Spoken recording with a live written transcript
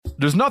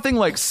There's nothing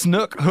like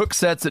snook hook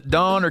sets at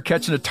dawn or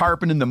catching a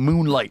tarpon in the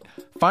moonlight.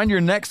 Find your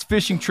next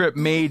fishing trip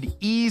made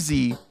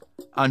easy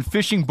on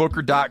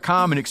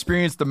fishingbooker.com and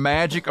experience the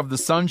magic of the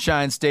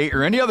Sunshine State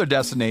or any other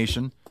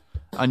destination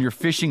on your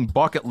fishing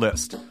bucket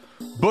list.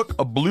 Book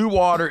a blue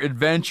water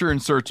adventure in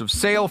search of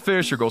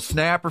sailfish or go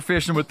snapper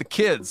fishing with the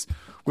kids.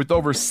 With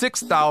over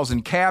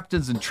 6,000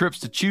 captains and trips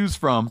to choose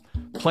from,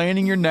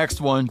 planning your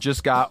next one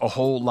just got a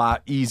whole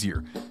lot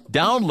easier.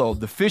 Download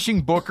the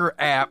Fishing Booker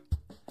app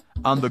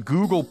on the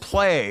Google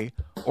Play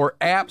or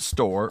App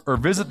Store or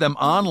visit them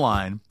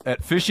online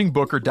at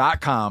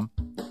fishingbooker.com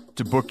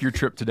to book your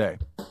trip today.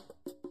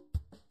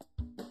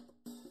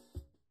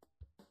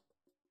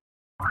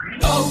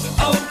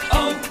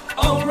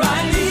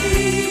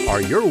 O'Reilly.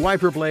 Are your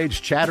wiper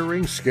blades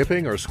chattering,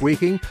 skipping, or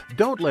squeaking?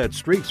 Don't let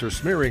streaks or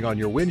smearing on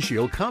your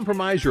windshield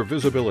compromise your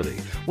visibility.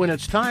 When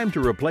it's time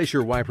to replace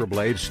your wiper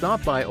blades,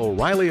 stop by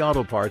O'Reilly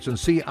Auto Parts and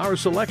see our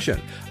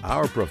selection.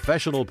 Our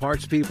professional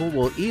parts people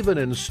will even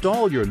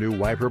install your new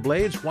wiper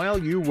blades while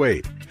you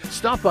wait.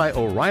 Stop by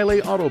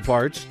O'Reilly Auto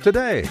Parts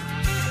today.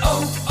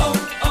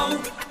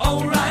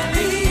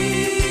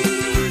 O'Reilly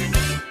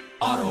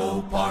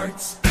Auto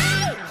Parts.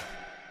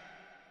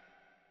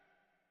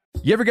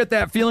 You ever get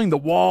that feeling the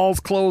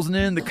walls closing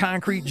in, the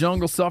concrete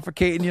jungle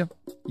suffocating you?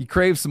 You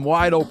crave some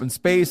wide open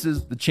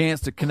spaces, the chance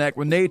to connect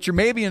with nature,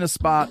 maybe in a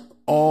spot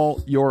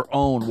all your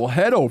own. Well,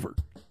 head over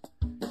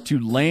to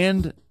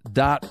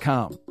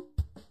land.com.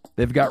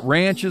 They've got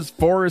ranches,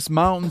 forests,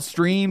 mountains,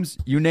 streams,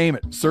 you name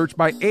it. Search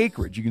by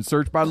acreage. You can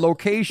search by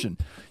location.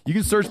 You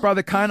can search by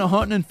the kind of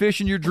hunting and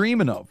fishing you're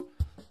dreaming of.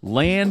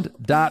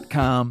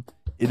 Land.com.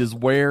 It is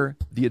where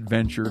the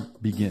adventure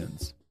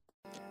begins.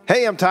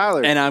 Hey, I'm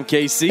Tyler. And I'm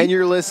Casey. And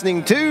you're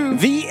listening to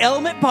The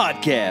Element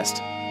Podcast.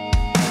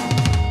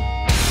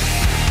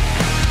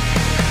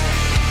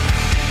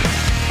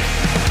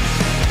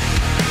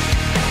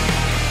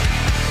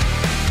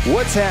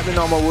 What's happening,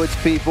 all my woods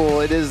people?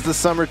 It is the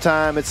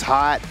summertime. It's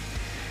hot.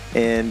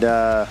 And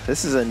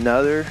this is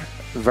another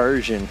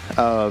version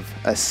of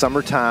a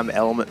summertime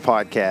element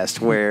podcast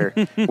where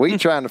we're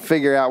trying to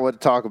figure out what to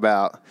talk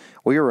about.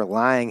 We are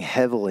relying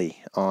heavily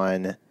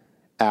on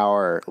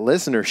our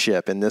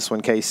listenership in this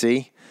one,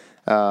 KC.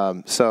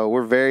 So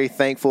we're very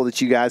thankful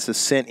that you guys have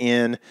sent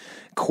in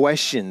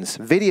questions,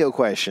 video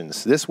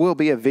questions. This will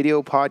be a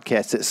video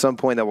podcast at some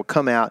point that will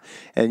come out,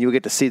 and you'll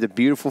get to see the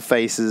beautiful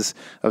faces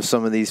of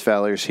some of these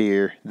fellers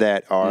here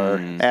that are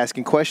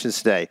asking questions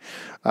today.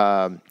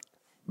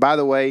 By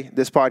the way,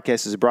 this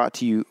podcast is brought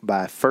to you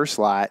by First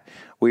Light.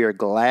 We are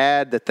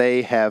glad that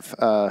they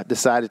have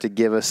decided to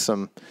give us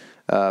some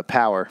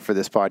power for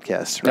this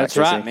podcast. That's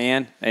right,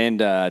 man.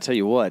 And I tell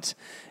you what,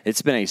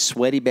 it's been a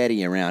sweaty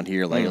Betty around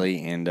here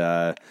lately. And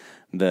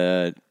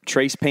the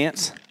Trace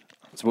pants,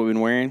 that's what we've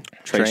been wearing.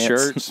 Trace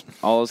shirts,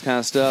 all those kind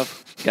of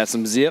stuff. Got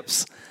some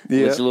zips.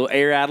 Yeah. Lets a little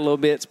air out a little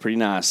bit. It's pretty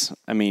nice.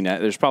 I mean,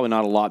 there's probably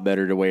not a lot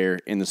better to wear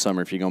in the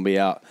summer if you're going to be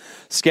out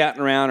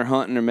scouting around or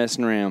hunting or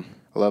messing around.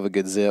 I love a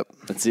good zip.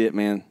 That's it,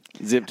 man.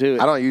 Zip to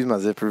it. I don't use my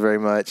zipper very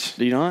much.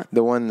 Do you not?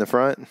 The one in the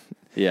front?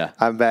 Yeah.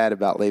 I'm bad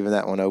about leaving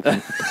that one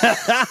open.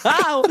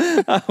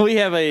 We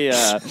have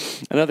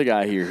another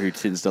guy here who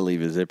tends to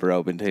leave his zipper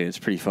open, too. It's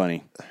pretty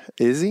funny.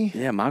 Is he?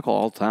 Yeah, Michael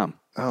all the time.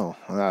 Oh.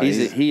 Wow,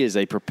 He is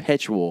a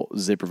perpetual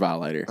zipper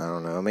violator. I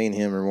don't know. Me and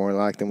him are more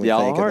alike than we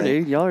Y'all think. are,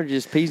 dude. Y'all are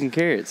just peas and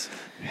carrots.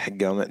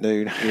 Gummit,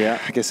 dude.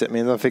 Yeah. I guess that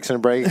means I'm fixing to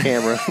break a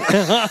camera.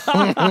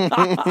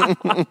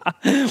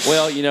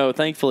 Well,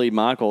 thankfully,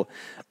 Michael,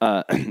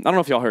 I don't know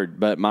if y'all heard,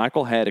 but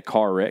Michael had a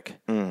car wreck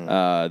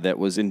that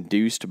was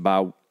induced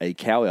by a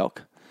cow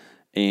elk.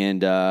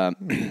 And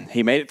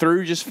he made it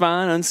through just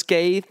fine,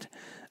 unscathed,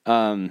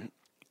 and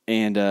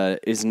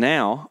is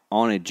now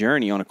on a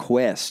journey, on a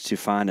quest to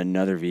find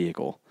another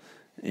vehicle.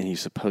 And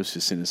he's supposed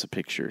to send us a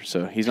picture.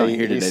 So he's not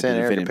here today to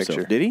defend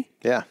himself. Did he?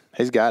 Yeah,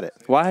 he's got it.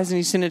 Why hasn't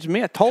he sent it to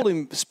me? I told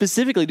him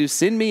specifically to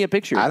send me a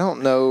picture. I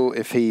don't know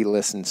if he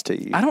listens to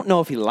you. I don't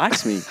know if he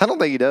likes me. I don't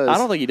think he does. I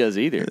don't think he does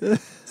either.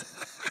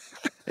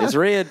 It's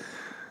red.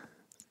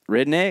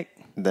 Redneck.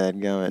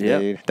 Dadgummit, Yep.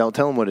 dude. Don't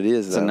tell him what it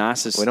is, It's though. the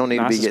nicest, we don't need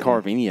to be getting, car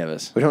of any of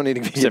us. We don't need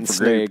to be getting Except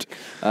for Greg.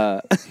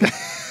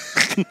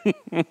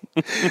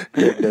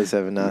 Greg does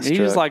have a nice He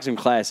truck. just likes some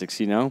classics,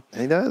 He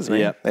does, man.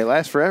 Yep. They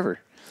last forever.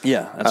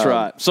 Yeah, that's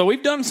right. So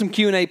we've done some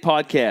Q&A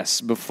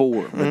podcasts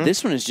before, but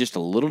this one is just a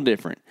little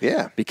different.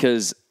 Yeah.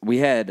 Because we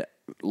had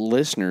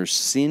listeners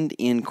send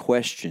in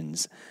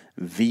questions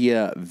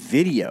via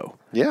video.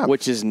 Yeah.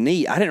 Which is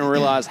neat. I didn't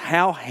realize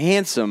how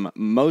handsome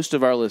most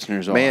of our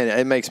listeners are. Man,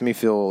 it makes me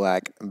feel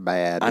like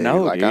bad. Dude. I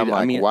know, like, dude. I'm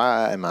like, I mean,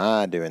 why am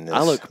I doing this?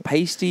 I look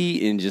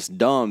pasty and just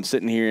dumb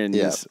sitting here in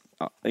this,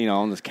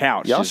 on this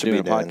couch. Y'all just should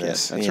be doing podcast.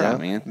 this. That's right,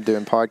 man.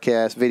 Doing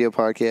podcasts, video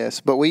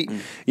podcasts. But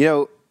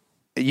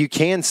you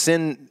can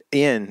send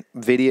in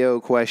video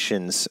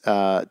questions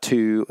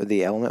to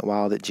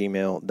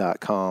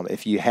theelementwild@gmail.com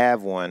if you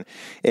have one.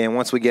 And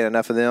once we get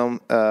enough of them,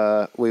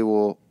 we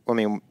will. I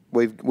mean,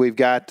 we've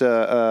got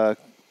an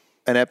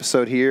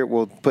episode here.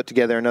 We'll put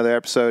together another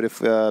episode if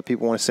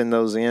people want to send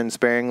those in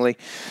sparingly.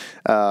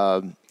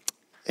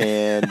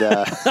 and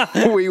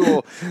we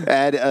will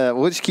add.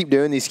 We'll just keep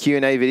doing these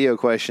Q&A video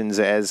questions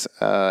as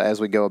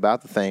we go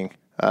about the thing.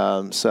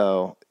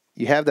 So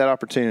you have that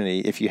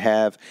opportunity if you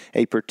have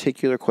a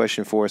particular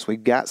question for us.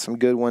 We've got some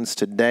good ones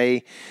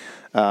today.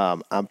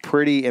 I'm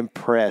pretty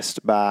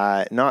impressed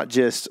by not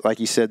just, like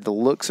you said, the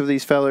looks of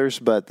these fellers,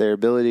 but their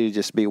ability to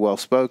just be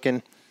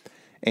well-spoken.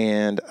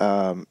 And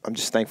I'm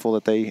just thankful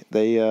that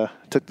they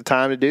took the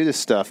time to do this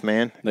stuff,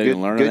 man.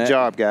 Good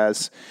job,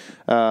 guys.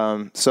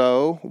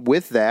 So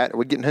with that, are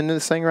we getting into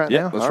this thing right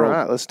now? All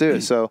right, let's do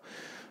it. So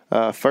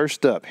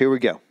first up, here we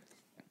go.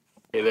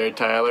 Hey there,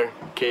 Tyler,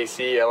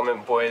 KC,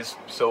 Element Boys.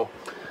 So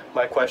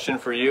my question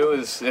for you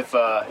is if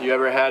you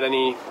ever had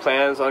any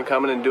plans on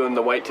coming and doing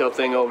the whitetail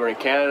thing over in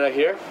Canada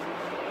here.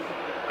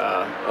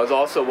 I was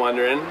also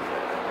wondering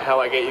how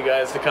I get you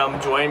guys to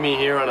come join me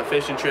here on a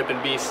fishing trip in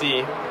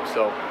BC.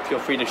 So feel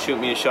free to shoot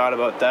me a shot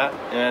about that.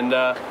 And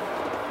I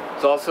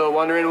was also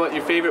wondering what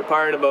your favorite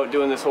part about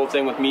doing this whole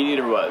thing with Meat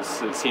Eater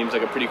was. It seems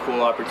like a pretty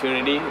cool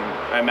opportunity.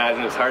 I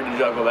imagine it's hard to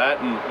juggle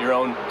that and your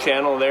own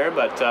channel there,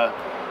 but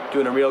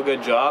doing a real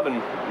good job, and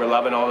we're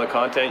loving all the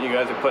content you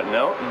guys are putting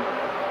out.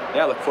 And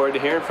yeah, look forward to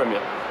hearing from you.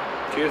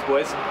 Cheers,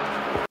 boys.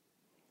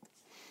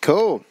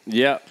 Cool.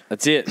 Yeah,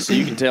 that's it. So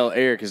you can tell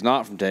Eric is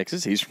not from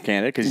Texas. He's from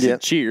Canada because he said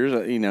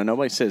cheers. You know,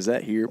 nobody says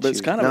that here, but it's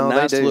kind of a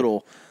nice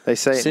little. They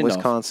say it in send-off.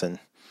 Wisconsin.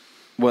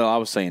 Well, I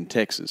was saying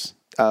Texas.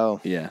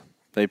 Oh. Yeah.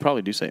 They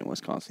probably do say it in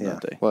Wisconsin,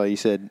 don't they? Well, you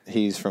said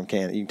he's from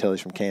Canada. You can tell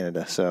he's from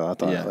Canada. So I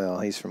thought, well,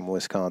 he's from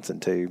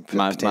Wisconsin too.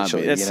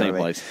 Potentially. That's the same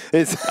place.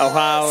 It's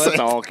Ohio, that's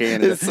all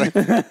Canada.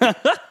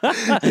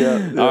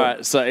 All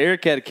right. So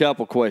Eric had a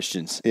couple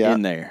questions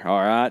in there. All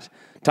right.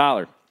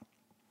 Tyler,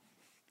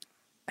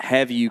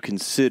 have you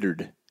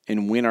considered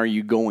and when are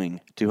you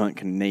going to hunt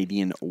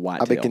Canadian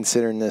whitetail? I've been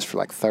considering this for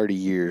like 30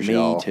 years,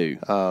 Me too.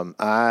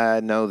 I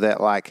know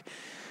that like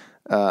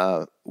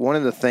one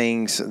of the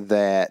things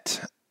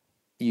that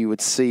you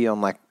would see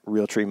on like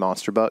Realtree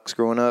monster bucks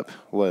growing up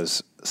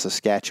was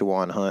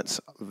Saskatchewan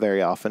hunts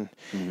very often.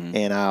 Mm-hmm.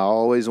 And I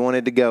always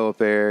wanted to go up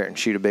there and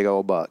shoot a big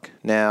old buck.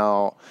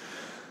 Now,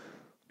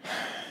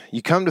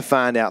 you come to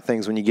find out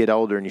things when you get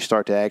older and you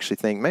start to actually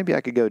think, maybe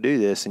I could go do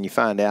this. And you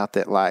find out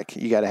that like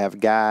you got to have a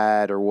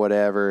guide or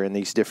whatever and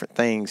these different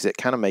things that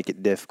kind of make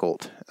it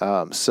difficult.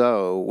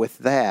 So with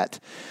that,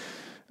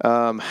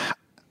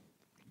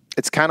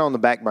 it's kind of on the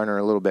back burner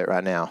a little bit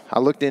right now. I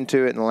looked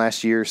into it in the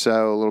last year or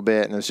so a little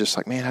bit, and it was just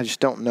like, man, I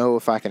just don't know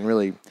if I can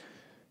really,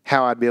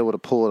 how I'd be able to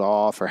pull it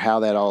off or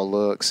how that all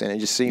looks. And it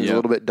just seems a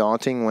little bit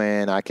daunting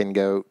when I can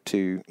go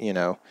to,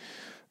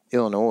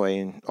 Illinois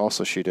and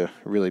also shoot a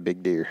really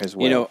big deer as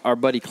well. You know, our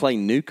buddy Clay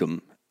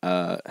Newcomb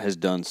has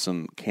done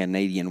some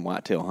Canadian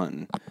whitetail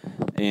hunting,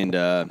 and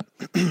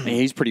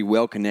he's a pretty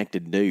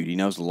well-connected dude. He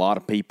knows a lot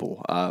of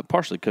people,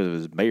 partially because of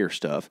his bear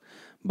stuff.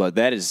 But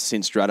that has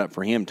since dried up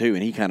for him, too,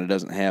 and he kind of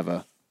doesn't have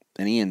an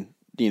end.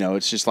 You know,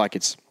 it's just like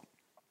it's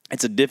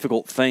a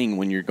difficult thing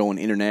when you're going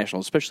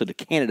international, especially to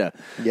Canada.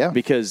 Yeah.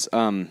 Because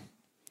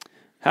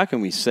how can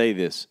we say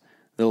this?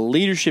 The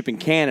leadership in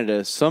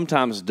Canada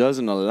sometimes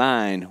doesn't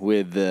align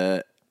with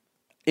the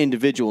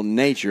individual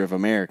nature of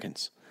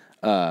Americans.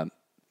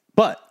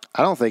 But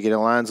I don't think it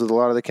aligns with a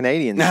lot of the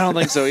Canadians. I don't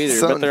think so either.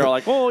 But they're all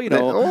like, well,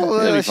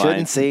 I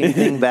shouldn't say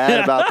anything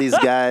bad about these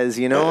guys.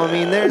 You know, I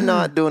mean, they're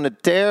not doing a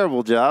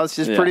terrible job. It's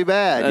just pretty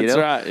bad. That's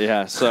right.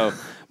 Yeah. So,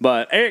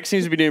 but Eric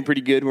seems to be doing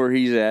pretty good where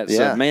he's at.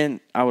 So, man,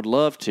 I would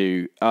love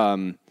to.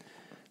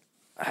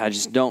 I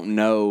just don't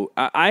know.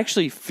 I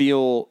actually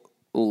feel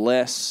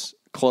less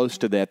close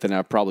to that than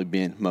I've probably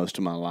been most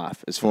of my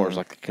life as far as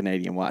like the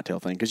Canadian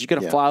whitetail thing, because you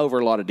got to fly over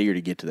a lot of deer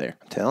to get to there.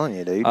 I'm telling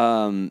you, dude.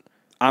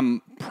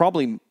 I'm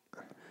probably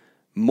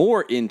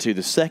more into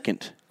the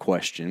second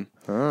question,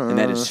 and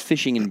that is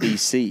fishing in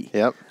BC.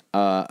 Yep.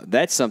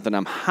 That's something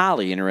I'm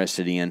highly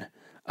interested in.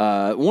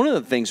 One of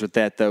the things with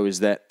that, though, is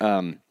that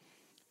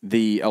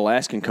the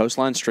Alaskan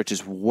coastline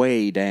stretches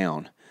way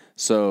down,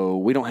 so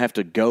we don't have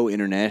to go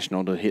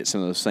international to hit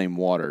some of those same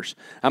waters.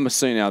 I'm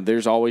assuming now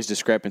there's always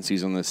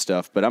discrepancies on this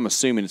stuff, but I'm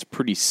assuming it's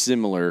pretty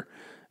similar,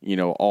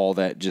 all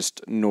that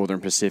just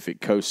northern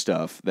Pacific coast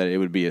stuff, that it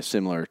would be a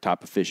similar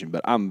type of fishing.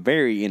 But I'm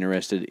very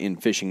interested in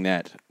fishing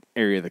that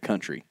area of the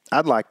country.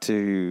 I'd like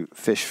to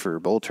fish for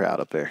bull trout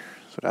up there.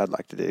 That's what I'd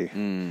like to do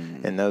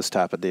in those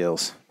type of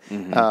deals.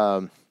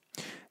 Mm-hmm.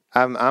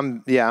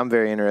 I'm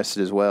very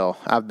interested as well.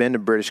 I've been to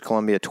British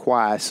Columbia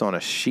twice on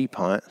a sheep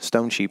hunt,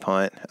 stone sheep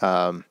hunt,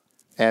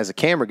 as a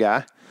camera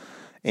guy,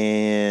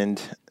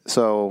 and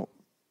so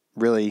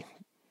really,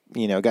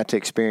 got to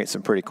experience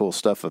some pretty cool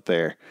stuff up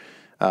there.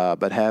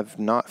 But have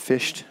not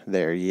fished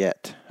there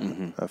yet.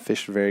 Mm-hmm. I've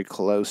fished very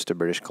close to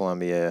British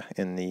Columbia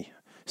in the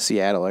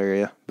Seattle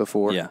area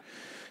before. Yeah.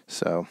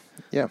 So,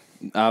 yeah.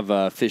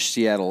 I've fished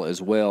Seattle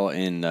as well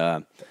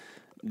and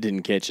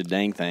didn't catch a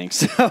dang thing.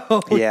 So,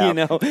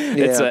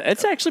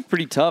 it's actually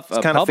pretty tough.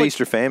 It's kind of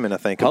feast or famine, I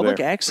think. Public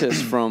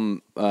access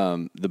from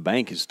the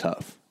bank is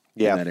tough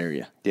in that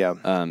area.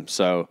 Yeah.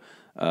 So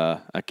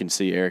I can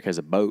see Eric has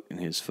a boat in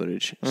his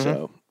footage. Mm-hmm.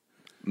 So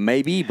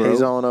maybe, bro.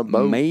 He's on a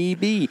boat.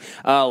 Maybe.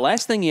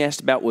 Last thing you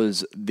asked about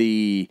was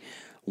the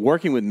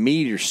working with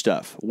meat eater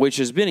stuff, which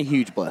has been a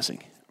huge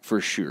blessing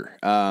for sure.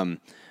 I'm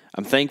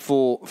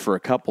thankful for a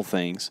couple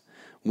things.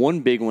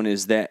 One big one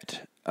is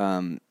that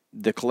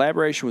the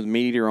collaboration with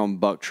Meat Eater on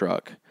Buck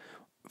Truck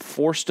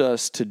forced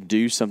us to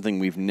do something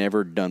we've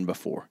never done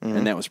before,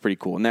 and that was pretty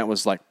cool. And that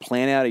was like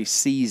plan out a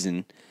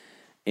season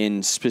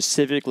and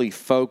specifically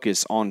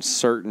focus on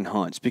certain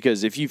hunts.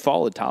 Because if you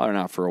followed Tyler and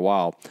I for a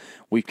while,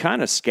 we've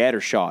kind of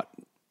scattershot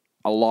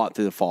a lot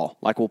through the fall.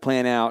 Like we'll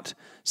plan out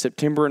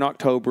September and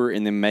October,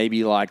 and then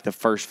maybe like the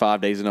first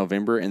 5 days of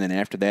November, and then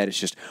after that it's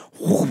just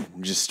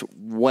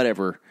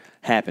whatever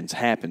happens.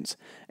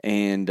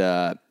 And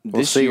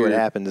we'll see what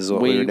happens is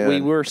what we were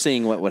doing. We were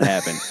seeing what would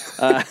happen.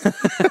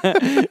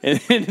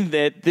 And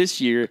that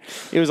this year,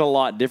 it was a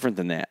lot different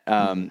than that.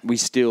 We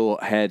still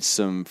had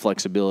some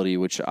flexibility,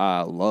 which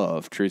I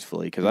love,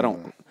 truthfully, because I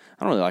don't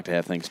really like to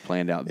have things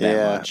planned out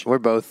that much.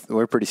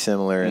 We're pretty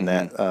similar in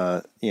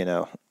that,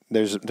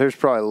 there's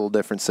probably a little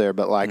difference there,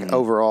 but like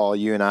overall,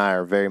 you and I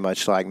are very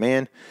much like,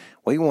 man,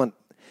 we want,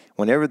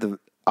 whenever the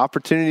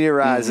opportunity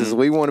arises,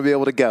 we want to be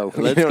able to go.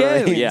 Let's go.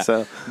 I mean? Yeah.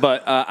 So,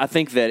 but I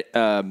think that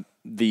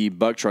the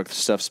buck truck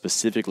stuff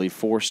specifically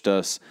forced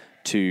us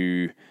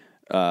to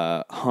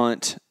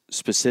hunt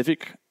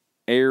specific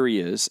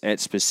areas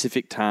at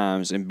specific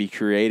times and be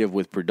creative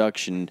with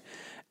production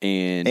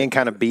and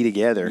kind of be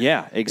together.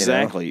 Yeah,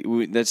 exactly.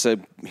 That's a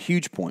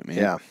huge point,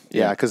 man.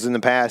 Yeah. Because in the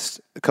past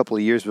a couple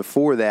of years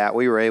before that,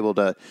 we were able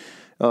to,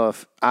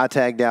 if I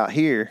tagged out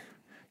here,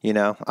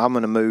 I'm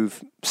going to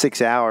move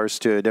 6 hours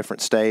to a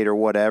different state or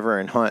whatever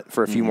and hunt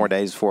for a few more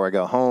days before I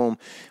go home.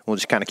 We'll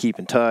just kind of keep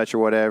in touch or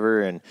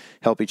whatever and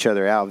help each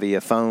other out via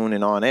phone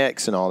and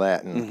OnX and all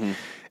that. And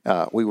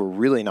we were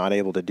really not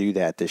able to do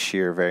that this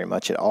year very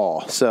much at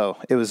all. So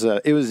it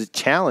was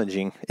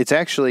challenging. It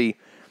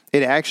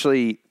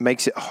actually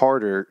makes it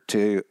harder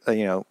to,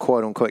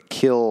 quote unquote,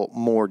 kill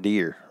more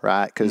deer,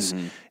 right? Because,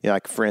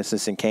 like for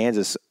instance, in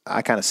Kansas,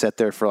 I kind of sat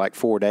there for like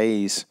 4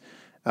 days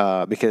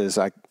because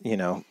I,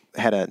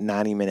 had a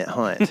 90-minute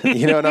hunt.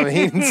 You know what I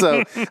mean?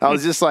 So I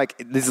was just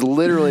like, this is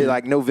literally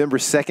like November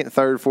 2nd,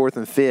 3rd, 4th,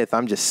 and 5th.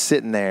 I'm just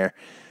sitting there,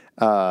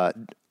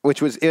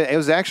 which was, it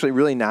was actually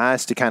really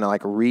nice to kind of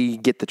like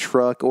get the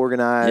truck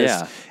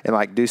organized and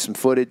like do some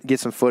footage, get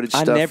some footage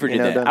stuff. I never did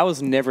that. Done. I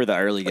was never the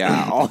early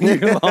guy all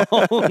year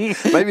long.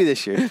 Maybe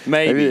this year.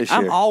 Maybe this year.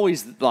 I'm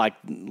always like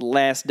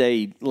last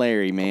day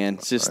Larry, man.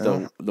 It's just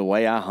the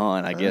way I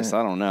hunt, I guess.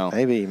 I don't know.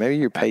 Maybe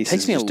your pace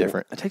is just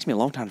different. It takes me a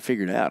long time to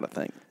figure it out, I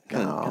think.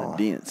 Kind of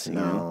dense. You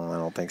know? I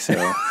don't think so.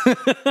 I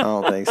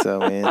don't think so,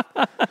 man.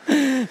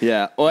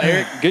 Yeah. Well,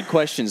 Eric, good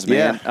questions,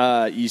 man.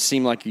 Yeah. You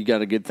seem like you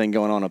got a good thing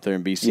going on up there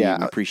in BC. Yeah.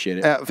 We appreciate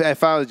it.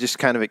 If I was just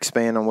kind of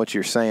expand on what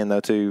you're saying,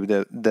 though, too,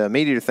 the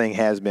Meat Eater thing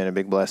has been a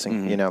big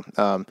blessing.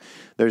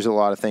 There's a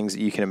lot of things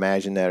that you can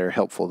imagine that are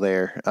helpful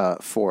there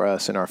for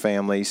us and our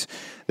families.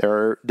 There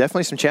are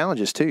definitely some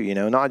challenges, too,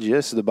 not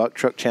just the buck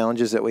truck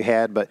challenges that we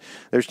had, but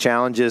there's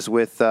challenges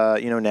with,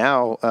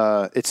 now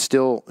it's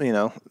still,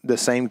 the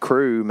same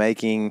crew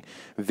making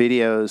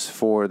videos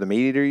for the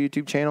Meat Eater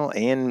YouTube channel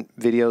and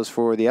videos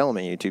for the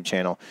Element YouTube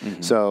channel.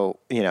 So,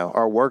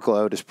 our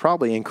workload has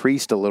probably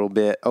increased a little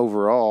bit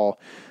overall,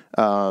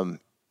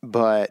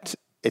 but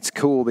it's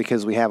cool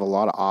because we have a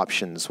lot of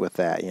options with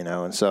that,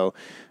 and so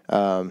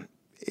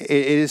it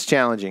is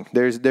challenging.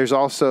 There's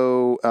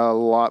also a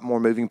lot more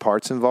moving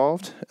parts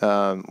involved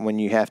when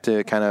you have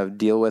to kind of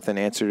deal with and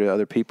answer to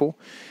other people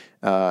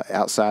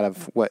outside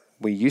of what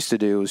we used to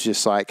do. It was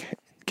just like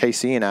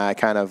KC and I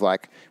kind of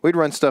like, we'd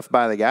run stuff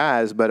by the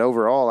guys, but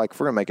overall, like if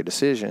we're going to make a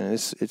decision,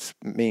 it's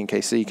me and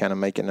KC kind of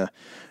making a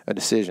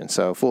decision.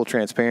 So full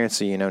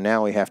transparency,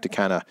 now we have to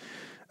kind of,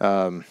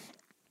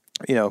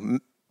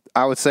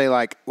 I would say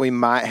like we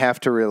might have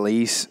to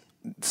release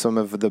some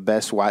of the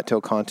best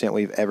whitetail content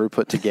we've ever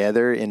put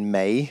together in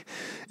May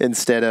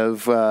instead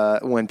of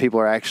when people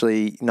are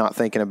actually not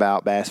thinking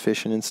about bass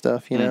fishing and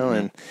stuff,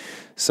 and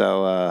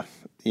so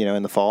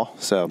in the fall.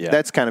 So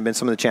that's kind of been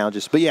some of the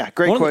challenges. But yeah,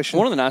 great question.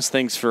 One of the nice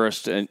things for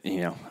us to,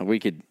 we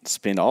could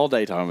spend all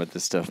day talking about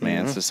this stuff,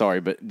 man. So sorry,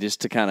 but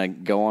just to kind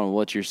of go on with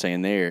what you're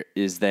saying there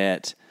is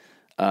that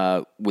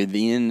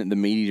within the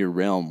Meat Eater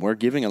realm, we're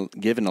given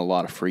a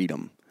lot of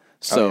freedom.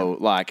 So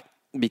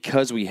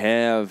because we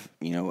have,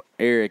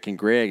 Eric and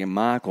Greg and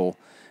Michael,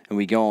 and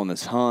we go on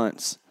these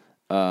hunts,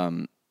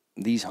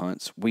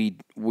 we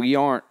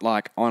aren't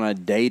like on a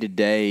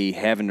day-to-day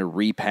having to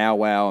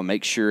re-powwow and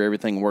make sure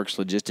everything works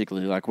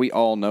logistically. Like we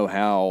all know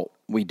how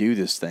we do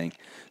this thing.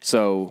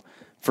 So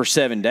for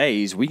 7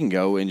 days, we can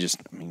go and just,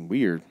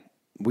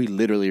 we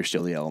literally are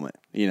still the Element,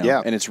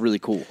 and it's really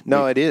cool.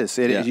 No, it is.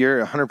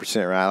 You're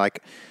 100% right.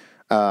 Like,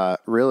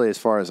 really, as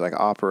far as like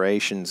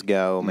operations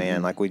go,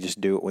 man, like we just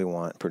do what we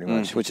want pretty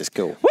much, which is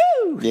cool.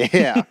 Woo!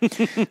 Yeah.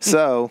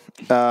 So,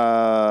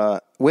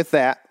 with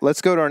that,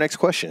 let's go to our next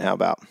question. How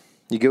about?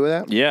 You good with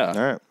that? Yeah.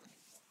 All right.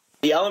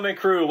 The Element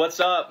Crew, what's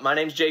up? My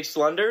name's Jake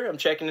Slunder. I'm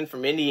checking in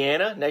from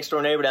Indiana, next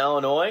door neighbor to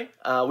Illinois.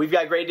 We've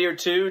got great deer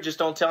too. Just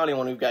don't tell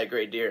anyone we've got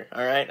great deer.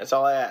 All right, that's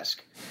all I ask.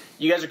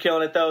 You guys are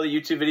killing it though. The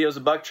YouTube videos,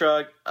 the buck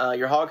truck,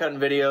 your hog hunting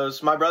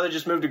videos. My brother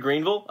just moved to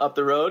Greenville, up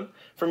the road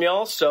from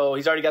y'all, so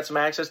he's already got some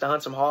access to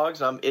hunt some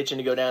hogs. I'm itching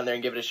to go down there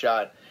and give it a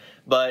shot.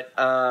 But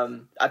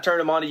I turned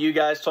him on to you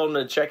guys, told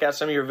him to check out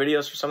some of your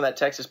videos for some of that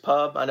Texas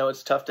pub. I know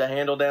it's tough to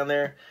handle down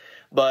there.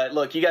 But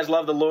look, you guys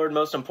love the Lord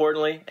most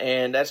importantly,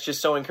 and that's just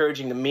so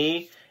encouraging to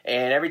me.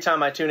 And every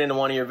time I tune into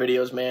one of your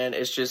videos, man,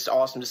 it's just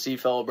awesome to see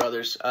fellow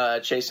brothers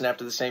chasing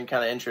after the same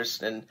kind of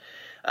interests. And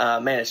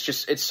man,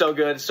 it's so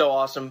good. It's so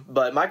awesome.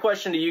 But my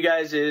question to you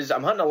guys is,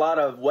 I'm hunting a lot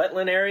of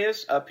wetland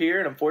areas up here,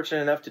 and I'm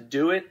fortunate enough to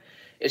do it.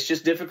 It's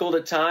just difficult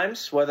at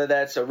times, whether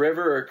that's a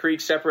river or a creek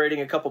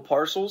separating a couple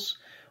parcels.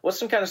 What's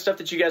some kind of stuff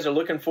that you guys are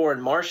looking for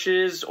in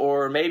marshes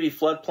or maybe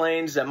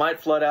floodplains that might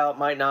flood out,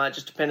 might not,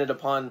 just dependent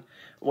upon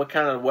what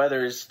kind of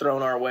weather is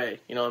thrown our way?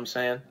 You know what I'm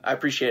saying? I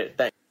appreciate it.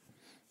 Thanks.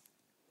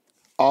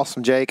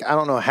 Awesome, Jake. I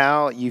don't know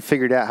how you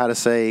figured out how to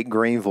say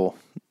Greenville.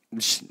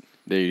 Dude,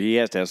 he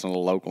has to have some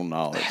local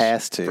knowledge.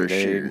 Has to, for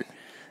dude. sure.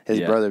 His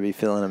brother be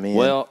filling him in.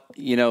 Well,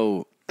 you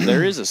know,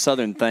 there is a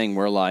southern thing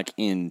where, like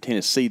in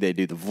Tennessee, they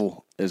do the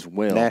 "vul" as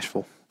well.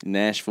 Nashville,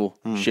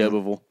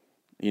 Shelbyville.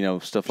 You know,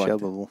 stuff like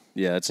that.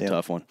 Yeah, it's a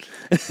tough one.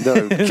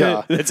 No,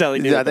 God. That's how they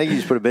do it. I think you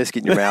just put a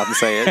biscuit in your mouth and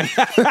say it.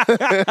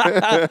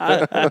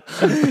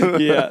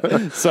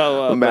 Yeah.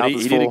 So, but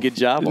he did a good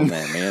job on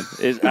that, man.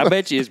 I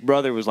bet you his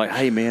brother was like,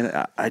 "Hey,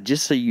 man, I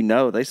just so you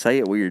know, they say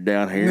it weird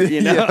down here."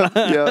 You know.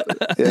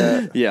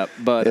 Yeah.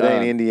 But it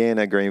ain't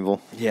Indiana,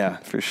 Greenville. Yeah,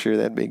 for sure.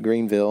 That'd be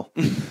Greenville.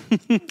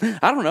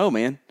 I don't know,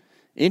 man.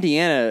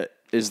 Indiana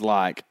is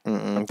like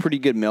a pretty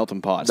good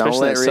melting pot. Don't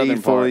especially let that southern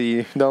Reed fool part.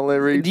 you. Don't let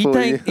Reed fool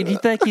you. Do you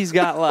think he's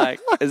got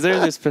like? Is there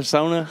this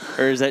persona,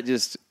 or is that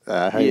just?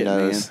 Who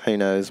knows? Man? Who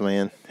knows,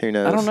 man? Who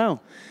knows? I don't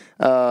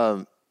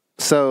know.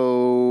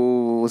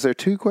 So was there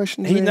two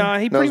questions? He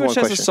pretty much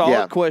has a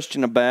solid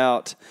question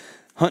about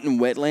hunting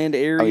wetland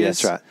areas. Oh, yeah,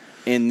 that's right.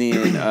 And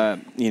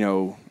then you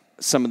know,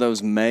 some of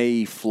those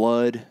may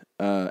flood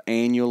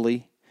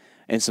annually.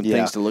 And some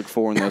things to look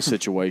for in those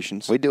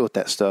situations. We deal with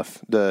that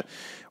stuff.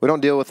 We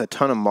don't deal with a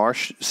ton of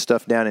marsh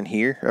stuff down in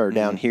here or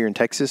down here in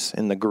Texas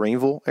in the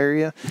Greenville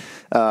area,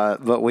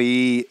 but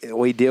we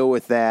deal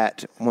with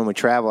that when we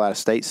travel out of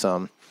state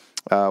some.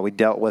 We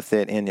dealt with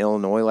it in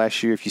Illinois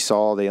last year. If you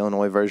saw the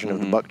Illinois version of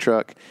the buck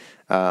truck,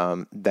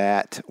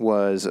 that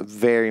was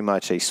very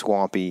much a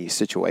swampy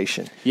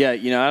situation. Yeah,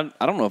 you know,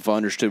 I don't know if I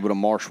understood what a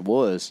marsh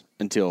was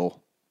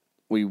until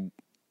we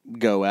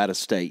go out of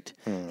state.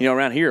 You know,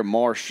 around here, a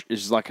marsh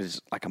is like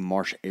a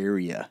marsh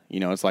area.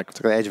 You know, it's like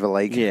the edge of a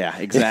lake. Yeah,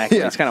 exactly.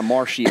 It's kind of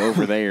marshy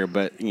over there,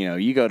 but you know,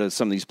 you go to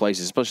some of these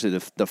places, especially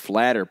the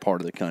flatter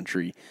part of the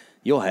country,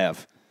 you'll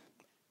have,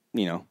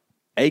 you know,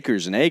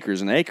 acres and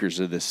acres and acres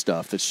of this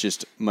stuff that's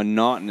just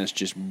monotonous,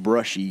 just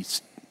brushy,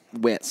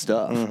 wet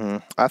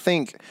stuff. I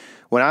think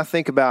when I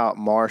think about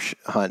marsh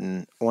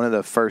hunting, one of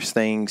the first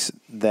things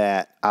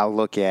that I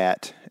look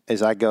at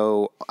is I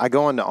go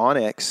onto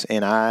OnX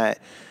and I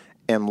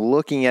am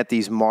looking at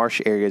these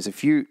marsh areas.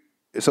 What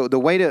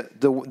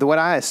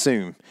I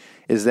assume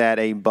is that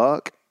a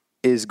buck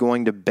is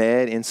going to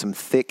bed in some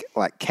thick,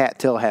 like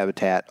cattail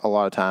habitat a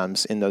lot of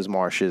times in those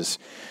marshes.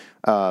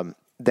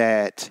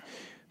 That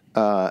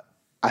I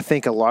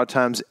think a lot of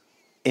times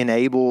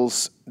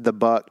enables the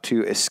buck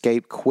to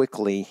escape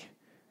quickly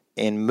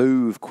and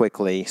move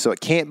quickly. So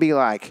it can't be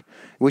like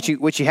what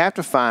you have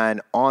to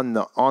find on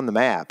the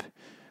map.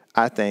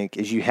 I think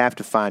is you have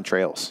to find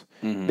trails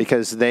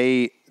because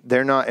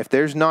they're not, if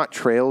there's not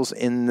trails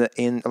in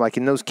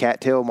those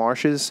cattail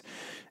marshes,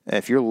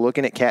 if you're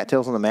looking at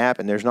cattails on the map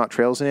and there's not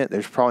trails in it,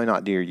 there's probably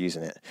not deer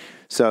using it.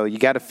 So you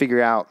got to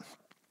figure out,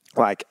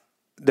 like,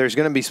 there's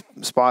going to be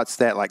spots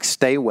that like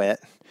stay wet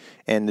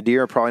and the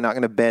deer are probably not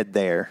going to bed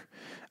there.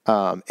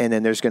 And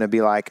then there's going to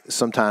be like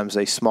sometimes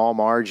a small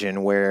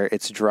margin where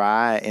it's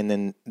dry and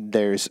then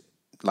there's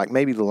like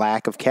maybe the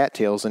lack of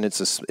cattails, and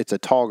it's a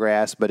tall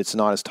grass, but it's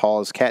not as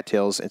tall as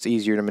cattails. It's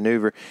easier to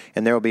maneuver,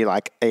 and there will be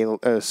like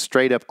a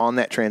straight up on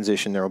that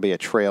transition. There will be a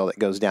trail that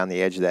goes down the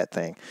edge of that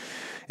thing,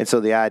 and so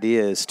the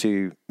idea is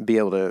to be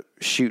able to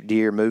shoot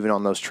deer moving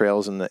on those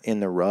trails in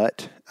the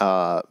rut,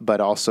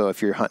 but also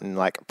if you're hunting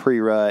like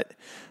pre-rut.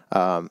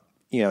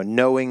 You know,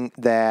 knowing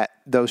that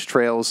those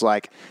trails,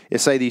 like,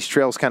 say these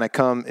trails kind of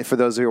come, for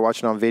those who are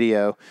watching on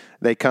video,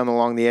 they come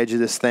along the edge of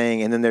this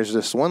thing, and then there's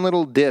this one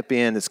little dip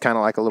in that's kind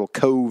of like a little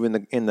cove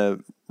in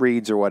the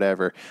reeds or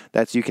whatever.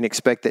 That's, you can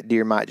expect that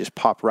deer might just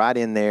pop right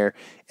in there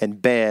and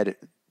bed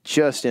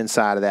just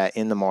inside of that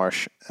in the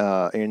marsh,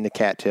 in the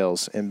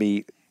cattails, and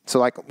be, so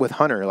like with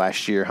Hunter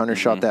last year, Hunter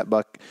shot that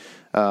buck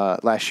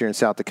last year in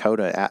South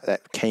Dakota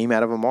that came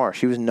out of a marsh.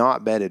 He was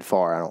not bedded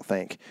far, I don't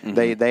think.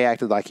 They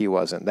acted like he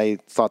wasn't. They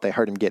thought they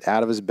heard him get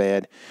out of his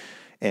bed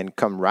and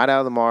come right out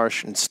of the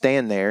marsh and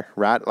stand there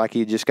right like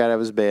he just got out of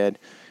his bed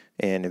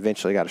and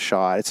eventually got a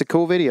shot. It's a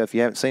cool video if you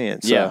haven't seen it.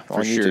 It's, yeah, on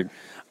for YouTube. sure.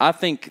 I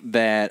think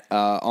that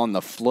on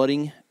the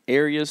flooding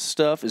areas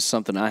stuff is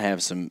something I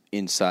have some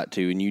insight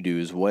to, and you do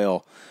as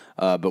well.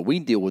 But we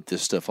deal with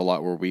this stuff a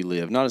lot where we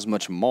live. Not as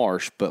much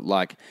marsh, but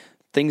like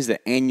things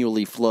that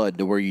annually flood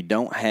to where you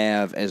don't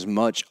have as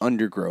much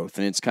undergrowth.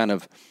 And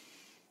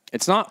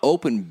it's not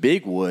open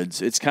big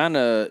woods. It's kind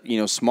of,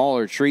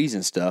 smaller trees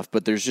and stuff,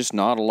 but there's just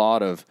not a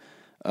lot of,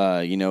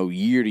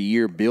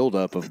 year-to-year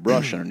buildup of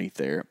brush underneath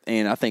there.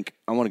 And I think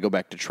I want to go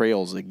back to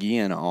trails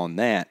again on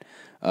that.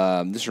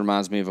 This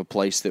reminds me of a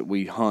place that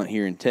we hunt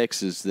here in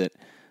Texas that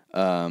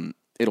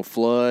it'll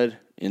flood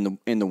in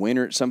the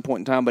winter at some point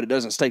in time, but it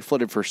doesn't stay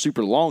flooded for a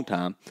super long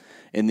time.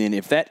 And then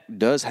if that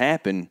does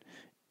happen,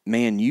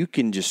 man, you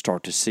can just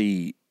start to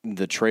see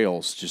the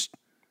trails just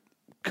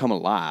come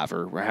alive,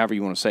 or however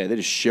you want to say it. They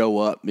just show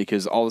up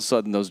because all of a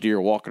sudden those deer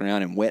are walking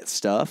around in wet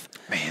stuff.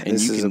 Man, and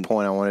this is a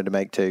point I wanted to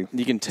make too.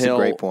 You can tell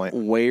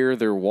where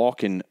they're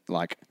walking,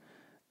 like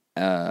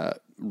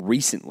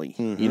recently.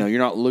 Mm-hmm. You're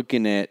not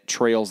looking at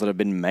trails that have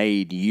been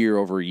made year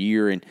over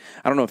year. And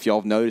I don't know if y'all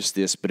have noticed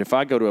this, but if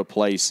I go to a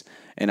place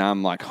and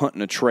I'm like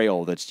hunting a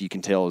trail that you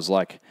can tell is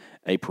like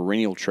a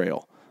perennial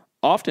trail,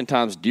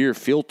 oftentimes deer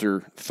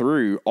filter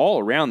through all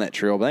around that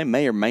trail, but they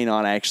may or may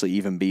not actually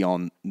even be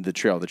on the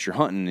trail that you're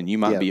hunting, and you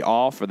might be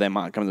off, or they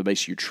might come to the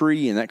base of your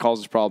tree, and that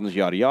causes problems,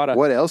 yada, yada.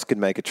 What else could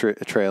make a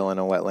trail in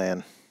a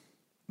wetland?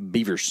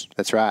 Beavers.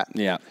 That's right.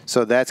 Yeah.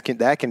 So that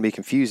can be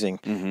confusing.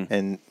 Mm-hmm.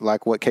 And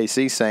like what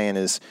KC's saying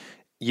is,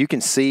 you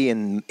can see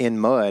in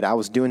mud. I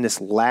was doing this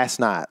last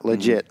night,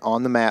 legit,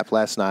 on the map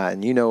last night,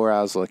 and you know where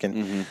I was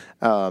looking.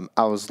 Mm-hmm.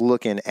 I was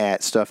looking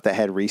at stuff that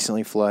had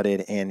recently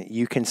flooded, and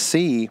you can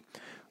see,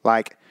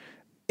 like,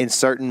 in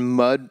certain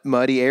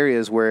muddy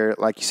areas where,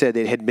 like you said,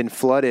 it had been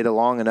flooded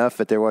long enough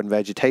that there wasn't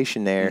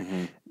vegetation there,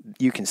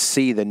 you can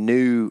see the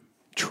new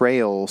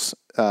trails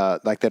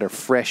like that are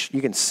fresh.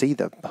 You can see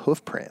the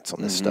hoof prints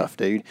on this stuff,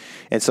 dude.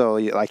 And so,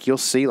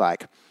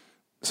 like,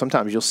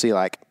 sometimes you'll see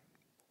like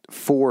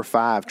 4 or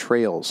 5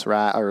 trails,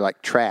 right? Or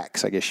like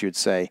tracks, I guess you would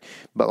say.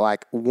 But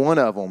like one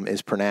of them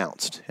is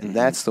pronounced, and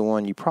that's the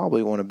one you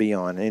probably want to be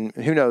on. And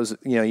who knows,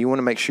 you want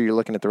to make sure you're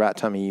looking at the right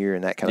time of year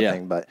and that kind of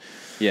thing. But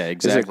yeah,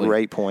 exactly. It's a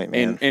great point,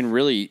 man. And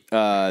really,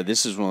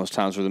 this is one of those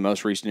times where the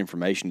most recent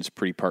information is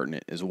pretty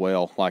pertinent as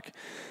well. Like,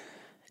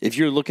 if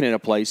you're looking at a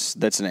place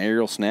that's an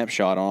aerial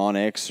snapshot on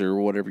OnX or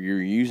whatever you're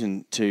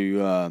using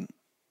to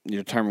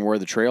determine where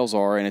the trails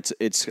are, and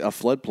it's a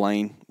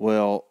floodplain,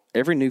 well,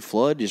 every new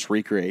flood just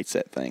recreates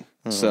that thing.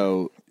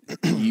 So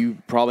you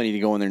probably need to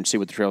go in there and see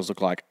what the trails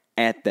look like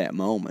at that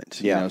moment.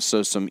 Yeah.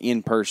 So some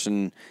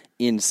in-person,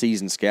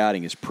 in-season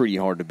scouting is pretty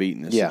hard to beat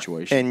in this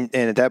situation.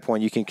 And at that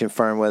point, you can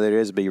confirm whether it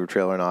is a beaver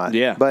trail or not.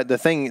 Yeah. But the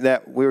thing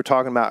that we were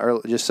talking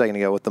about just a second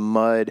ago with the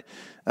mud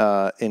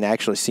and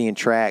actually seeing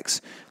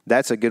tracks,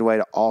 that's a good way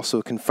to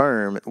also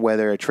confirm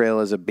whether a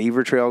trail is a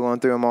beaver trail going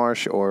through a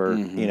marsh or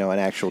an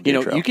actual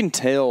deer trail. You can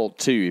tell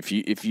too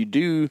if you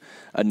do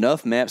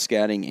enough map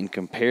scouting and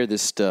compare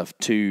this stuff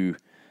to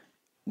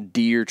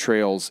deer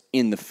trails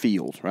in the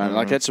field, right?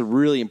 Like, that's a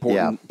really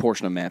important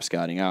portion of map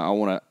scouting. I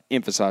want to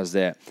emphasize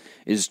that,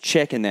 is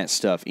checking that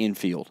stuff in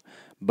field.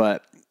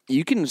 But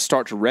you can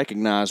start to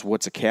recognize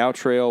what's a cow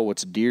trail,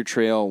 what's a deer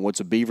trail, what's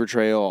a beaver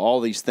trail, all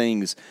these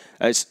things.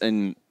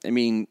 And I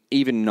mean,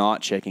 even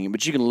not checking it,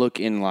 but you can look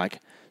in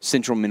like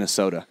central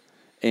Minnesota,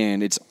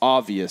 and it's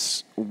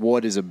obvious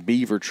what is a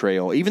beaver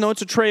trail, even though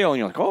it's a trail, and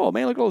you're like, oh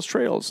man, look at all those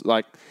trails.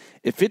 Like,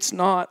 if it's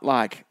not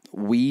like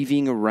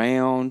weaving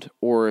around,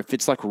 or if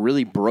it's like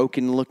really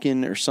broken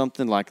looking or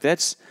something, like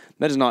that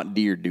is not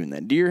deer doing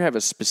that. Deer have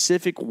a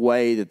specific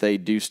way that they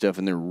do stuff,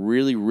 and they're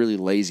really, really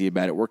lazy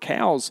about it, where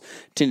cows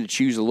tend to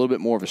choose a little bit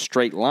more of a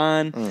straight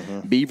line.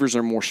 Beavers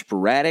are more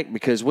sporadic,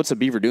 because what's a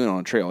beaver doing on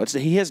a trail?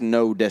 He has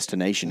no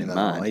destination in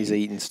mind. He's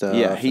eating stuff.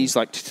 Yeah, he's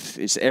like,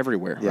 it's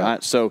everywhere,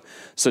 right? So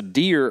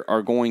deer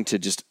are going to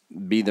just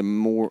be the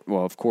more,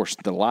 well, of course,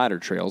 the lighter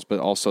trails, but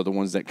also the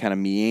ones that kind of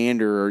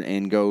meander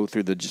and go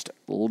through the just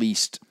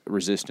least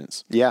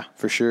resistance. Yeah,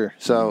 for sure.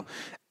 So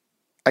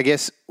I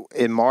guess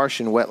in marsh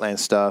and wetland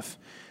stuff,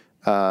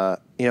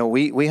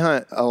 we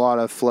hunt a lot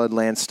of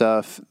floodland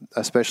stuff,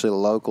 especially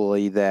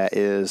locally, that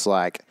is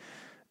like,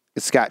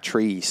 it's got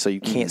trees, so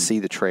you can't see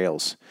the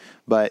trails.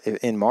 But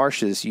in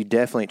marshes,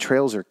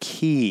 trails are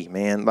key,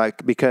 man,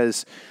 like,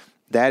 because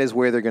that is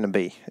where they're going to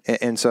be.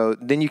 And so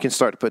then you can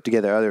start to put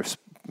together other,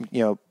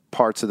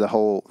 parts of the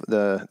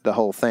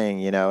whole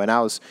thing,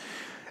 and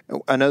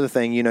another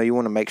thing, you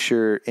want to make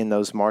sure in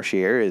those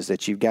marshy areas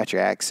that you've got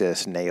your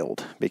access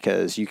nailed,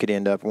 because you could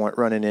end up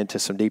running into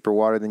some deeper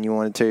water than you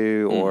wanted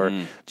to, or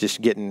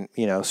just getting,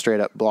 straight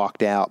up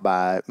blocked out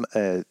by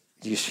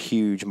just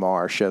huge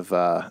marsh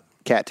of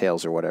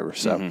cattails or whatever.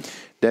 So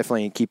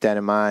definitely keep that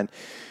in mind.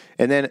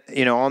 And then,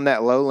 on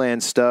that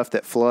lowland stuff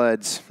that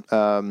floods,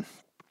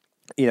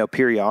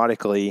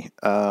 periodically,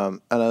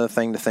 another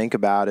thing to think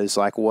about is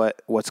like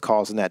what's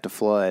causing that to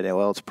flood. And,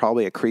 well, it's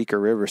probably a creek or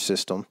river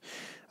system.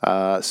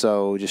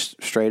 So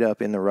just straight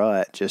up in the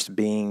rut, just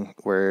being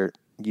where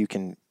you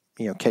can,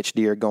 catch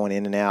deer going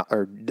in and out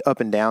or up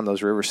and down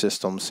those river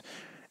systems,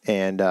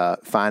 and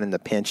finding the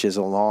pinches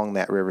along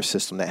that river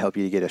system that help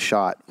you to get a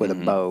shot with a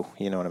bow.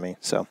 You know what I mean?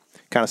 So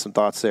kind of some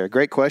thoughts there.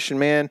 Great question,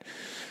 man.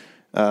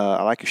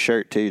 I like your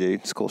shirt too,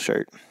 dude. It's a cool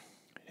shirt.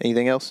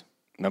 Anything else?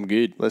 I'm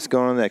good. Let's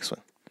go on to the next one.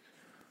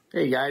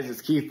 Hey guys,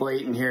 it's Keith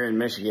Layton here in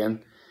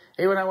Michigan.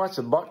 Hey, when I watch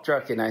the buck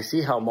truck and I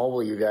see how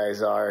mobile you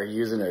guys are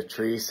using a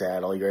tree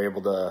saddle, you're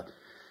able to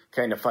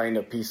kind of find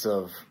a piece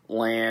of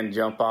land,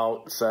 jump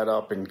out, set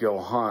up, and go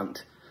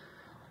hunt.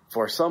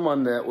 For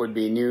someone that would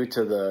be new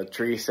to the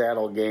tree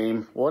saddle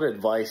game, what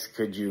advice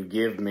could you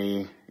give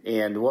me,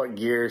 and what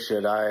gear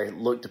should I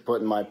look to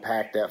put in my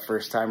pack that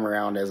first time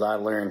around as I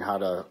learn how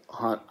to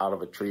hunt out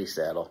of a tree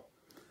saddle?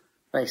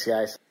 Thanks,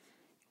 guys.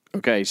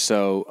 Okay,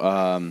 so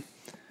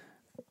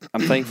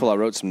I'm thankful I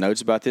wrote some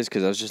notes about this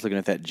because I was just looking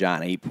at that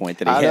giant 8-point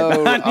that he I had know.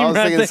 behind him I was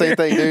right thinking the same there.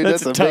 thing, dude.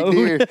 That's a big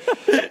deer.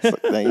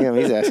 It's like, damn,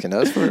 he's asking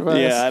us for advice.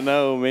 Yeah, I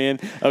know, man.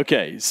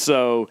 Okay,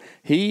 so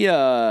he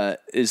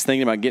is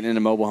thinking about getting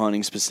into mobile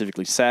hunting,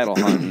 specifically saddle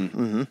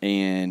hunting,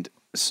 and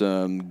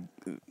some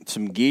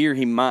gear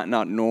he might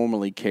not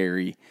normally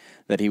carry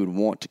that he would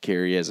want to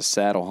carry as a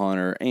saddle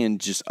hunter, and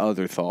just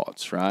other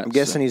thoughts, right? I'm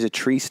guessing he's a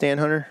tree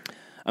stand hunter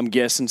I'm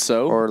guessing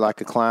so. or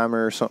like a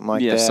climber or something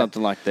like yeah, that.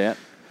 something like that.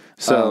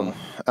 So,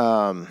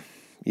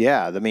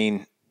 yeah, I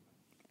mean,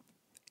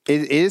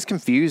 it is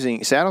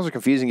confusing. Saddles are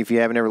confusing if you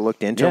haven't ever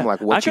looked into them,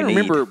 like what I can you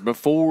need. remember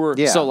before.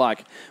 Yeah. So,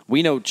 like,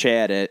 we know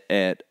Chad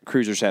at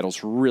Cruiser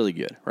Saddles really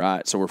good,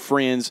 right? So we're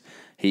friends.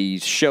 He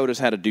showed us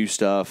how to do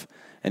stuff,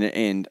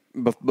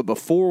 but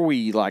before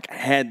we like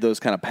had those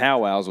kind of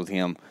powwows with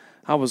him,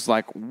 I was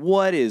like,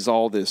 "What is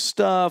all this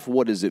stuff?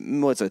 What is it?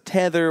 What's a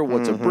tether?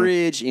 What's a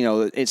bridge?" You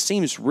know, it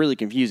seems really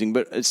confusing,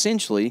 but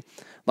essentially,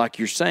 like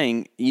you're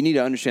saying, you need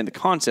to understand the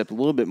concept a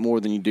little bit more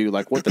than you do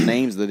like what the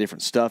names of the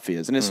different stuff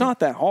is, and it's not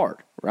that hard,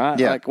 right?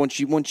 Yeah. Like once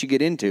you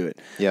get into it,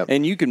 Yep.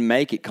 and you can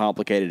make it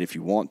complicated if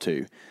you want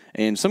to.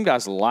 And some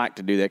guys like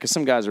to do that because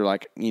some guys are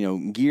like,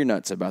 gear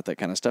nuts about that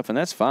kind of stuff, and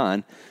that's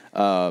fine.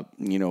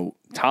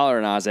 Tyler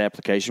and I's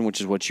application,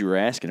 which is what you were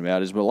asking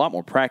about, is a lot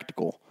more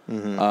practical.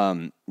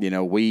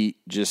 We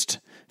just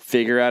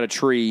figure out a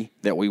tree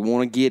that we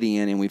want to get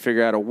in, and we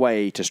figure out a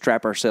way to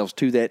strap ourselves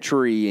to that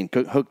tree and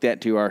hook that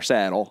to our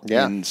saddle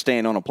and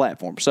stand on a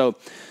platform. So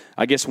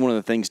I guess one of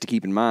the things to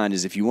keep in mind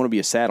is if you want to be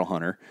a saddle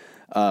hunter,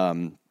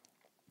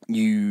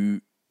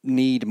 you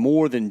need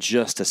more than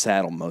just a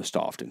saddle most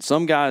often.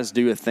 Some guys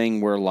do a thing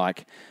where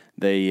like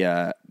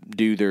they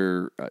do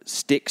their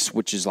sticks,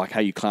 which is like how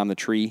you climb the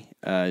tree,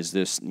 is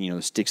this,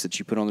 the sticks that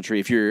you put on the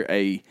tree. If you're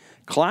a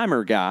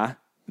climber guy,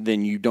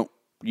 then you don't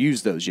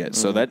use those yet.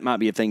 So that might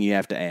be a thing you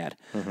have to add.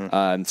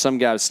 And some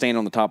guys stand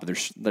on the top of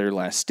their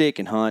last stick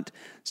and hunt.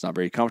 It's not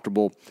very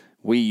comfortable.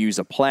 We use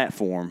a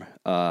platform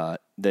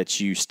that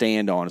you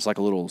stand on. It's like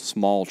a little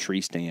small tree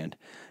stand,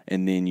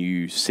 and then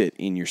you sit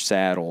in your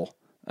saddle.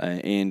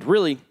 And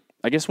really,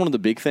 I guess one of the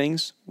big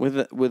things with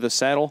a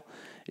saddle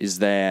is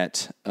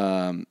that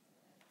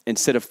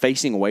instead of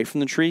facing away from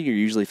the tree, you're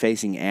usually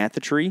facing at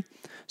the tree.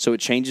 So it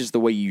changes the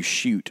way you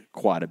shoot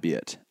quite a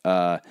bit.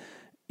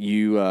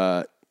 You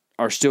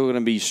are still going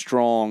to be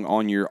strong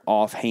on your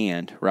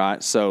offhand,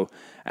 right? So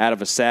out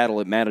of a saddle,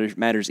 it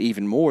matters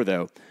even more,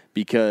 though,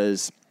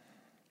 because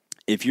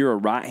if you're a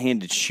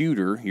right-handed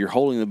shooter, you're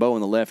holding the bow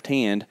in the left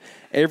hand,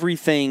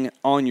 everything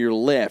on your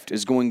left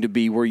is going to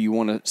be where you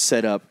want to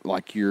set up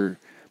like your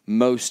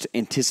most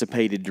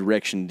anticipated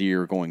direction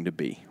deer are going to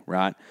be,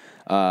 right?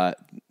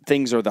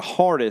 Things are the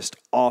hardest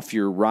off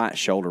your right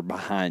shoulder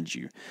behind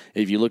you.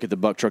 If you look at the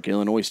Buck Truck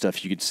Illinois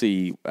stuff, you could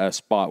see a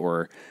spot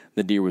where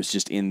the deer was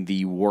just in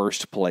the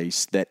worst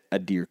place that a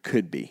deer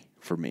could be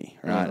for me,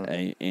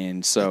 right?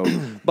 And so,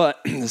 but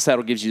the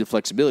saddle gives you the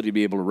flexibility to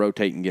be able to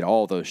rotate and get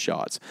all those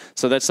shots.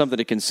 So that's something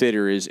to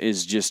consider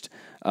is just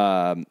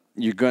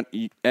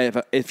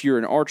if you're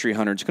an archery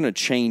hunter, it's going to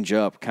change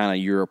up kind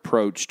of your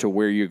approach to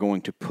where you're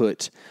going to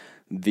put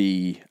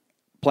the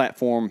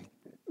platform,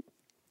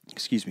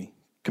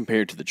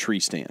 compared to the tree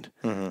stand.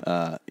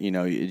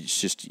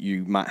 It's just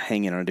you might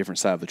hang it on a different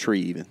side of the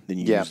tree even than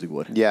you usually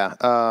would. Yeah.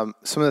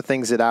 Some of the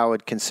things that I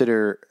would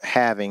consider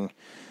having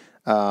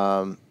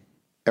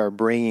or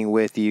bringing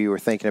with you or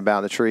thinking about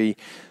in the tree.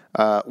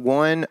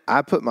 One,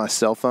 I put my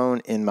cell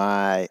phone in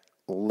my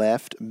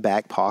left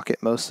back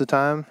pocket most of the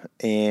time,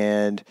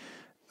 and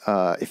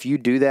if you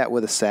do that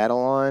with a saddle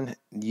on,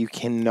 you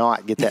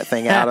cannot get that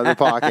thing out of the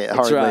pocket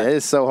hardly. Right. It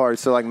is so hard.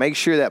 So like make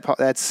sure that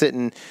that's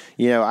sitting,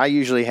 I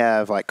usually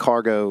have like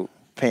cargo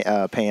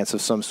pants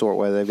of some sort,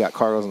 whether they've got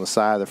cargos on the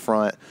side or the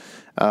front.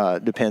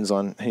 Depends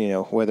on,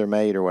 where they're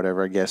made or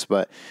whatever, I guess.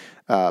 But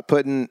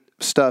putting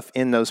stuff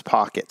in those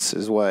pockets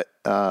is what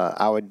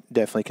I would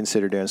definitely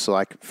consider doing. So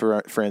like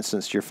for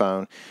instance, your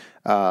phone,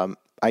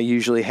 I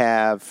usually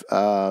have,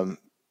 I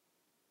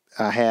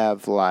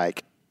have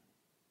like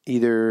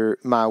either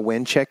my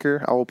wind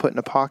checker I will put in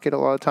a pocket a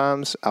lot of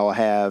times.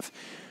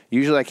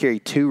 Usually I carry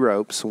 2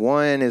 ropes.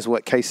 One is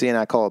what Casey and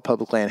I call a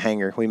public land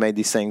hanger. We made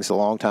these things a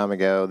long time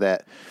ago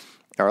that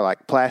are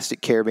like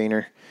plastic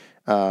carabiner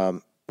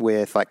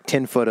with like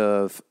 10 foot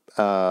of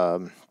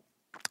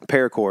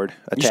paracord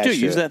attached. You still to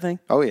use it. that thing?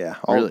 Oh yeah,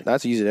 Really?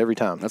 That's use it every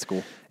time. That's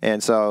cool.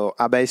 And so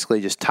I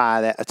basically just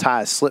tie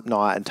a slip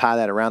knot and tie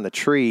that around the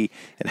tree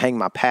and hang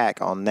my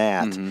pack on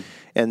that. Mm-hmm.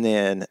 And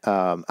then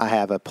I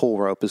have a pull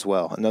rope as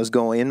well, and those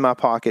go in my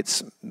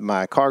pockets,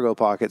 my cargo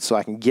pockets, so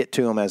I can get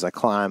to them as I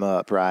climb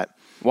up. Right.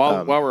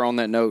 While we're on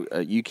that note,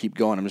 you keep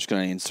going. I'm just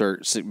going to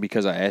insert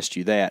because I asked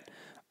you that.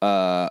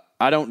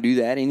 I don't do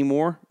that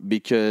anymore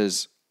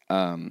because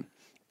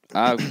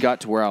I've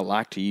got to where I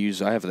like to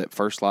use. I have that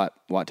First Light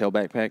whitetail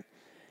backpack,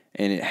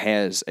 and it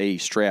has a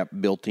strap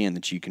built in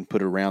that you can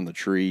put around the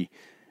tree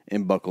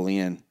and buckle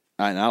in.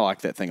 And I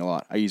like that thing a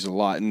lot. I use it a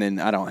lot, and then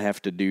I don't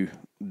have to do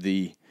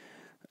the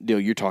deal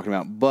you're talking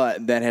about.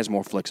 But that has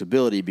more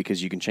flexibility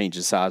because you can change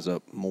the size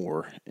up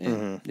more,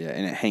 and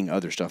and hang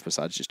other stuff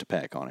besides just a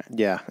pack on it.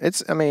 Yeah,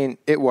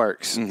 it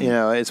works. Mm-hmm. You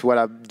know, it's what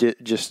I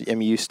just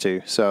am used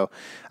to. So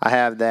I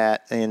have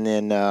that, and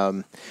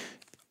then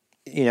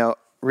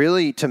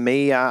really to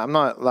me, I'm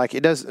not like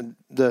it does.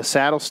 The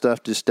saddle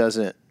stuff just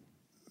doesn't.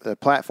 The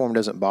platform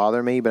doesn't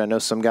bother me, but I know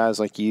some guys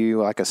like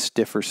you like a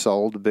stiffer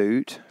soled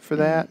boot for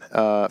that,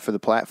 for the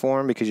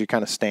platform, because you're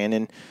kind of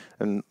standing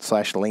and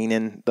 /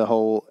 leaning the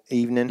whole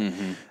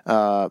evening.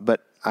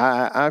 But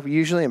I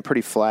usually am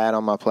pretty flat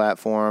on my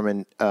platform,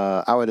 and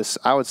I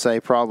would say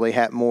probably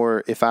have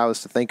more, if I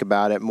was to think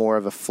about it, more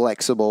of a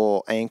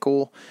flexible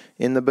ankle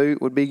in the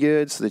boot would be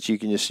good, so that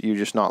you're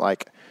just not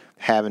like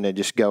having to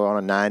just go on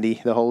a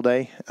 90 the whole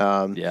day.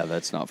 Yeah,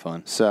 that's not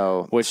fun.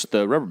 So, which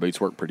the rubber boots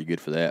work pretty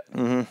good for that,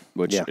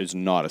 which is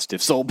not a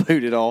stiff sole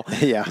boot at all.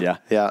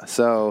 Yeah.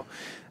 So,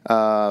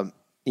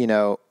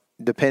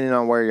 depending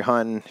on where you're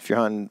hunting, if you're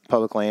hunting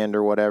public land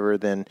or whatever,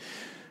 then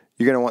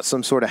you're going to want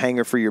some sort of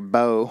hanger for your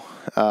bow.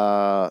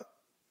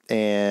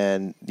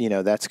 And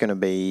that's going to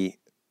be,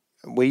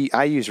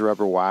 I use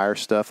rubber wire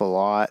stuff a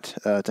lot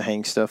to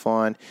hang stuff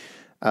on.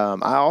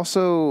 I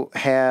also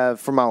have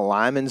for my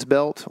lineman's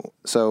belt.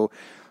 So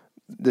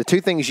the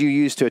two things you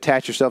use to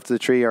attach yourself to the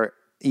tree are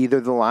either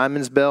the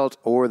lineman's belt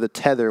or the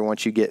tether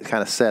once you get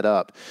kind of set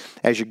up.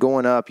 As you're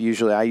going up,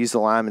 usually I use the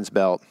lineman's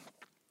belt.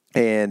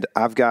 And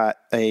I've got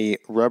a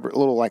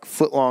little like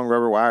foot-long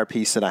rubber wire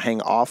piece that I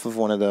hang off of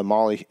one of the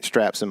MOLLE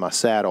straps in my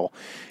saddle.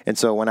 And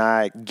so when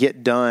I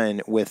get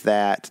done with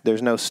that,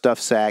 there's no stuff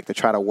sack to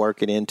try to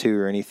work it into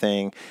or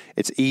anything.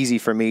 It's easy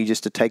for me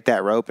just to take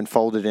that rope and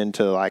fold it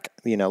into like,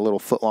 little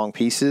foot-long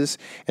pieces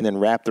and then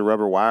wrap the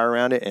rubber wire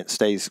around it, and it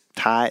stays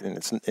tight, and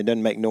it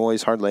doesn't make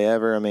noise hardly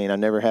ever. I mean, I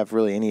never have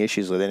really any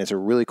issues with it. And it's a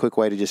really quick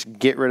way to just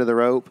get rid of the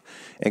rope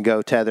and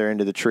go tether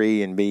into the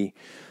tree and be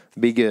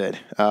good.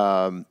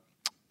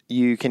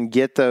 You can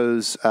get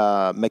those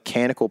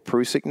mechanical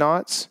Prusik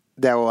knots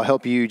that will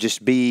help you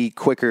just be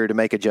quicker to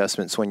make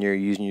adjustments when you're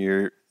using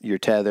your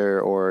tether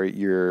or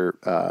your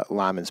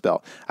lineman's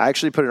belt. I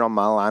actually put it on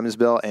my lineman's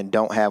belt and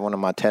don't have one on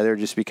my tether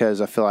just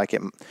because I feel like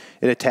it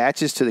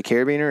attaches to the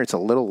carabiner. It's a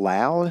little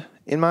loud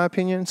in my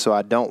opinion, so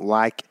I don't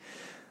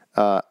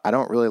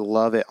really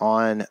love it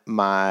on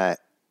my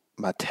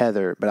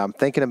tether, but I'm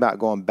thinking about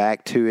going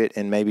back to it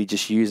and maybe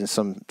just using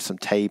some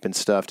tape and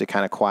stuff to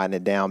kind of quieten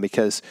it down,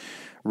 because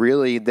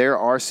really there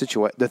are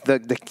situations.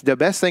 The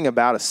best thing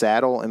about a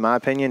saddle, in my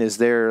opinion, is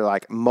they're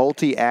like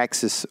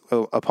multi-axis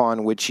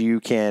upon which you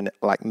can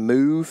like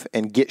move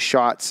and get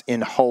shots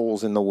in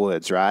holes in the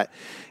woods, right?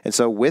 And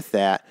so with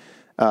that,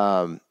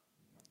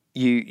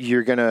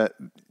 you're gonna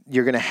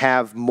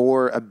have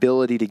more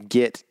ability to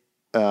get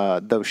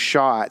those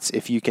shots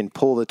if you can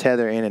pull the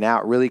tether in and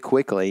out really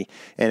quickly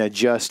and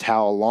adjust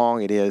how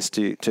long it is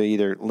to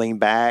either lean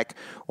back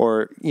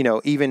or,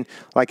 even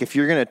like if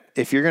you're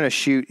gonna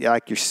shoot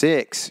like your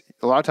 6,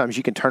 a lot of times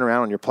you can turn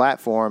around on your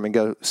platform and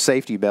go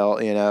safety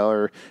belt,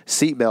 or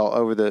seat belt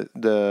over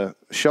the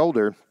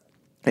shoulder,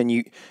 and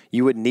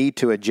you would need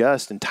to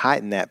adjust and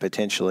tighten that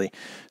potentially.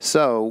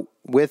 So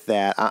with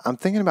that, I'm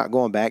thinking about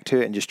going back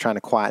to it and just trying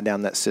to quiet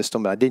down that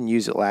system, but I didn't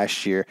use it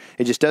last year.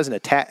 It just doesn't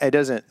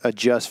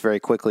adjust very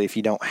quickly if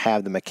you don't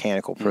have the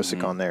mechanical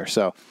Prusik on there.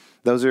 So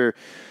those are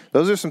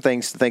some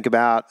things to think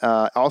about.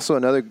 Also,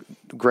 another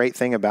great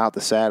thing about the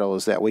saddle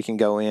is that we can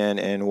go in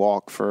and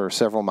walk for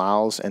several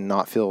miles and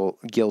not feel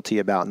guilty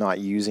about not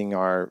using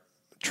our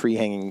tree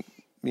hanging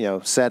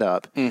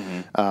setup,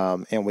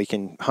 and we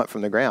can hunt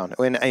from the ground.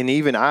 And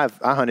even I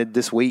hunted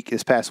this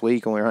past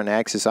week when we were hunting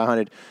Axis, I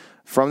hunted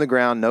from the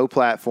ground, no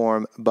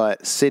platform,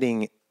 but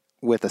sitting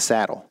with a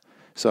saddle.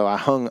 So I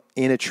hung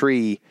in a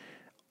tree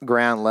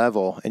ground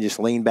level and just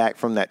leaned back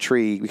from that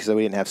tree because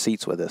we didn't have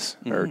seats with us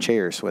or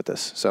chairs with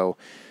us. So,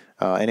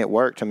 and it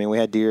worked. I mean, we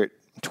had deer at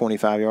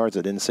 25 yards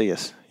that didn't see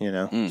us,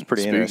 It's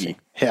pretty interesting.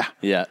 Yeah.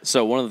 Yeah.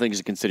 So one of the things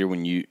to consider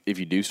if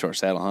you do start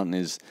saddle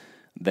hunting is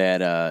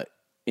that,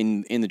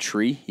 in the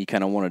tree, you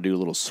kind of want to do a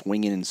little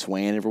swinging and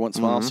swaying every once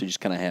in a while. So you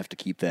just kind of have to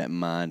keep that in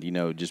mind,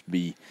 just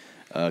be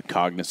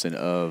cognizant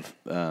of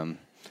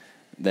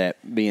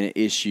that being an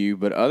issue.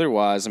 But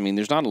otherwise, I mean,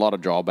 there's not a lot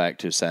of drawback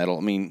to a saddle.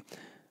 I mean,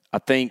 I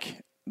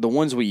think the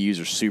ones we use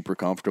are super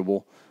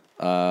comfortable.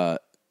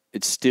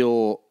 It's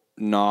still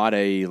not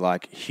a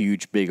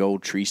huge big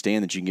old tree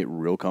stand that you can get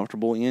real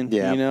comfortable in.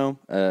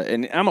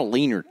 And I'm a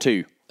leaner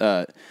too.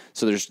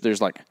 So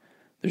there's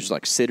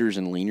like sitters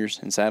and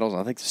leaners in saddles.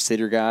 I think the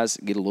sitter guys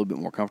get a little bit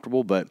more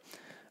comfortable, but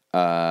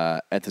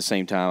at the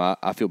same time,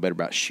 I feel better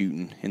about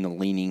shooting in the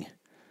leaning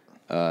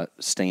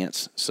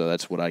stance. So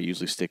that's what I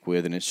usually stick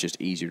with, and it's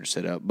just easier to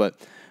set up. But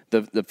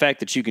the fact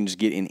that you can just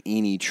get in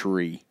any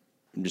tree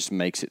just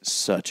makes it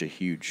such a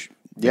huge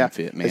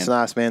benefit, man. It's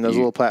nice, man. Those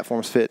little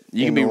platforms fit.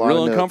 You can be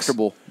real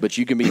uncomfortable, but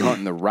you can be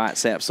hunting the right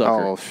sap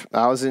sucker.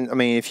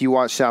 If you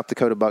watch South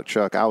Dakota buck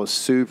truck, I was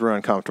super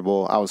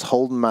uncomfortable. I was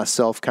holding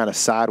myself kind of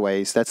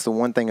sideways. That's the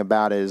one thing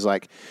about it is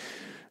like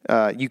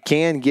you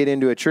can get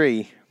into a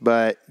tree,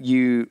 but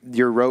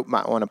your rope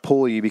might want to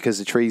pull you because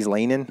the tree's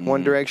leaning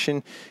one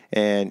direction,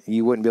 and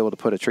you wouldn't be able to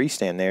put a tree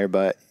stand there.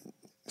 But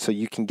so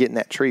you can get in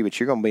that tree, but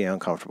you're going to be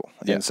uncomfortable.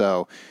 Yeah. And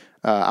so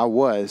I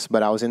was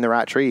in the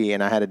right tree,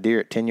 and I had a deer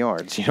at 10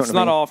 yards. You know It's what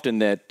I mean? not often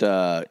that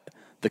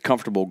the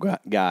comfortable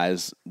guy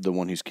is the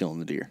one who's killing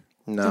the deer.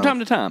 No. From time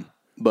to time,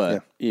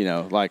 but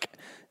like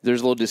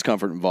there's a little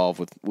discomfort involved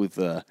with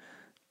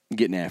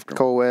getting after them.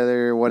 Cold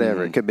weather,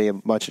 whatever. It could be a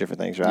bunch of different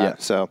things, right? Yeah.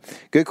 So,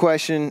 good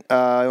question. You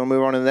want to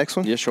move on to the next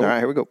one? Yeah, sure. All right,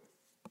 here we go.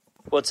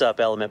 What's up,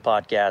 Element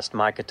Podcast?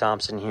 Micah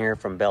Thompson here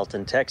from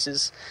Belton,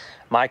 Texas.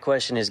 My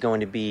question is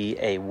going to be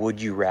a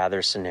would you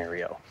rather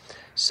scenario.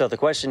 So the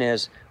question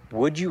is,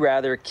 would you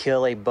rather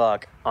kill a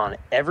buck on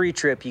every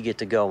trip you get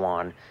to go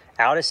on,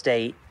 out of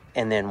state,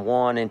 and then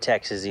one in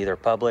Texas, either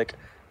public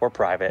or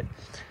private,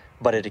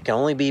 but it can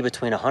only be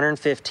between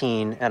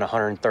 115 and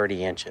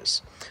 130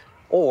 inches?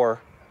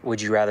 Or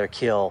would you rather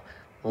kill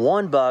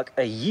one buck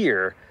a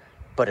year,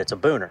 but it's a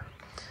booner?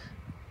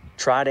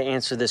 Try to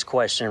answer this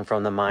question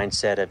from the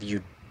mindset of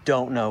you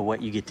don't know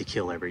what you get to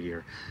kill every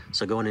year.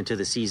 So going into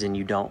the season,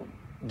 you don't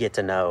get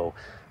to know,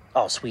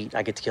 oh, sweet,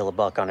 I get to kill a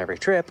buck on every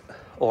trip,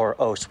 or,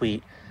 oh,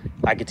 sweet,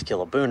 I get to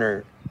kill a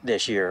booner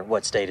this year.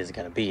 What state is it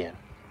going to be in?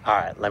 All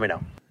right, let me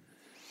know.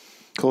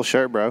 Cool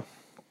shirt, bro.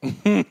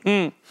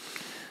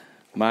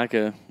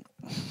 Micah.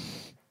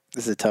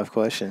 This is a tough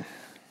question.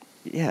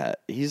 Yeah,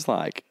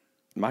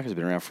 Micah's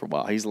been around for a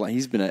while. He's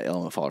been an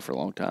element follower for a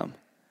long time.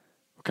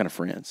 We're kind of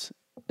friends.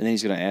 And then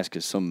he's going to ask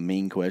us some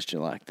mean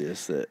question like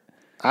this that...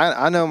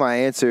 I know my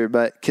answer,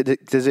 but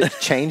does it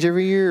change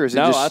every year? Or is it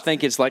I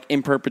think it's like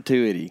in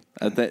perpetuity.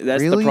 That's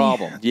really? the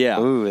problem. Yeah.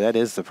 Ooh, that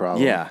is the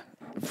problem. Yeah,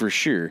 for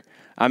sure.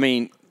 I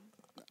mean,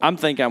 I'm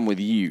with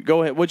you.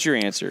 Go ahead. What's your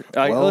answer?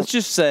 Let's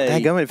just say...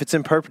 Dadgummit, if it's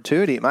in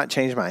perpetuity, it might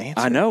change my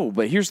answer. I know,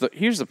 but here's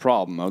the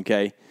problem,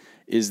 okay,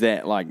 is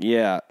that,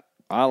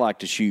 I like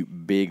to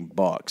shoot big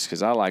bucks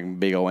because I like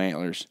big old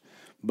antlers,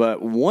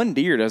 but one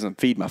deer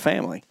doesn't feed my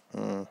family.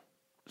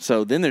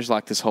 So then there's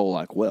this whole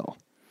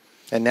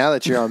And now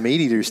that you're on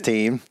Meat Eater's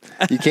team,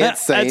 you can't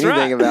say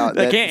anything about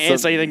that. I can't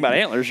say anything about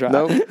antlers, right?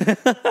 Nope.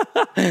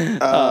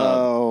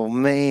 Oh,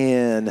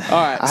 man. All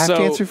right, I have to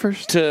answer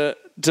first? To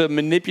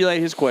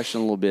manipulate his question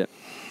a little bit,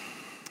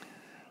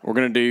 we're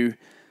going to do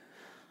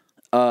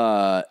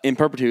in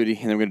perpetuity,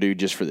 and then we're going to do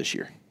just for this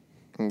year.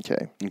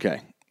 Okay.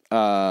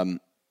 I'm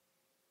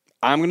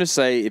going to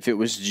say if it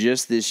was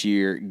just this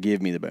year,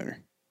 give me the booner.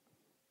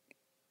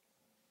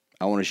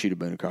 I want to shoot a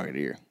booner target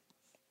deer.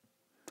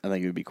 I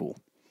think it would be cool.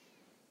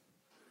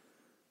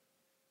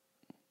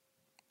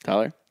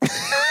 Tyler?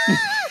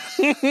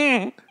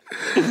 I'm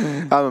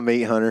a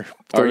meat hunter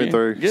through and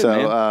through. Good, so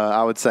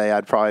I would say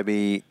I'd probably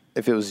be,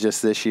 if it was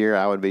just this year,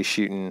 I would be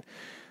shooting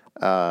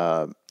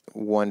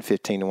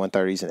 115 to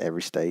 130s in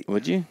every state.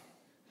 Would you?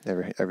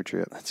 Every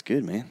trip. That's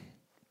good, man.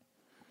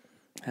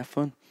 Have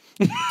fun.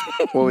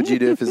 What would you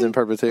do if it's in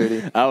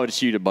perpetuity? I would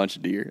shoot a bunch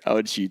of deer. I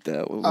would shoot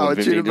that. I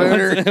would shoot a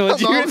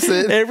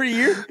booner. Every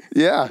year?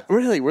 Yeah.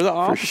 Really? We're the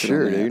opposite. For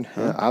sure, on that. dude.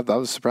 Yeah, I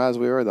was surprised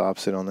we were the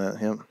opposite on that.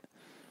 Yep.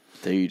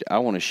 Dude, I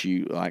want to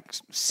shoot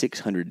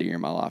 600 deer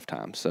in my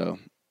lifetime, so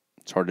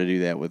it's hard to do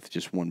that with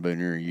just one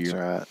booner a year. That's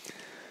right.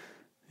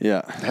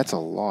 Yeah. That's a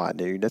lot,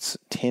 dude. That's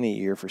 10 a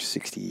year for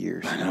 60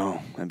 years. I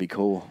know. That'd be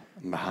cool.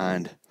 I'm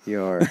behind.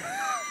 You are.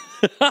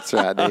 That's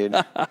right, dude.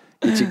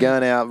 Get your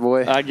gun out,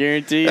 boy. I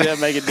guarantee you that'll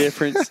make a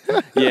difference.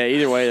 Yeah,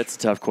 either way, that's a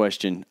tough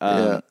question.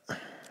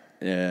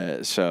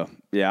 Yeah. So,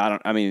 yeah,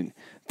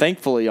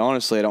 thankfully,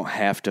 honestly, I don't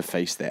have to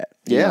face that.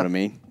 You know what I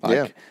mean?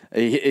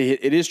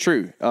 It is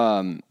true.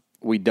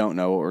 We don't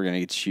know what we're going to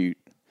get to shoot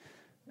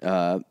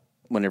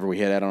whenever we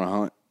head out on a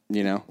hunt,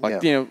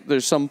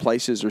 there's some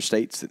places or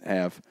states that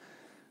have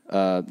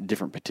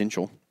different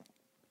potential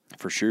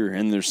for sure.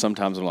 And there's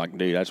sometimes I'm like,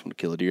 dude, I just want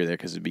to kill a deer there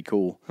because it'd be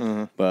cool.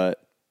 Mm-hmm. But,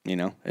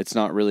 it's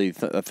not really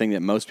a thing that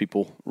most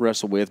people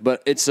wrestle with.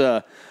 But it's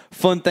a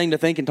fun thing to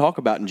think and talk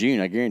about in June.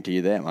 I guarantee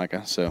you that,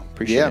 Micah. So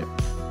appreciate it.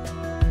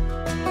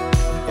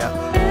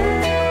 Yeah.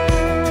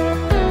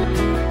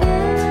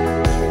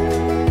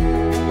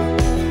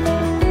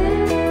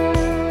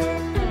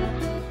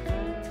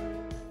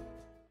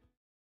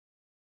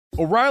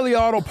 O'Reilly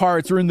Auto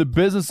Parts are in the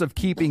business of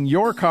keeping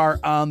your car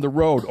on the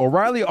road.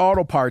 O'Reilly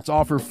Auto Parts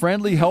offer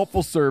friendly,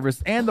 helpful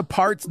service and the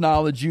parts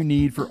knowledge you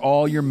need for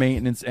all your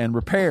maintenance and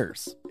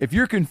repairs. If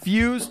you're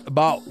confused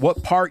about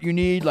what part you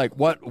need, like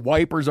what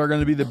wipers are going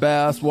to be the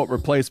best, what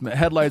replacement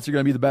headlights are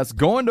going to be the best,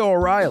 go into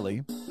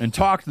O'Reilly and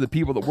talk to the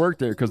people that work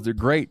there because they're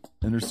great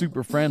and they're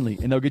super friendly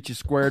and they'll get you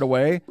squared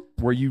away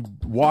where you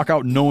walk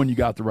out knowing you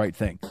got the right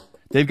thing.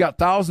 They've got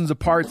thousands of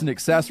parts and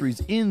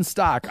accessories in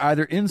stock,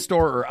 either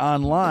in-store or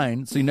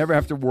online, so you never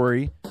have to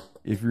worry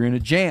if you're in a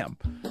jam.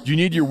 Do you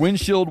need your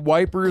windshield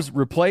wipers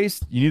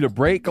replaced? You need a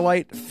brake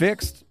light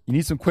fixed? You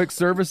need some quick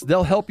service?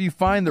 They'll help you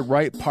find the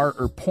right part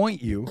or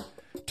point you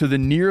to the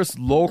nearest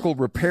local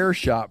repair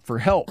shop for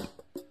help.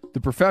 The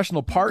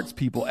professional parts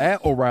people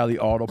at O'Reilly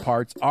Auto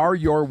Parts are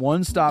your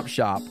one-stop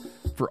shop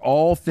for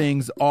all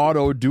things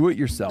auto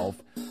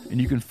do-it-yourself,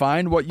 and you can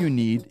find what you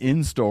need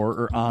in-store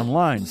or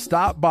online.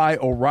 Stop by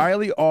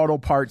O'Reilly Auto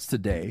Parts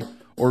today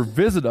or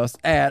visit us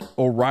at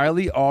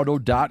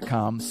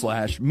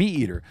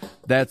O'ReillyAuto.com/MeatEater.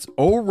 That's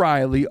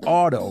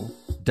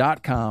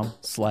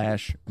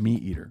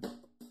O'ReillyAuto.com/MeatEater.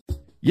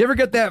 You ever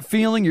get that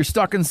feeling you're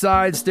stuck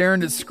inside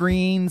staring at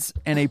screens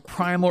and a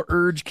primal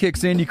urge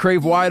kicks in? You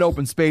crave wide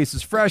open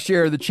spaces, fresh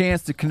air, the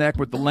chance to connect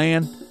with the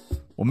land?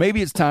 Well,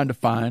 maybe it's time to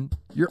find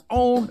your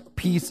own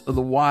piece of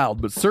the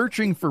wild, but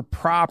searching for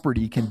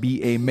property can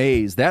be a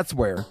maze. That's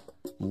where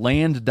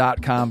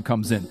Land.com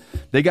comes in.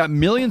 They got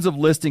millions of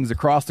listings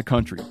across the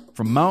country,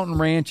 from mountain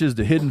ranches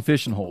to hidden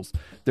fishing holes.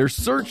 Their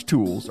search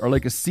tools are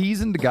like a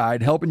seasoned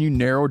guide helping you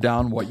narrow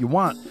down what you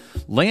want.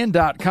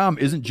 Land.com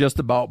isn't just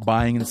about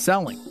buying and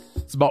selling.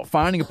 It's about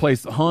finding a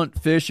place to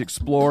hunt, fish,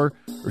 explore,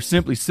 or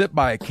simply sit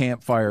by a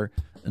campfire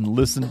and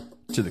listen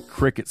to the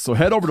crickets. So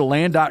head over to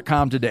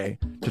Land.com today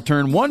to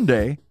turn one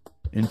day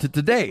into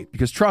today,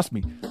 because trust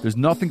me, there's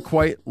nothing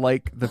quite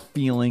like the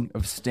feeling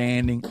of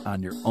standing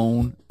on your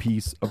own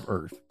piece of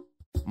earth.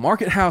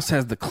 Market House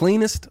has the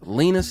cleanest,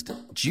 leanest,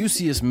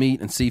 juiciest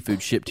meat and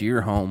seafood shipped to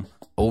your home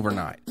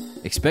overnight.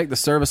 Expect the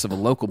service of a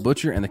local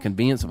butcher and the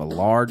convenience of a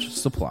large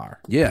supplier.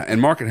 Yeah, and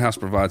Market House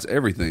provides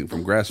everything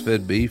from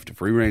grass-fed beef to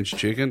free-range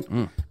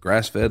chicken,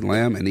 grass-fed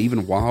lamb, and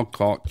even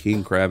wild-caught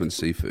king crab and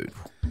seafood.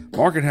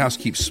 Market House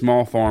keeps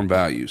small farm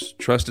values,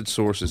 trusted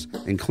sources,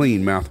 and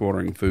clean,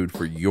 mouth-watering food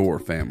for your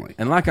family.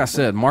 And like I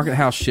said, Market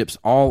House ships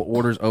all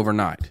orders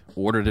overnight.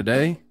 Order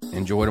today,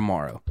 enjoy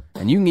tomorrow.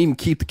 And you can even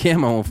keep the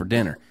camo on for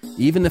dinner,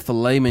 even if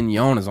filet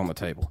mignon is on the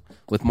table.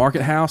 With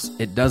Market House,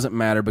 it doesn't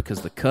matter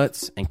because the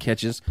cuts and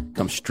catches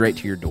come straight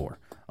to your door.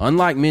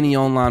 Unlike many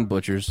online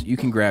butchers, you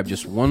can grab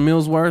just one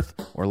meal's worth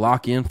or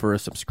lock in for a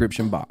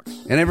subscription box.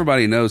 And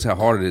everybody knows how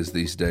hard it is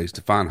these days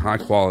to find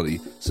high-quality,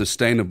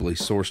 sustainably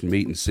sourced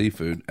meat and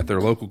seafood at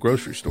their local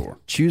grocery store.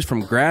 Choose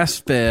from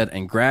grass-fed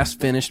and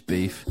grass-finished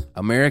beef,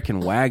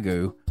 American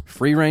Wagyu,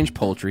 free-range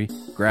poultry,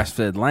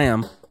 grass-fed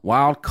lamb,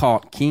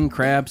 wild-caught king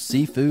crab,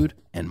 seafood,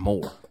 and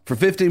more. For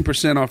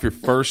 15% off your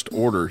first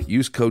order,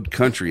 use code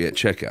COUNTRY at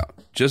checkout.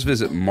 Just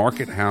visit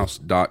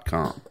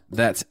markethouse.com.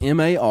 That's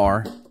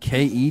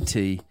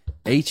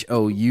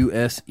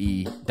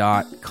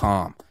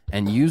MarketHouse.com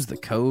and use the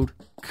code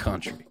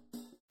COUNTRY.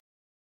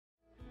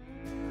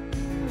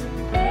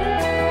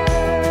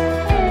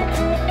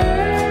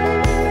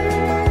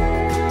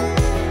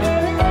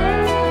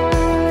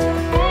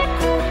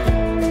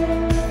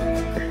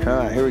 All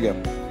right, here we go.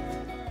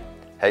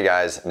 Hey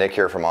guys, Nick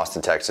here from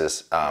Austin,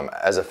 Texas.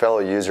 As a fellow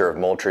user of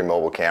Moultrie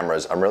mobile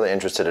cameras, I'm really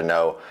interested to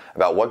know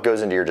about what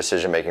goes into your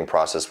decision-making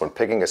process when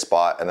picking a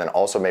spot, and then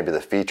also maybe the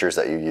features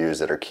that you use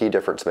that are key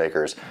difference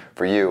makers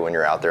for you when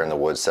you're out there in the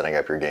woods setting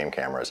up your game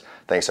cameras.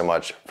 Thanks so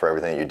much for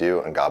everything that you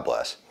do, and God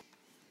bless.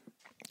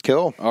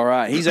 Cool. All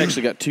right, he's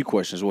actually got two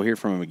questions. We'll hear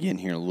from him again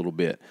here in a little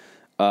bit.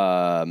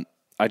 I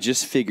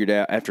just figured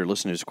out, after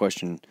listening to his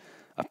question,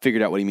 I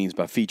figured out what he means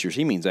by features.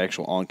 He means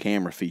actual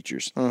on-camera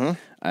features.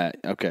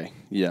 Okay,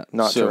 yeah.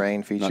 Not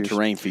terrain features. Not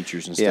terrain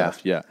features and stuff,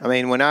 yeah. I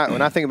mean, when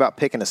I think about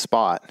picking a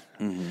spot,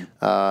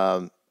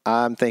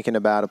 I'm thinking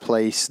about a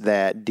place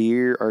that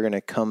deer are going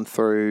to come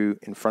through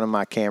in front of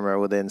my camera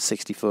within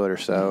 60 foot or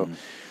so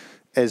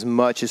as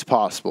much as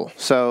possible.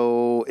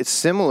 So it's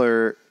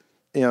similar,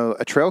 you know,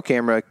 a trail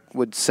camera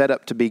would set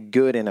up to be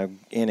good in a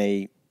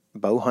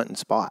bow hunting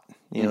spot.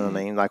 You know what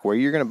I mean? Like where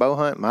you're going to bow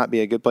hunt might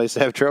be a good place to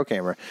have a trail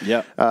camera.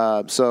 Yeah.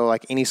 So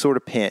like any sort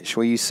of pinch,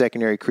 we use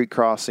secondary creek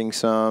crossing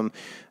some.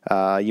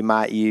 You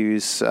might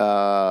use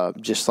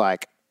just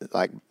like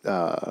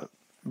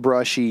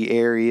brushy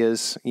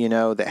areas, you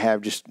know, that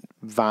have just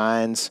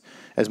vines,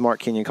 as Mark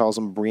Kenyon calls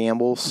them,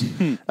 brambles.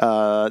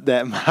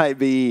 That might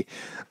be,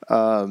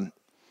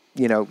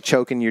 you know,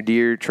 choking your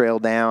deer trail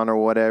down or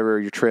whatever,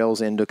 your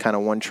trails into kind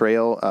of one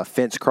trail.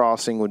 Fence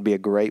crossing would be a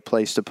great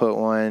place to put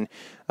one.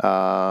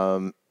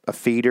 A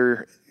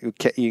feeder, you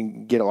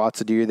can get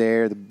lots of deer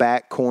there. The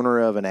back corner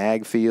of an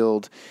ag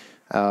field,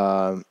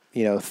 you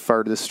know,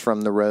 furthest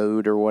from the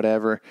road or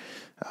whatever.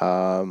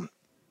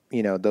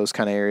 those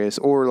kind of areas,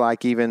 or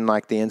like even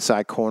like the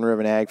inside corner of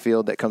an ag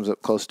field that comes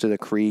up close to the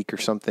creek or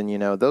something.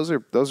 Those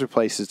are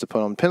places to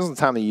put them. Depends on the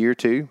time of year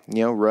too.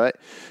 Rut,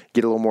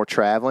 get a little more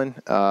traveling.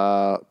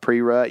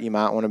 Pre-rut, you're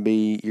going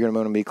to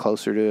want to be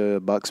closer to a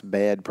buck's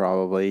bed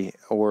probably,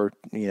 or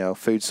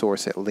food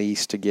source at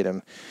least to get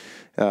them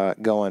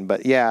going.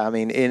 But yeah, I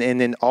mean, and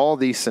then all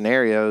these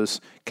scenarios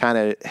kind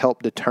of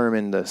help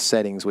determine the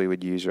settings we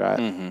would use, right?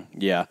 Mm-hmm.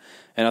 Yeah,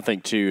 and I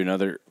think too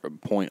another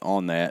point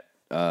on that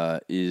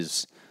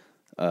is.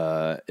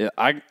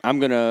 I'm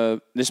gonna.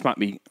 This might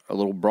be a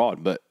little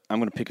broad, but I'm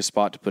gonna pick a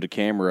spot to put a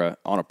camera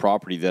on a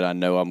property that I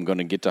know I'm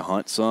gonna get to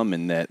hunt some,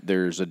 and that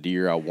there's a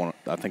deer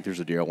I think there's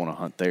a deer I want to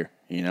hunt there.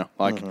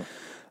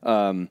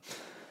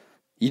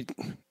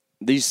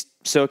 These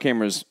cell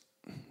cameras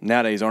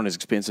nowadays aren't as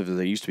expensive as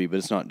they used to be, but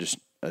it's not just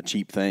a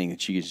cheap thing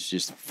that you can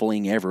just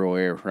fling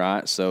everywhere,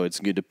 right? So it's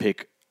good to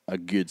pick a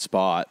good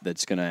spot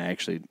that's gonna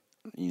actually,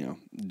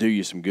 do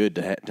you some good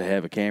to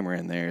have a camera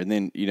in there, and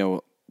then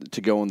to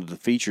go into the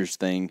features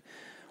thing,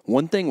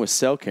 one thing with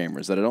cell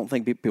cameras that I don't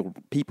think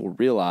people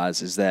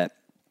realize is that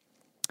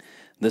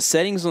the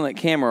settings on that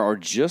camera are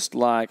just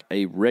like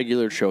a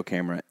regular trail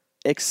camera,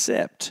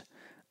 except,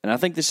 and I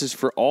think this is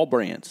for all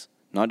brands,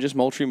 not just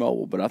Moultrie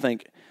Mobile, but I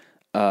think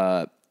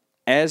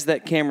as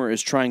that camera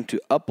is trying to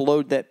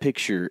upload that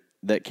picture,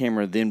 that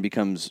camera then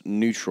becomes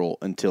neutral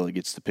until it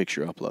gets the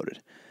picture uploaded.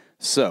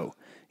 So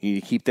you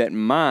need to keep that in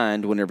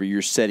mind whenever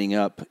you're setting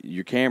up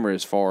your camera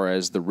as far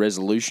as the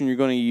resolution you're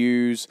going to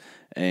use,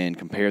 and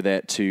compare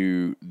that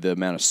to the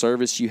amount of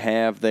service you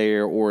have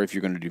there, or if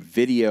you're going to do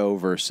video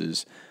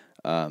versus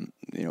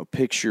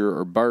picture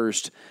or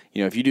burst.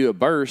 If you do a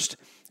burst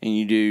and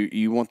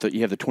you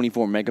have the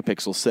 24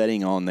 megapixel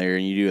setting on there,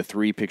 and you do a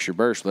 3-picture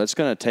burst, well, that's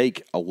going to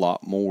take a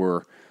lot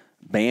more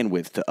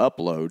bandwidth to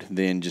upload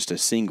than just a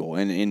single.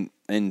 And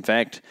in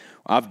fact,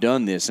 I've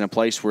done this in a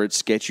place where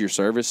it's sketchier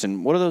service.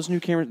 And what are those new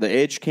cameras? The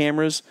Edge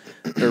cameras.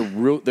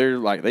 They're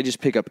like, they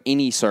just pick up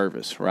any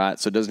service, right?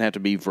 So it doesn't have to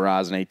be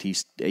Verizon,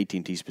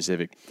 AT&T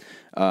specific.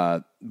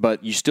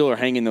 But you still are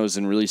hanging those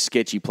in really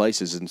sketchy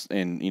places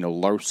and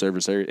low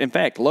service areas. In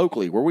fact,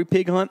 locally where we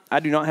pig hunt, I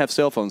do not have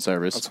cell phone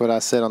service. That's what I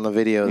said on the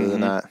video the other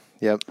night.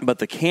 Yep. But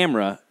the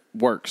camera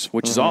works,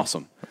 which is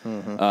awesome.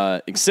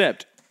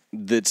 Except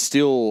that's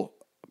still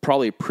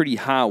probably a pretty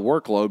high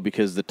workload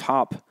because the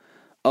top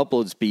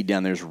upload speed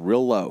down there is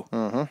real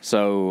low.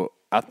 So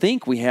I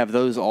think we have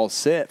those all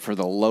set for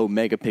the low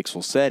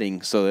megapixel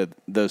setting so that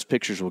those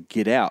pictures will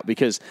get out.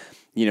 Because,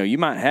 you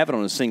might have it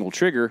on a single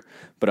trigger,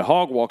 but a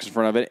hog walks in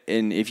front of it,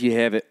 and if you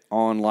have it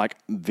on like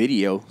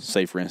video,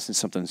 say for instance,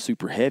 something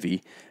super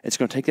heavy, it's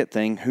going to take that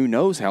thing who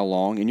knows how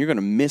long, and you're going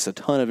to miss a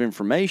ton of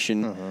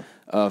information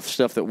of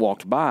stuff that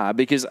walked by.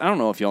 Because I don't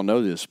know if y'all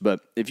know this,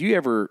 but if you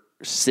ever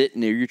sit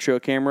near your trail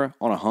camera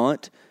on a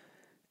hunt,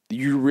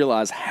 you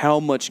realize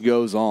how much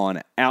goes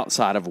on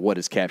outside of what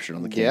is captured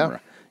on the camera.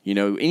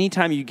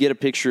 Anytime you get a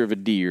picture of a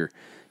deer,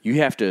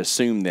 you have to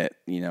assume that,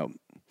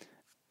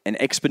 an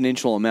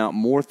exponential amount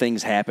more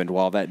things happened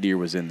while that deer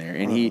was in there.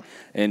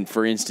 And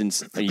for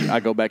instance, I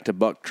go back to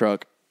buck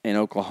truck in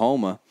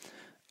Oklahoma.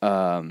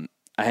 I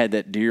had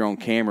that deer on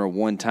camera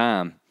one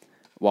time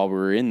while we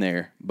were in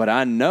there, but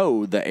I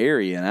know the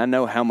area and I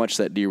know how much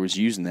that deer was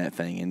using that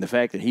thing. And the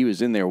fact that he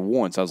was in there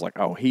once, I was like,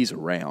 oh, he's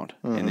around.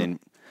 And then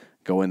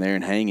go in there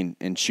and hang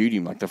and shoot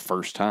him like the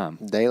first time.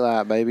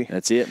 Daylight, baby.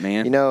 That's it,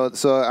 man.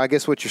 So I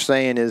guess what you're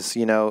saying is,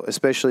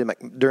 especially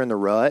during the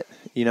rut,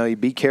 you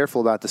be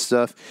careful about the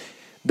stuff.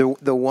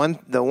 The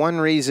one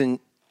reason,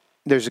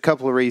 there's a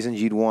couple of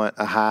reasons you'd want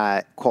a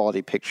high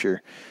quality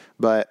picture,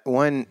 but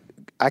one,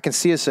 I can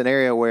see a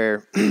scenario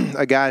where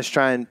a guy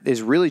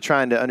is really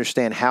trying to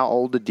understand how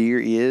old the deer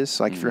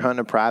is. Like if you're hunting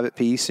a private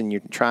piece and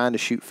you're trying to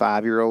shoot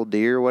 5-year-old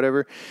deer or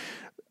whatever.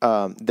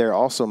 There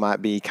also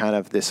might be kind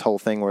of this whole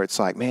thing where it's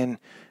like, man,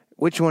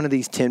 which one of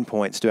these 10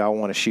 points do I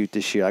want to shoot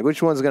this year? Like,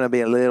 which one's going to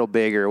be a little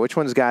bigger? Which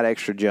one's got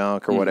extra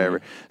junk or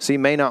whatever? So you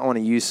may not want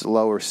to use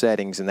lower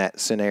settings in that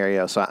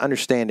scenario. So I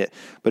understand it.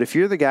 But if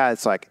you're the guy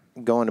that's like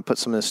going to put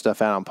some of this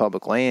stuff out on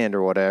public land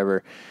or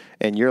whatever,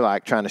 and you're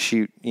like trying to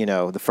shoot,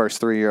 the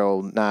first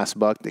 3-year-old nice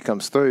buck that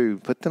comes through,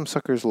 put them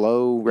suckers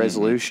low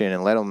resolution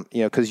and let them,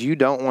 because you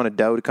don't want a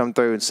doe to come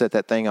through and set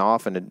that thing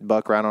off and a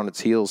buck right on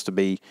its heels to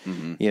be,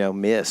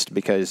 missed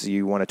because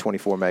you want a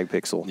 24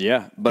 megapixel.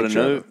 Yeah, but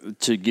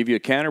to give you a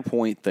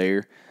counterpoint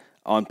there,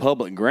 on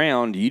public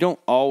ground, you don't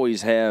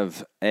always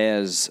have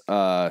as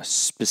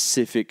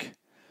specific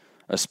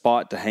a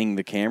spot to hang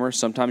the camera.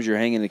 Sometimes you're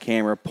hanging the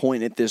camera,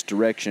 pointing at this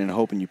direction and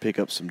hoping you pick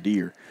up some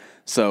deer.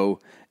 So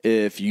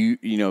if you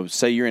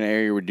say you're in an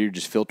area where deer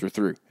just filter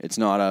through, it's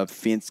not a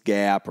fence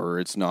gap or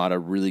it's not a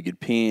really good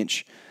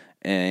pinch,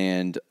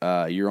 and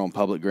you're on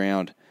public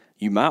ground,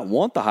 you might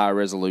want the high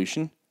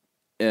resolution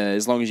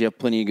as long as you have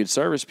plenty of good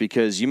service,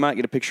 because you might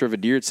get a picture of a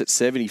deer that's at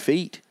 70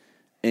 feet.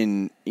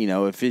 And,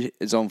 if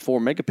it's on 4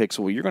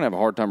 megapixel, you're going to have a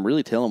hard time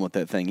really telling what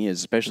that thing is,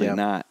 especially at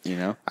night,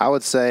 I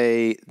would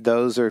say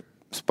those are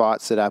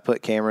spots that I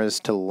put cameras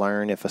to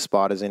learn if a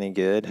spot is any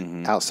good.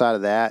 Outside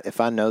of that,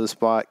 if I know the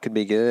spot could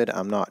be good,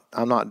 I'm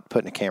not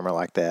putting a camera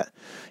like that.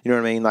 You know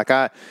what I mean? Like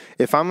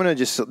if I'm gonna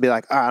just be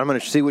like, all right, I'm gonna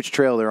see which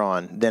trail they're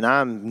on, then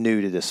I'm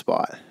new to this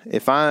spot.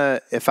 If I've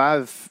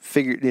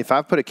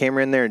put a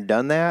camera in there and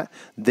done that,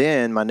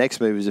 then my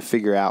next move is to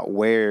figure out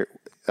where.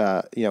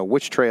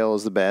 Which trail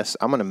is the best.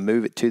 I'm going to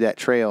move it to that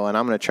trail, and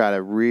I'm going to try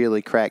to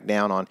really crack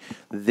down on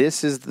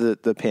this is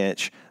the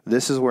pinch.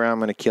 This is where I'm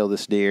going to kill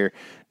this deer.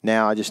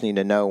 Now I just need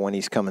to know when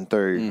he's coming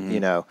through,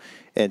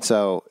 And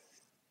so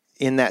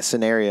in that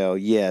scenario,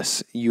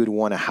 yes, you would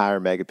want a higher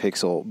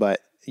megapixel,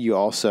 but you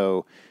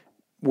also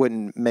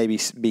wouldn't maybe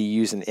be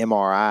using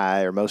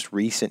MRI or most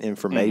recent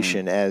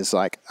information as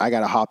like, I got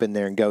to hop in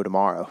there and go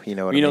tomorrow. You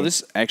know what I mean?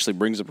 This actually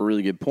brings up a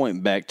really good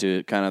point back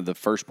to kind of the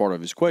first part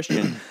of his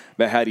question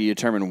about how do you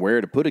determine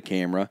where to put a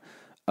camera.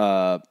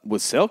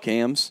 With cell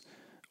cams,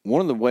 one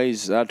of the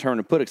ways I determine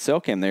to put a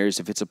cell cam there is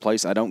if it's a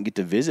place I don't get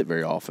to visit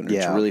very often or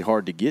it's really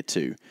hard to get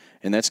to.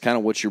 And that's kind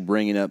of what you're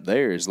bringing up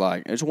there is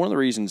like, it's one of the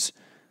reasons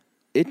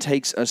it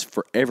takes us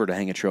forever to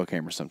hang a trail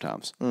camera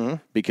sometimes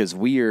because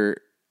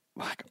we're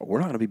not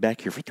going to be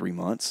back here for 3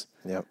 months.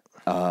 Yep.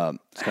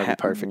 It's got to be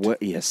perfect.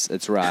 Yes,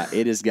 that's right.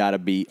 It has got to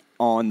be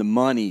on the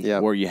money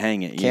where you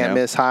hang it. Can't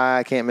miss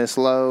high, can't miss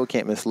low,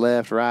 can't miss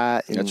left,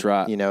 right. And, that's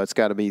right. It's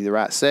got to be the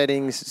right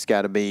settings. It's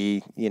got to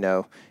be,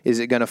 is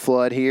it going to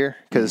flood here?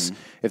 Because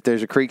if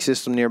there's a creek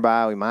system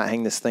nearby, we might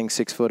hang this thing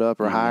 6 foot up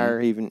or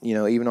higher,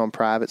 even on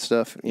private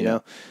stuff, you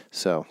know.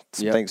 So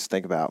things to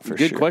think about for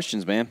sure. Good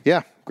questions, man.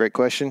 Yeah, great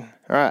question.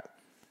 All right.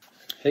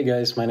 Hey,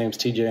 guys. My name's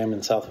TJ. I'm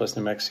in Southwest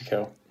New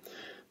Mexico.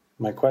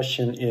 My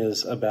question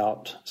is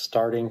about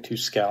starting to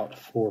scout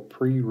for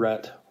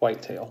pre-rut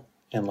whitetail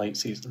in late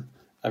season.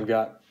 I've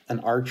got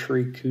an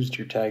archery coos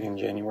deer tag in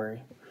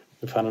January.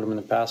 We've hunted them in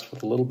the past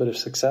with a little bit of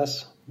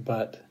success,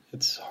 but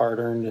it's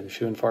hard-earned and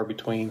few and far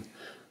between.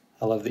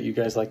 I love that you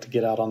guys like to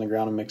get out on the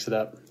ground and mix it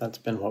up. That's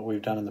been what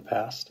we've done in the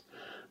past.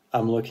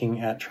 I'm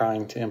looking at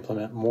trying to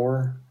implement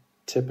more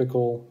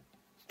typical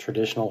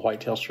traditional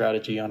whitetail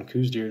strategy on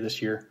coos deer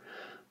this year,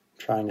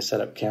 trying to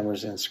set up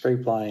cameras in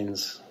scrape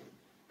lines,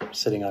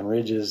 sitting on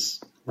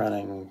ridges,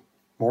 running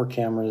more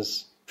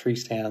cameras, tree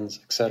stands,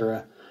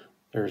 etc.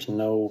 There's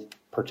no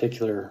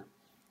particular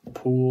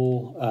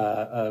pool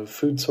of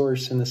food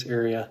source in this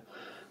area.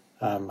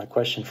 My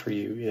question for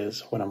you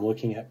is, when I'm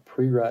looking at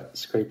pre-rut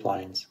scrape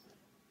lines,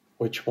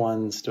 which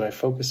ones do I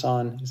focus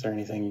on? Is there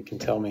anything you can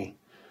tell me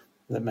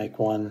that make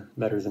one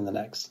better than the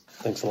next?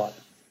 Thanks a lot.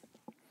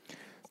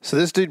 So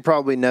this dude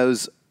probably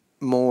knows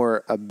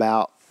more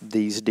about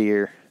these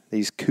deer,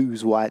 these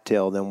coos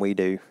whitetail, than we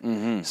do.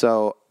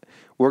 So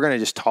we're going to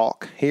just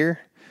talk here,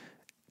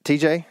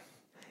 TJ,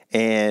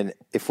 and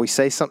if we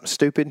say something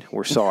stupid,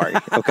 we're sorry,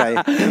 okay?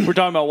 We're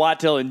talking about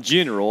whitetail in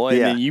general, and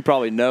then you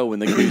probably know when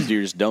the coos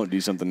deer just don't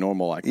do something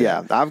normal like that.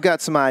 Yeah, I've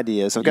got some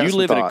ideas. I've got some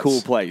live thoughts. in a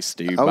cool place,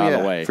 dude, by the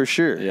way. For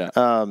sure.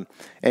 Yeah.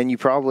 And you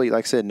probably,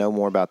 like I said, know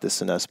more about this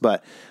than us,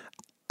 but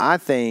I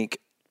think,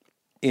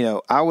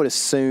 I would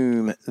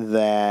assume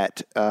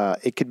that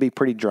it could be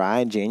pretty dry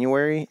in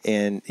January,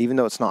 and even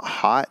though it's not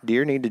hot,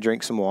 deer need to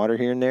drink some water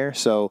here and there,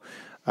 so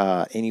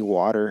any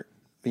water,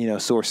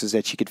 sources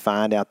that you could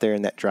find out there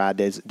in that dry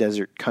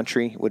desert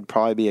country would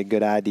probably be a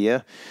good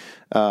idea.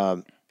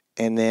 And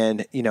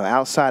then,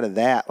 outside of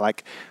that,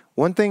 like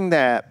one thing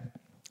that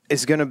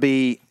is going to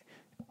be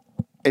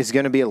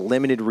a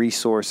limited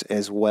resource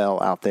as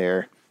well out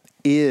there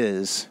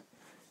is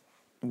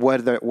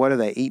what are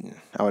they eating?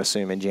 I would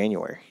assume in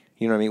January.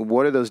 You know what I mean?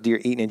 What are those deer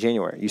eating in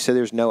January? You said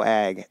there's no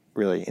ag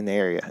really in the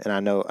area,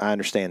 and I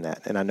understand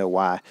that, and I know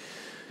why.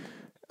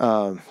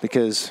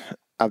 Because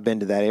I've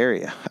been to that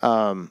area.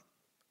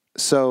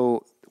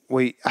 So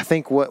I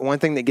think one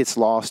thing that gets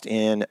lost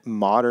in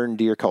modern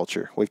deer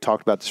culture, we've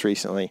talked about this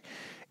recently,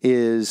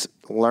 is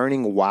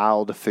learning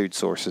wild food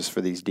sources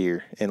for these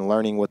deer and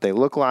learning what they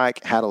look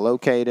like, how to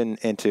locate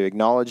and to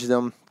acknowledge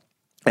them,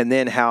 and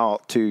then how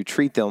to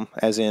treat them,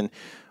 as in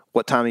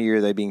what time of year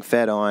are they being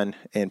fed on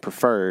and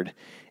preferred,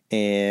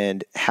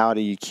 and how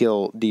do you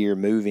kill deer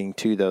moving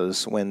to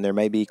those when there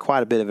may be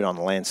quite a bit of it on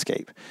the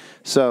landscape.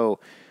 So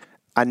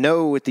I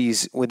know with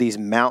these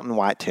mountain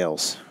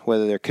whitetails,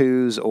 whether they're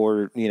coos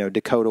or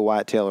Dakota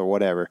whitetail or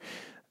whatever,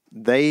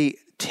 they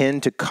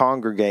tend to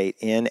congregate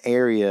in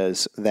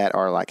areas that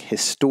are like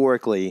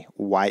historically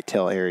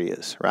whitetail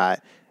areas, right?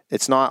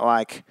 It's not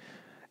like,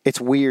 it's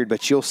weird,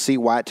 but you'll see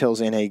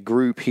whitetails in a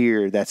group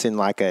here that's in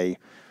like a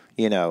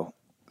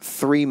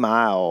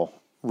 3-mile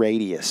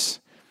radius,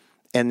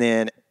 and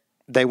then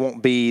they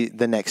won't be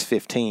the next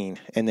 15,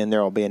 and then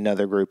there'll be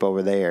another group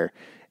over there.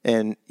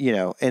 And,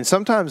 and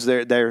sometimes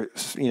they're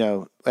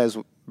as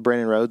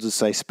Brennan Rhodes would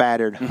say,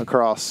 spattered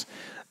across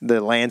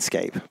the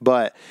landscape.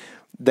 But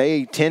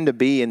they tend to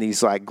be in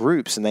these like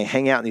groups, and they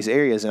hang out in these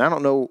areas. And I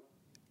don't know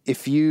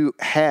if you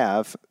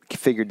have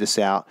figured this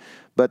out,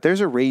 but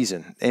there's a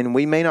reason. And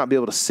we may not be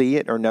able to see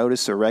it or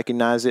notice or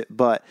recognize it,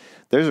 but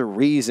there's a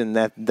reason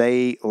that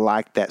they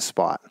like that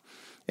spot.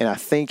 And I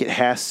think it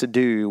has to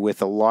do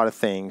with a lot of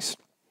things: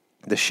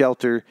 the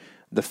shelter,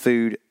 the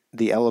food,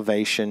 the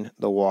elevation,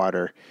 the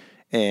water,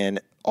 and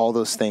all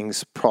those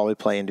things probably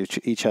play into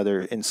each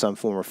other in some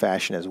form or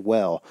fashion as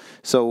well.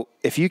 So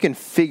if you can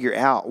figure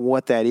out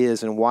what that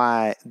is and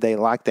why they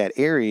like that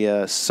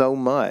area so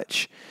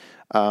much,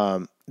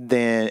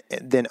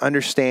 then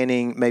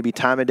understanding maybe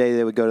time of day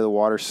they would go to the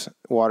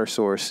water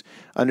source,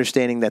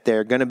 understanding that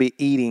they're going to be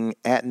eating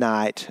at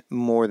night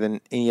more than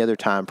any other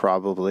time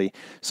probably.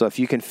 So if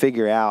you can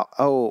figure out,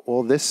 oh,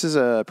 well, this is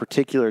a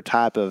particular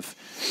type of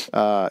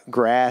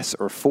grass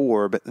or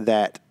forb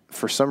that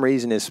for some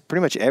reason is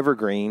pretty much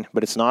evergreen,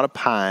 but it's not a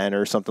pine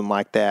or something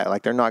like that.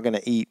 Like they're not going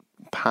to eat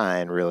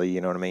pine really, you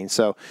know what I mean?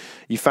 So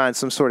you find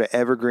some sort of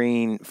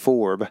evergreen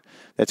forb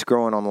that's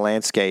growing on the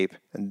landscape,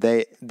 and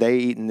they're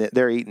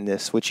eating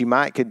this, which you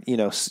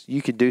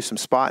could do some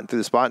spotting through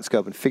the spotting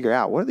scope and figure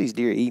out, what are these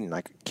deer eating?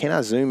 Like, can I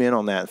zoom in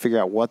on that and figure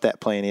out what that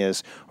plant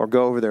is, or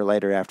go over there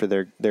later after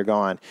they're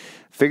gone?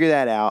 Figure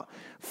that out.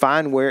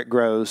 Find where it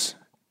grows.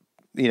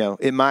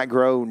 It might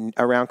grow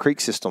around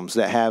creek systems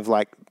that have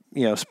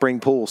spring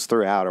pools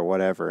throughout or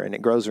whatever, and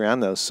it grows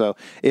around those. So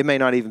it may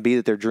not even be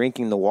that they're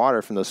drinking the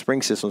water from those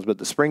spring systems, but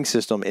the spring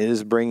system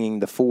is bringing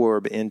the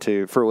forb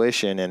into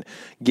fruition and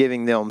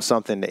giving them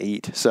something to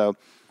eat. So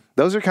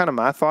those are kind of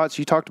my thoughts.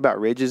 You talked about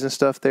ridges and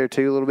stuff there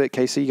too a little bit.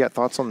 Casey, you got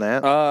thoughts on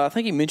that? I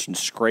think you mentioned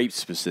scrapes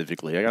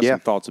specifically. I got some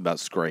thoughts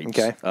about scrapes.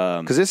 Okay.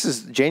 Because this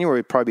is January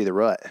would probably be the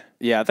rut.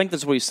 Yeah, I think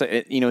that's what he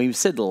said. He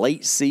said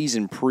late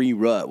season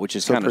pre-rut, which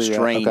is kind of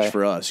strange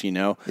for us,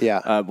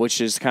 Yeah.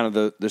 which is kind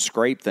of the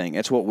scrape thing.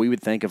 That's what we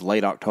would think of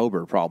late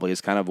October probably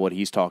is kind of what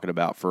he's talking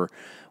about for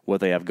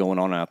what they have going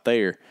on out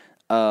there.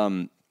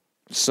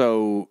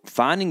 So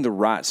finding the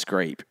right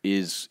scrape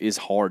is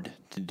hard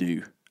to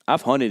do.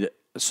 I've hunted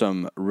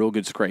some real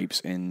good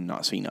scrapes and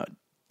not seen a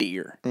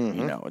deer.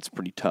 Mm-hmm. It's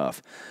pretty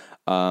tough.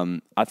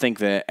 I think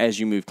that as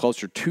you move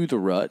closer to the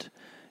rut,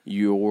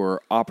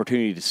 your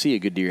opportunity to see a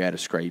good deer at a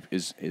scrape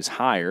is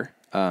higher,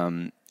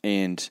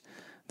 and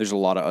there's a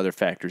lot of other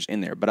factors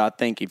in there. But I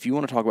think if you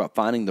want to talk about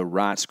finding the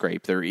right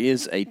scrape, there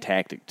is a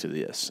tactic to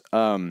this.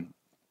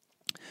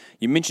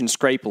 You mentioned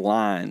scrape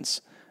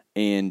lines,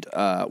 and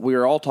we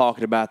are all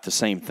talking about the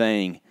same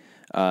thing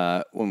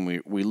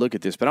when we look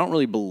at this, but I don't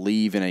really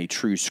believe in a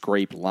true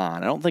scrape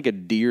line. I don't think a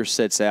deer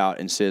sets out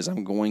and says,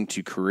 I'm going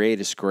to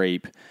create a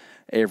scrape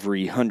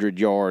every 100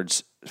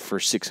 yards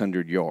for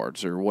 600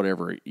 yards or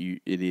whatever it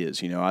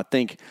is. I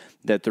think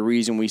that the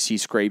reason we see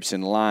scrapes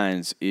and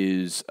lines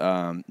is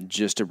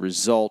just a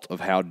result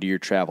of how deer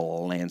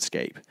travel a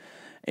landscape.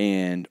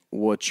 And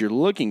what you're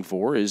looking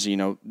for is,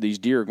 these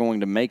deer are going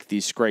to make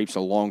these scrapes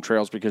along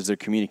trails because they're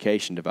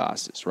communication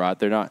devices, right?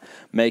 They're not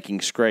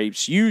making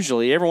scrapes.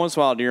 Usually, every once in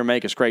a while, a deer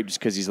make a scrape just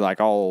because he's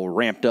like all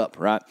ramped up,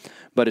 right?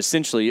 But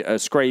essentially, a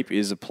scrape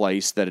is a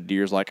place that a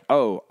deer's like,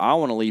 oh, I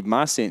want to leave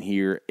my scent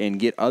here and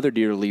get other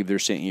deer to leave their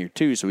scent here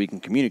too, so we can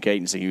communicate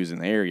and see who's in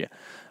the area.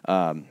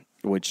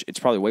 Which it's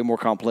probably way more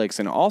complex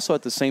and also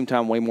at the same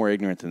time way more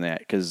ignorant than that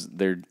because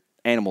they're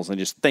animals and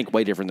just think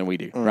way different than we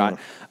do, right?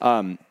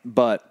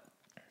 But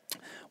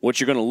what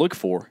you're going to look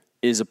for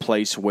is a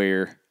place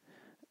where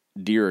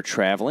deer are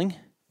traveling,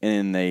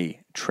 and they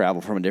travel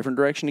from a different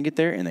direction to get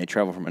there, and they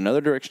travel from another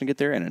direction to get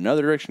there, and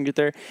another direction to get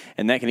there.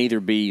 And that can either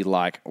be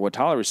like what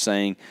Tyler was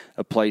saying,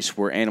 a place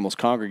where animals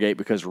congregate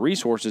because of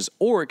resources,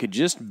 or it could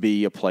just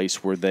be a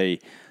place where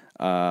they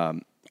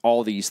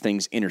all these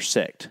things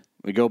intersect.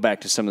 We go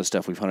back to some of the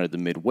stuff we've hunted in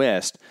the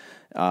Midwest.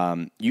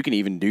 You can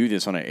even do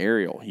this on an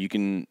aerial. You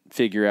can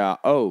figure out,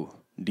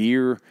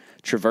 deer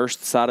traverse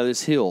the side of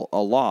this hill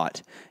a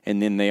lot,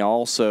 and then they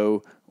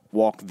also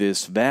walk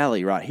this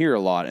valley right here a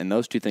lot, and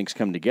those two things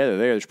come together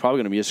there's probably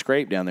going to be a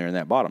scrape down there in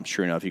that bottom.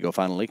 Sure enough, you go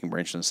find a leaking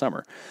branch in the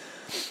summer.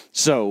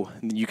 So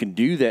you can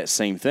do that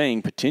same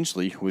thing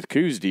potentially with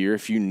coos deer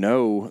if you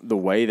know the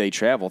way they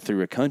travel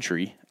through a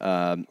country,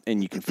 and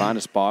you can find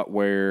a spot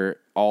where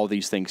all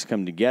these things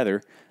come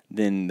together,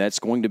 then that's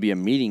going to be a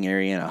meeting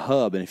area and a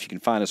hub, and if you can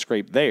find a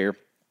scrape there,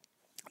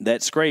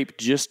 that scrape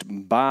just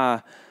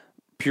by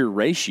pure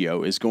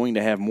ratio is going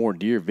to have more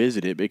deer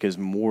visit it because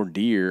more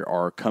deer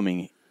are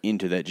coming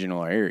into that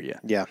general area.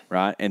 Yeah.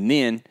 Right? And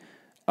then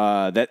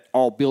that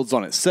all builds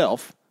on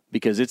itself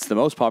because it's the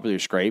most popular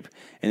scrape.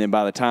 And then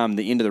by the time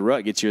the end of the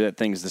rut gets here, that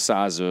thing's the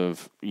size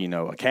of,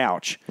 a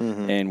couch.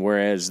 Mm-hmm. And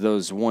whereas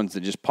those ones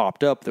that just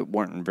popped up that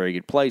weren't in very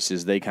good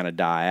places, they kind of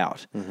die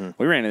out. Mm-hmm.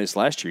 We ran into this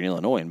last year in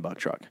Illinois in buck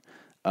truck.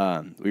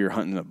 We were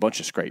hunting a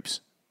bunch of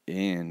scrapes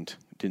and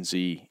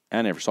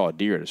I never saw a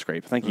deer at a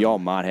scrape. I think y'all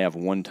might have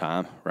one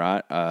time,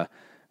 right? A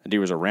deer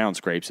was around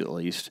scrapes at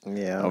least.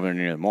 Yeah. Over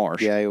near the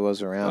marsh. Yeah, he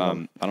was around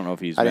them. I don't know if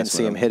he's. I didn't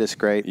see him hit a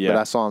scrape, but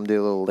I saw him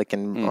do a little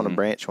licking on a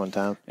branch one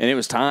time. And it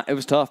was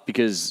tough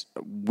because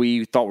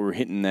we thought we were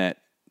hitting that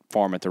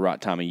farm at the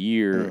right time of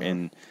year,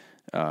 and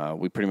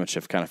we pretty much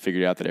have kind of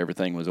figured out that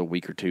everything was a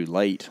week or two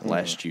late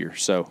last year.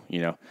 So,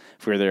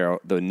 if we were there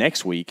the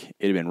next week,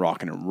 it'd have been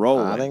rocking and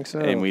rolling. I think so.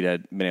 And we'd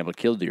have been able to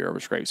kill deer over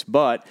scrapes.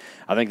 But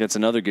I think that's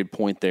another good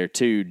point there,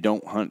 too.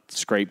 Don't hunt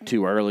scrape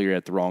too early or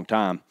at the wrong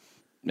time.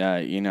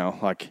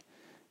 Like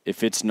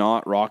if it's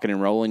not rocking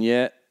and rolling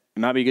yet, it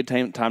might be a good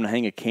time to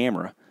hang a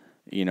camera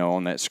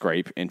on that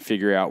scrape and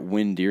figure out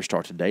when deer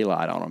start to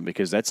daylight on them,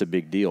 because that's a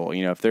big deal.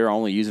 If they're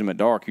only using them at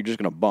dark, you're just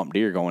going to bump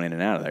deer going in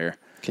and out of there.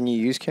 Can you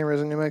use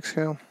cameras in New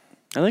Mexico?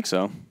 I think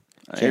so.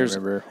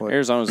 Remember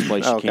Arizona's a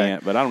place you Okay.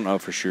 can't, but I don't know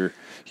for sure.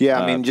 Yeah,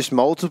 I mean, just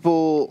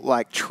multiple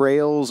like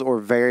trails or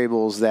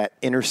variables that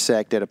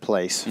intersect at a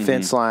place.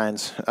 Fence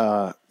lines.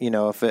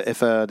 If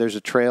there's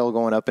a trail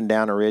going up and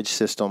down a ridge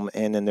system,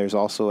 and then there's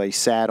also a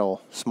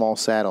small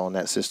saddle in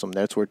that system,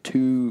 that's where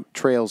two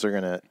trails are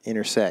going to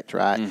intersect,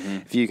 right?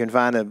 If you can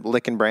find a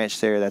lick and branch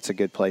there, that's a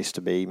good place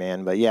to be,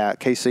 man. But yeah,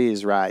 KC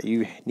is right.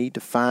 You need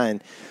to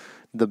find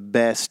the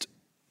best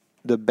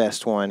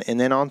one. And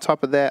then on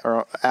top of that,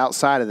 or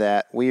outside of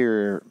that, we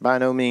are by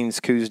no means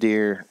coos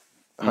deer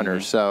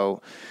hunters.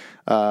 So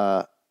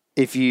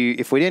if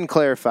we didn't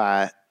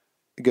clarify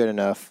good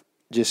enough,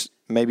 just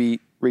maybe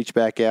reach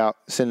back out,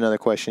 send another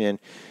question in.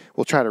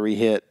 We'll try to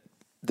re-hit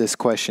this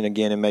question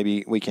again, and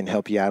maybe we can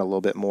help you out a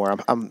little bit more.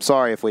 I'm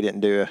sorry if we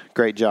didn't do a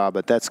great job,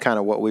 but that's kind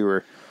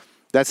of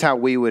that's how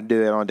we would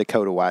do it on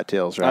Dakota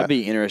whitetails, right? I'd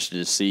be interested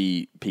to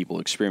see people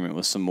experiment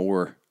with some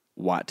more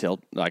whitetail,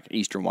 like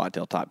eastern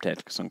whitetail type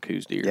tactics on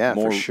coos deer. Yeah,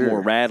 more, for sure.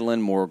 More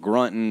rattling, more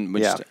grunting,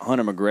 but just hunt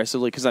them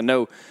aggressively. Because I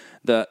know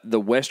the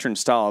western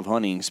style of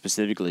hunting,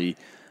 specifically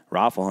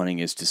rifle hunting,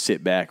 is to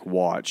sit back,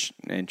 watch,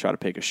 and try to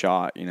pick a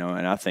shot.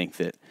 And I think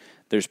that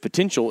there's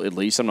potential, at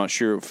least, I'm not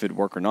sure if it'd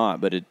work or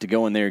not, but to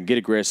go in there and get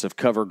aggressive,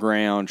 cover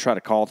ground, try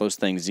to call those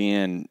things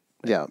in,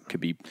 could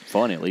be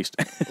fun at least.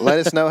 Let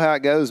us know how it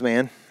goes,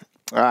 man.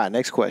 All right,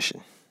 next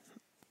question.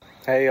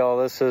 Hey, y'all,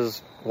 this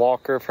is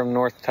Walker from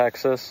North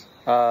Texas.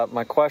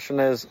 My question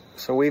is,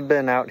 so we've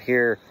been out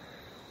here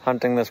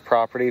hunting this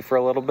property for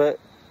a little bit,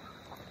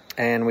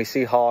 and we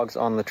see hogs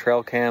on the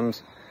trail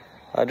cams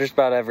just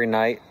about every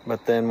night.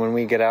 But then when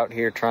we get out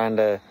here trying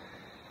to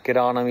get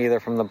on them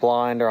either from the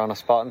blind or on a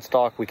spot and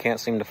stalk, we can't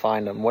seem to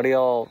find them. What do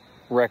y'all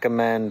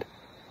recommend,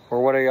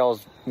 or what are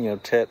y'all's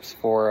tips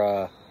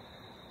for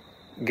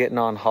getting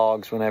on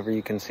hogs whenever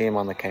you can see them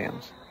on the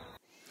cams?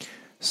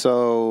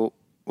 So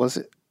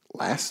it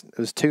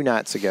was 2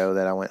 nights ago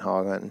that I went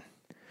hog hunting.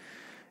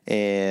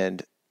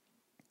 And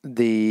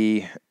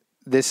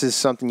this is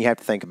something you have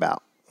to think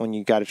about when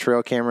you got a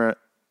trail camera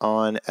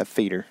on a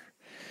feeder,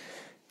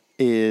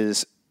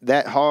 is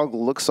that hog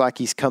looks like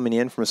he's coming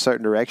in from a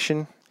certain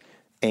direction,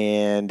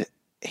 and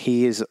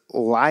he is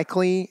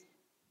likely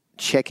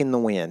checking the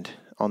wind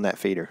on that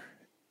feeder,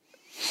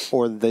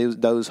 or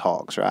those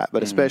hogs, right?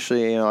 But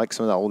especially, like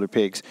some of the older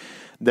pigs,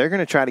 they're going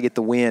to try to get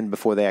the wind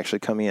before they actually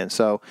come in.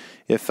 So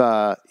if,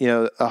 a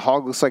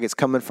hog looks like it's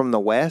coming from the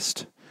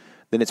west,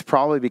 then it's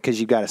probably because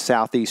you've got a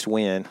southeast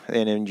wind.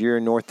 And if you're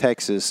in North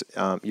Texas,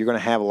 you're going to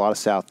have a lot of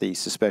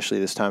southeast,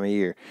 especially this time of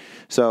year.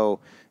 So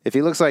if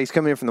he looks like he's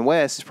coming in from the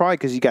west, it's probably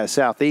because you got a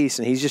southeast,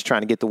 and he's just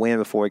trying to get the wind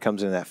before he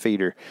comes into that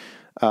feeder.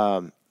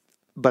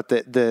 But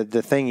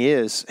the thing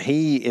is,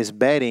 he is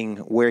bedding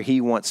where he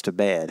wants to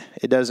bed.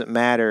 It doesn't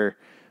matter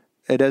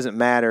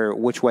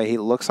which way he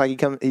looks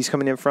like he's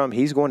coming in from.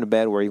 He's going to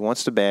bed where he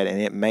wants to bed,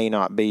 and it may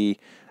not be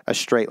a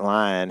straight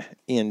line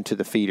into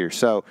the feeder.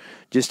 So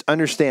just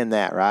understand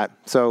that, right?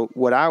 So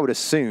what I would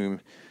assume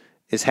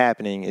is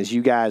happening is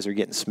you guys are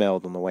getting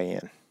smelled on the way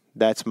in.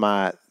 That's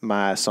my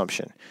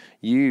assumption.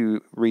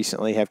 You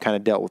recently have kind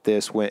of dealt with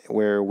this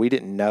where we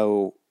didn't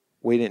know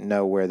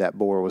where that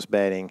boar was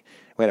bedding.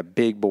 We had a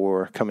big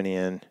boar coming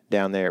in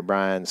down there at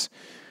Brian's,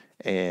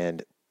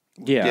 and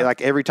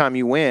like every time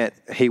you went,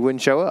 he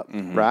wouldn't show up,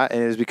 right?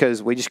 And it was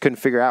because we just couldn't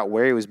figure out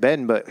where he was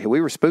bedding, but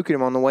we were spooking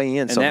him on the way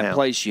in somehow. And that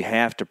place you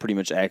have to pretty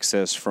much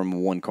access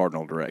from one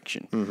cardinal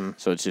direction.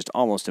 So it's just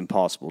almost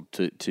impossible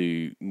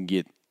to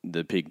get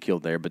the pig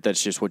killed there, but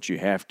that's just what you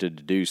have to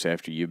deduce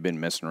after you've been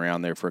messing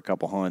around there for a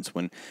couple hunts,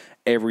 when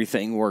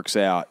everything works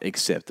out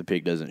except the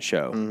pig doesn't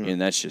show.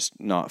 And that's just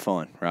not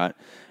fun, right?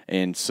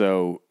 And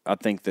so I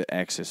think that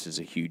access is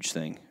a huge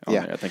thing on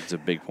there. I think it's a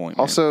big point.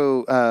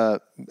 Also,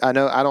 I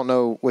don't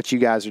know what you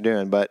guys are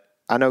doing, but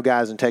I know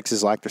guys in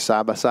Texas like their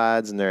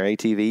side-by-sides and their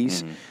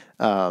ATVs.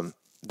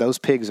 Those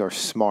pigs are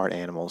smart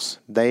animals.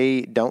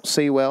 They don't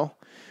see well.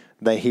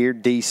 They hear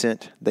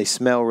decent. They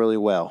smell really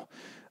well.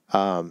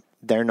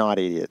 They're not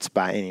idiots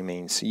by any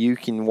means. You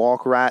can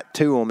walk right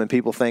to them and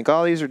people think,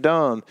 oh, these are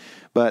dumb,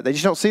 but they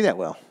just don't see that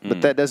well.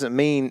 But that doesn't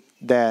mean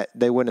that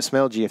they wouldn't have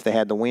smelled you if they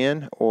had the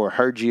wind, or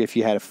heard you if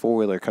you had a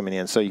four-wheeler coming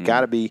in. So you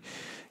got to be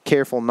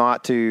careful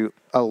not to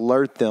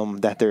alert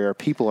them that there are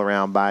people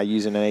around by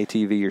using an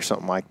ATV or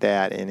something like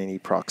that in any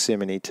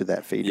proximity to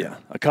that feeder. Yeah.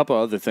 A couple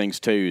other things,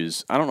 too,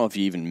 is I don't know if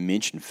you even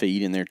mentioned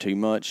feed in there too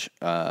much.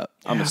 I'm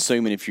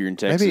assuming if you're in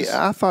Texas. Maybe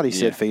I thought he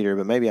said feeder,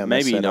 but maybe I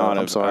messed that up.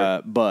 I'm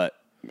sorry. But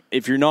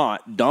if you're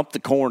not, dump the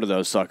corn to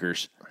those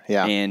suckers.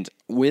 Yeah. And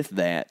with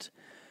that,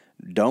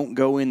 don't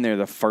go in there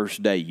the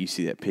first day you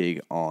see that pig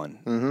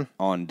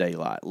on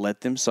daylight. Let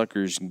them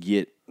suckers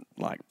get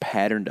like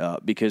patterned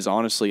up, because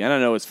honestly, and I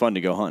know it's fun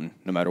to go hunting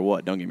no matter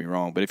what, don't get me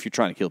wrong, but if you're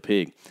trying to kill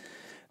pig,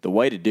 the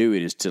way to do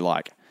it is to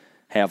like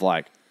have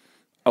like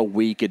a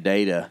week of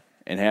data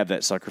and have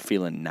that sucker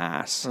feeling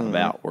nice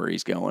about where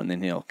he's going, and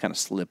then he'll kind of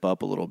slip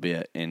up a little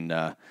bit, and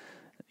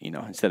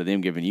instead of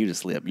them giving you the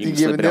slip, you can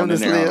giving slip it on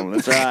them in the there on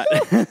them.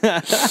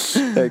 That's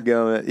right. There you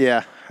go.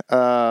 Yeah.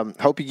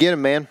 Hope you get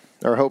them, man,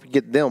 or hope you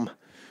get them.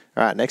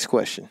 All right, next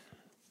question.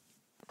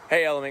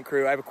 Hey, Element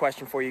Crew, I have a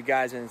question for you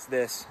guys, and it's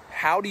this.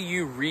 How do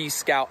you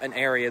re-scout an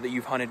area that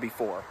you've hunted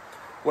before?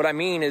 What I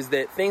mean is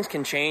that things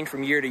can change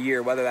from year to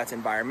year, whether that's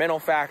environmental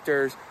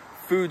factors,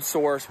 food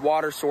source,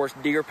 water source,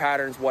 deer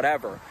patterns,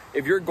 whatever.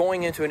 If you're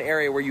going into an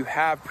area where you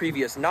have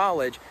previous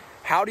knowledge,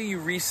 how do you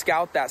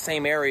re-scout that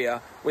same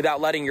area without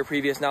letting your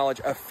previous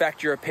knowledge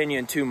affect your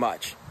opinion too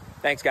much?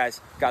 Thanks,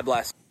 guys. God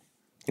bless.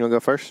 You want to go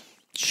first?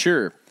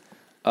 Sure.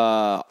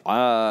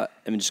 I'm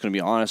just going to be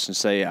honest and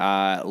say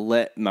I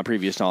let my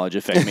previous knowledge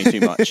affect me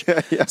too much.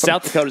 Yeah.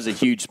 South Dakota is a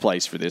huge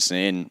place for this,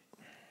 and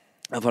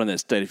I've hunted that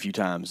state a few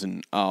times,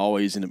 and I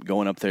always end up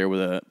going up there with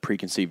a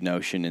preconceived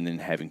notion and then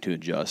having to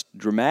adjust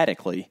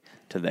dramatically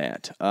to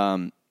that.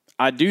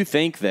 I do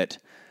think that,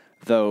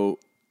 though,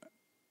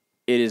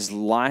 it is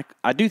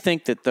likely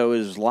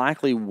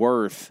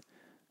worth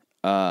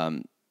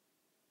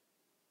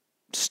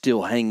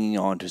still hanging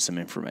on to some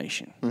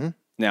information. Mm-hmm.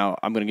 Now,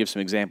 I'm going to give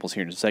some examples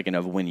here in a second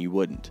of when you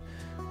wouldn't.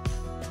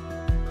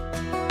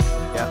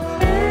 Yeah.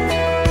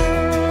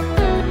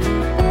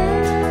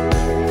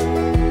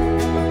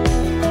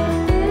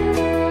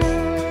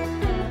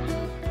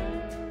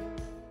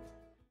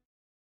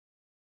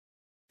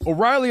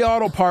 O'Reilly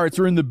Auto Parts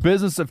are in the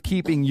business of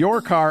keeping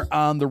your car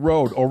on the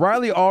road.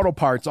 O'Reilly Auto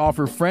Parts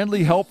offer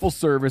friendly, helpful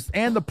service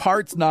and the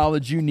parts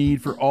knowledge you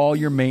need for all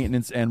your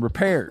maintenance and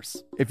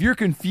repairs. If you're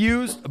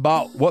confused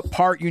about what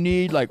part you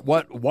need, like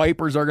what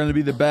wipers are going to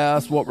be the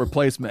best, what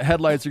replacement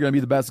headlights are going to be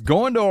the best,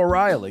 go into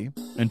O'Reilly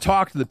and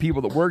talk to the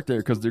people that work there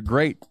because they're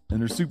great and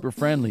they're super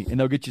friendly and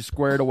they'll get you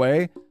squared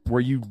away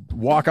where you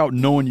walk out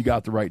knowing you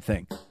got the right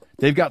thing.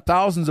 They've got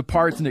thousands of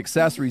parts and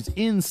accessories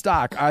in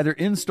stock, either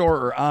in-store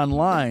or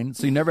online,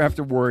 so you never have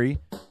to worry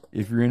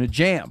if you're in a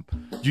jam.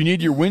 Do you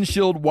need your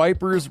windshield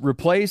wipers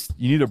replaced?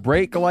 You need a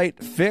brake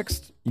light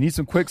fixed? You need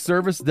some quick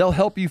service? They'll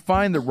help you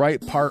find the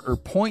right part or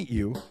point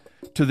you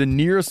to the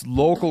nearest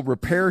local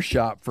repair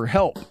shop for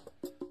help.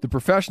 The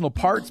professional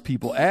parts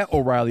people at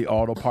O'Reilly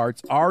Auto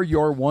Parts are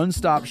your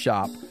one-stop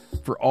shop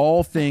for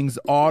all things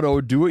auto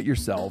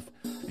do-it-yourself,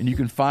 and you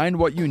can find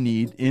what you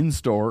need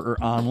in-store or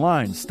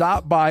online.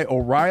 Stop by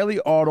O'Reilly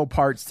Auto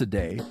Parts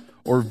today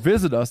or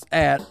visit us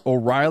at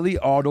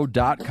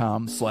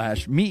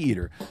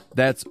O'ReillyAuto.com/MeatEater.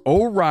 That's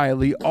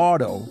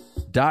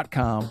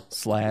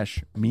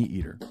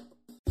O'ReillyAuto.com/MeatEater.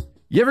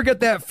 You ever get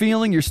that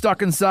feeling you're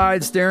stuck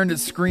inside staring at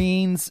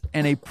screens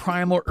and a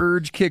primal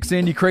urge kicks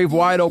in? You crave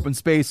wide open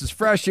spaces,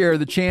 fresh air,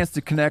 the chance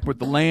to connect with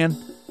the land?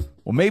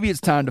 Well, maybe it's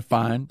time to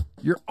find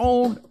your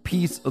own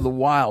piece of the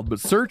wild, but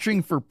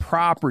searching for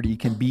property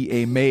can be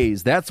a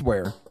maze. That's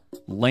where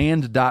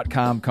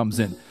Land.com comes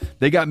in.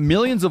 They got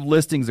millions of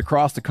listings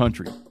across the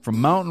country,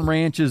 from mountain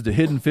ranches to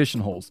hidden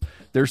fishing holes.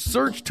 Their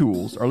search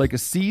tools are like a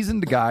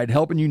seasoned guide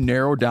helping you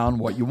narrow down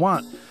what you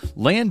want.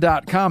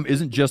 Land.com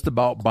isn't just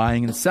about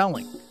buying and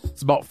selling.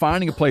 It's about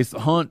finding a place to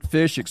hunt,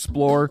 fish,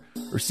 explore,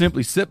 or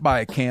simply sit by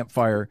a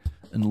campfire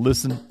and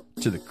listen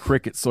to the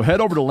crickets. So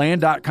head over to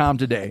Land.com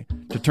today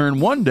to turn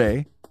one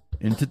day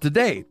into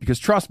today, because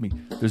trust me,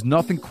 there's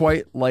nothing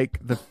quite like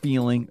the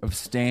feeling of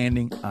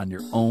standing on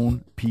your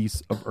own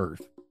piece of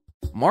earth.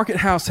 Market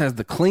House has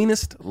the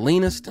cleanest,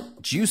 leanest,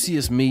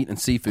 juiciest meat and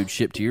seafood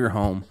shipped to your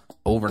home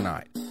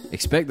overnight.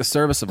 Expect the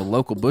service of a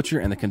local butcher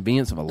and the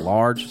convenience of a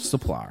large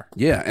supplier.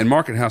 Yeah, and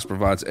Market House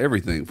provides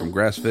everything from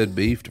grass-fed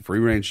beef to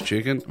free-range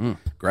chicken,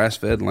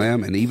 grass-fed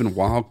lamb, and even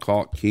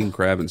wild-caught king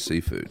crab and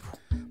seafood.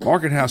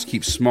 Market House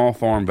keeps small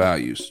farm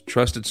values,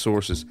 trusted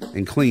sources,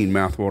 and clean,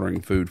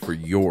 mouth-watering food for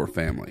your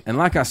family. And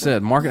like I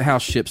said, Market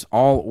House ships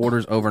all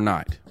orders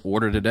overnight.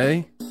 Order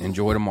today,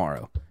 enjoy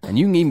tomorrow. And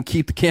you can even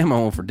keep the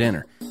camo on for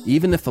dinner,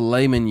 even if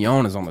filet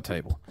mignon is on the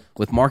table.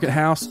 With Market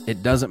House,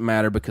 it doesn't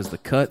matter because the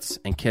cuts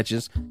and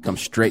catches come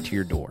straight to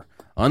your door.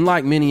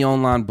 Unlike many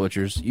online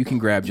butchers, you can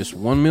grab just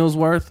one meal's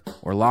worth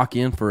or lock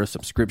in for a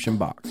subscription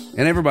box.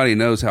 And everybody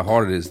knows how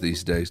hard it is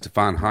these days to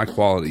find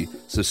high-quality,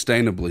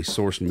 sustainably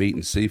sourced meat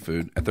and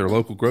seafood at their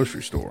local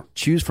grocery store.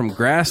 Choose from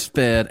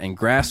grass-fed and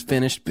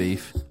grass-finished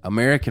beef,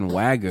 American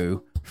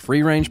Wagyu,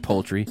 free-range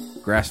poultry,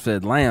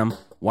 grass-fed lamb,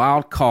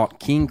 wild-caught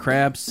king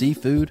crab,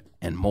 seafood,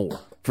 and more.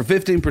 For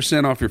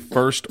 15% off your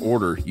first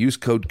order, use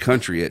code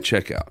COUNTRY at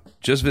checkout.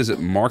 Just visit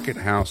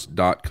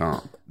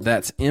markethouse.com.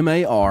 That's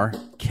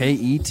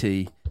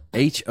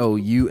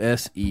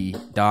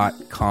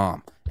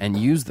MarketHouse.com and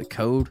use the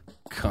code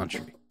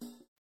COUNTRY.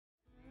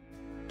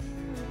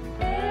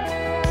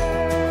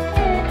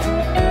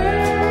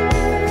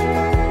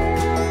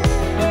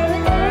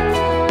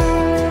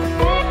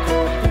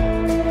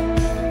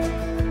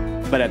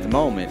 But at the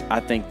moment, I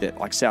think that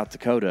like South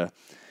Dakota,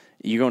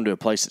 you're going to a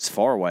place that's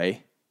far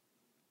away.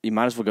 You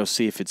might as well go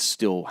see if it's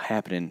still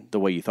happening the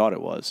way you thought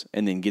it was,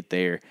 and then get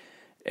there.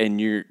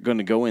 And you're going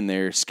to go in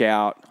there,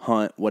 scout,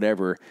 hunt,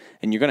 whatever,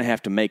 and you're going to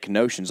have to make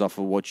notions off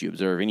of what you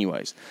observe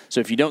anyways.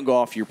 So if you don't go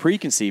off your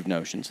preconceived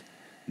notions,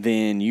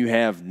 then you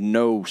have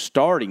no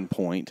starting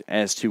point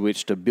as to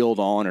which to build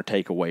on or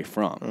take away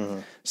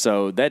from.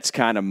 So that's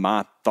kind of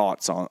my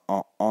thoughts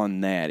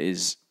on that.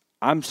 Is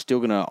I'm still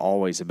going to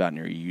always about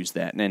near use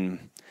that.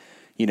 And,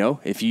 you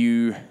know, if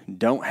you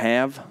don't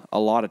have a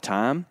lot of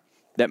time,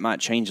 that might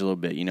change a little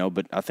bit, you know,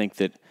 but I think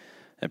that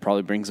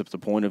probably brings up the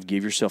point of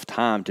give yourself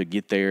time to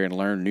get there and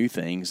learn new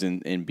things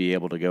and be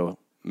able to go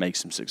make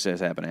some success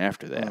happen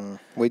after that.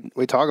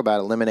 We talk about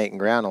eliminating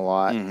ground a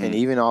lot, and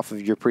even off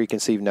of your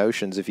preconceived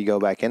notions, if you go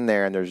back in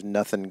there and there's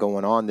nothing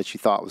going on that you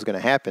thought was going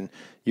to happen,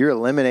 you're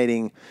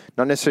eliminating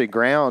not necessarily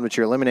ground, but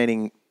you're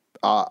eliminating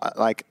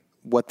like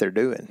what they're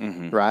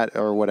doing, right,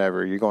 or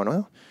whatever. You're going,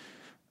 well,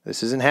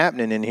 this isn't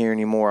happening in here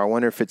anymore. I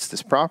wonder if it's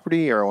this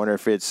property, or I wonder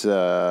if it's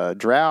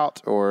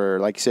drought, or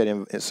like you said,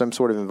 in some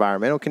sort of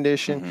environmental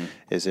condition.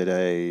 Is it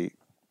a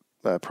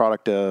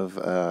product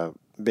of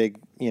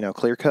big, you know,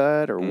 clear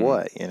cut or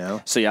what, you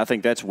know? See, I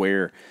think that's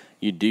where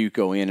you do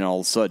go in and all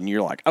of a sudden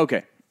you're like,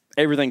 okay,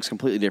 everything's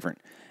completely different.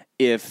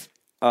 If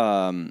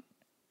the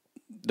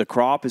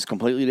crop is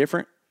completely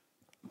different,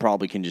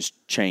 probably can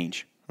just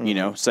change. You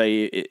know,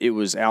 say it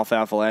was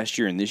alfalfa last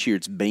year and this year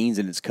it's beans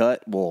and it's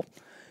cut. Well,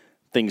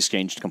 things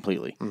changed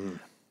completely.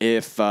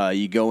 If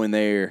you go in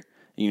there,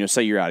 you know,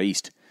 say you're out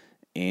east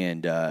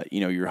and,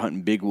 you know, you're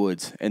hunting big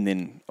woods and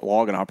then a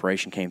logging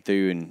operation came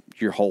through and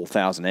your whole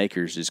 1,000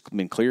 acres has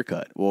been clear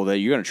cut. Well,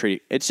 you're going to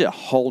treat it, it's a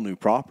whole new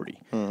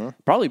property.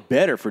 Probably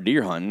better for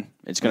deer hunting.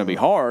 It's going to be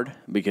hard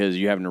because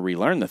you're having to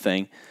relearn the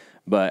thing.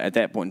 But at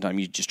that point in time,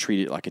 you just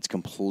treat it like it's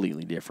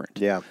completely different.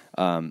 Yeah.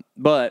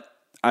 But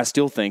I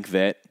still think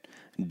that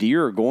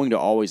deer are going to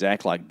always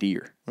act like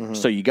deer.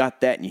 So you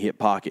got that in your hip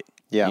pocket.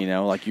 Yeah. You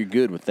know, like you're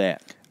good with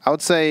that. I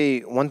would say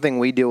one thing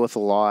we deal with a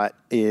lot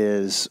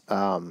is,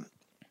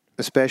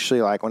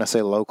 especially like when I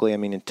say locally, I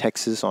mean in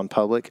Texas on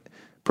public,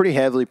 pretty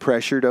heavily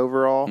pressured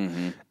overall.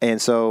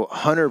 And so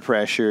hunter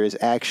pressure is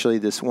actually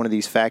one of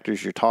these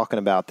factors you're talking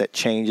about that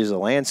changes the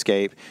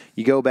landscape.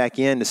 You go back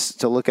in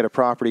to look at a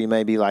property,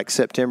 maybe like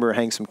September,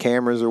 hang some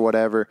cameras or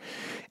whatever,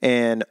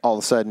 and all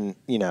of a sudden,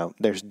 you know,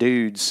 there's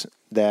dudes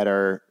that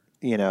are,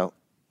 you know,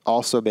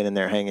 also been in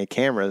there hanging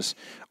cameras.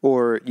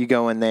 Or you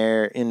go in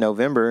there in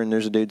November and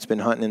there's a dude that's been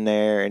hunting in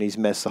there and he's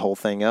messed the whole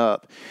thing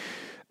up.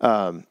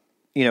 You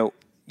know,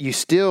 you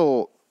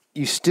still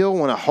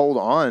want to hold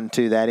on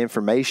to that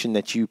information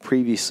that you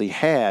previously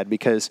had,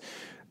 because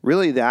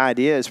really the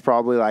idea is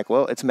probably like,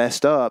 well, it's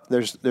messed up.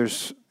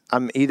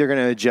 I'm either going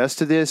to adjust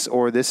to this,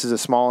 or this is a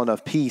small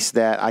enough piece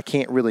that I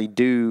can't really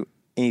do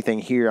anything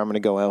here. I'm going to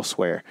go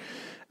elsewhere.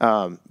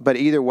 But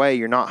either way,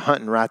 you're not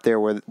hunting right there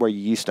where you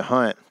used to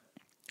hunt.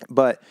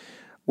 But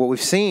what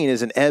we've seen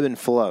is an ebb and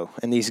flow,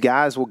 and these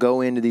guys will go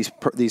into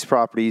these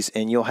properties,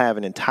 and you'll have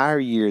an entire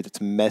year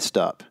that's messed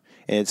up.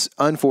 And it's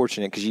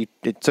unfortunate because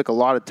it took a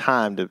lot of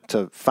time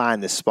to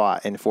find this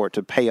spot and for it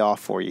to pay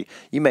off for you.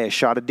 You may have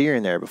shot a deer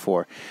in there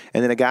before,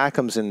 and then a guy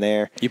comes in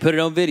there. You put it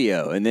on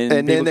video, and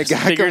then the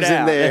guy comes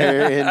in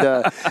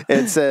there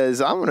and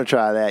says, "I'm going to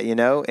try that," you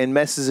know, and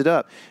messes it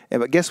up.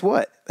 But guess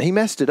what? He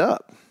messed it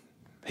up.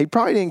 He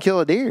probably didn't kill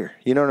a deer.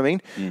 You know what I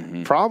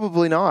mean?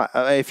 Probably not.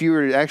 If you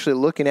were actually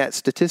looking at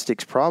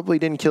statistics, probably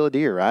didn't kill a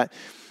deer, right?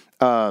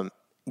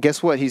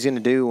 Guess what he's going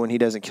to do when he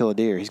doesn't kill a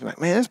deer? He's going to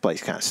be like, man, this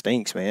place kind of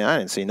stinks, man. I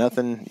didn't see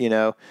nothing, you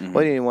know.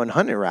 Well, he wasn't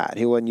hunting it right.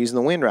 He wasn't using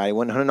the wind right. He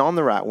wasn't hunting on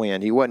the right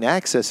wind. He wasn't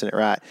accessing it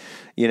right.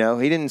 You know,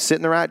 he didn't sit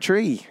in the right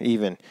tree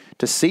even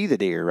to see the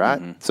deer,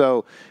 right?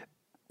 So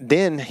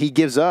then he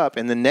gives up,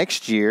 and the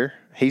next year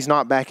he's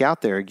not back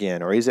out there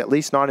again, or he's at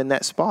least not in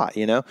that spot,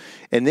 you know.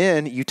 And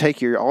then you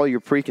take all your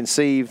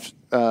preconceived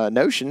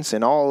notions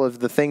and all of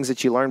the things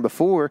that you learned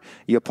before,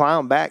 you apply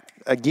them back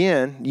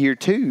again year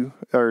 2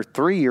 or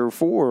 3 or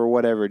 4 or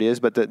whatever it is,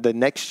 but the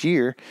next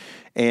year,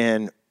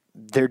 and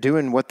they're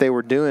doing what they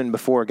were doing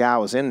before a guy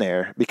was in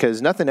there,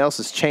 because nothing else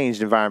has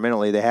changed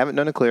environmentally. They haven't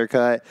done a clear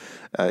cut.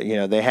 You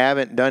know, they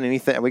haven't done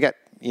anything. We got,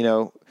 you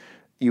know,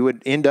 you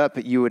would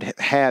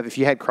have, if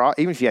you had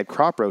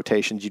crop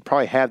rotations, you'd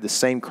probably have the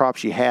same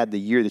crops you had the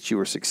year that you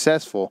were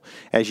successful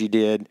as you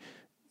did,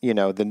 you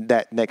know,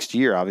 that next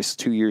year,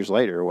 obviously 2 years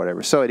later or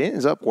whatever. So it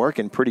ends up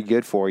working pretty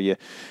good for you.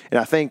 And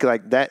I think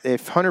like that,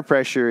 if hunter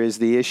pressure is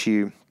the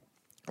issue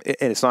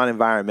and it's not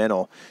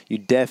environmental, you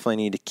definitely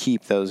need to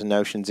keep those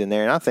notions in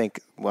there. And I think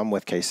I'm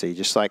with KC,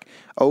 just like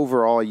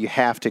overall, you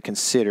have to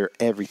consider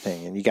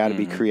everything and you got to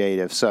be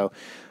creative. So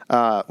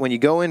when you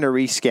go into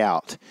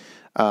rescout,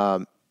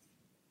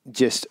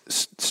 just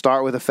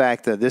start with the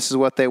fact that this is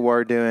what they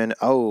were doing.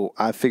 Oh,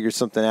 I figured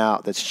something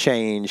out that's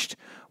changed.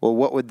 Well,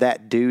 what would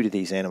that do to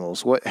these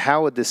animals?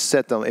 How would this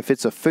set them? If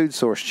it's a food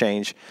source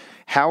change,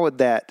 how would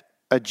that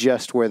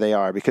adjust where they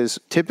are? Because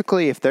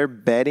typically if they're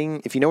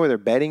bedding, if you know where their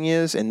bedding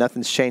is and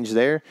nothing's changed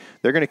there,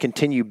 they're going to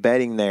continue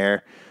bedding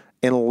there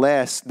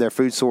unless their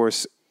food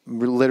source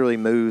literally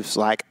moves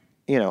like,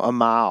 you know, a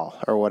mile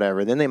or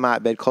whatever. Then they might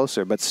bed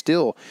closer. But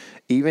still,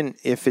 even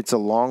if it's a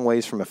long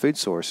ways from a food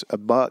source, a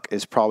buck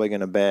is probably going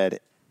to bed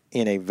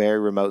in a very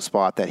remote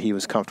spot that he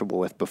was comfortable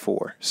with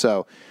before.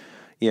 So,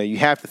 you know, you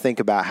have to think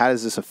about how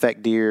does this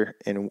affect deer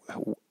and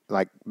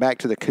like back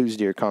to the coos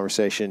deer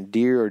conversation,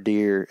 deer are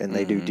deer and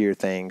they do deer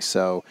things.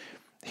 So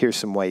here's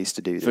some ways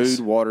to do this.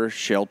 Food, water,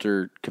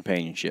 shelter,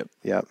 companionship.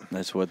 Yep.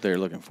 That's what they're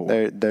looking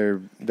for. They're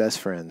best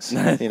friends.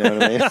 You know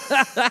what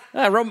I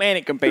mean?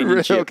 Romantic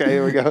companionship. Okay,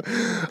 here we go. All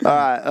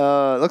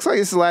right. Looks like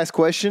this is the last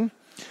question.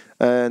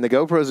 And the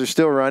GoPros are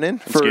still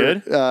running. That's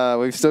good.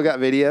 We've still got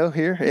video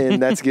here,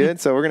 and that's good.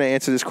 So we're going to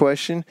answer this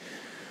question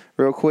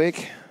real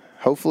quick,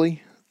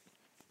 hopefully.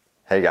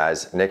 Hey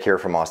guys, Nick here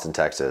from Austin,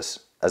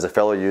 Texas. As a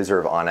fellow user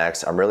of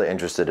OnX, I'm really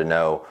interested to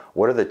know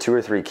what are the 2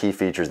 or 3 key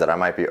features that I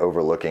might be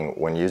overlooking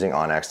when using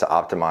OnX to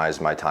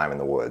optimize my time in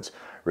the woods.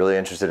 Really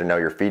interested to know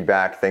your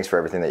feedback. Thanks for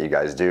everything that you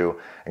guys do,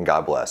 and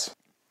God bless.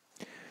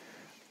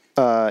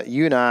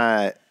 You and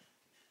I,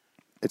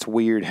 it's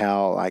weird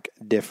how like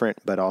different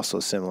but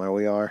also similar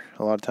we are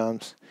a lot of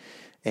times.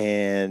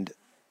 And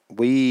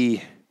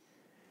we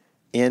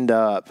end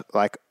up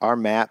like our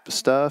map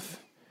stuff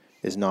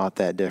is not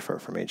that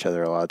different from each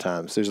other a lot of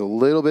times. There's a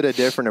little bit of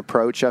different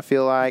approach, I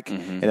feel like,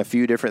 and a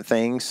few different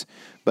things.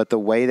 But the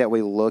way that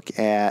we look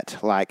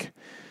at like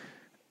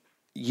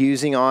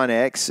using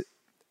OnX,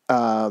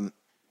 like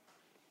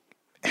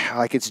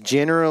it's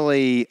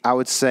generally, I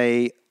would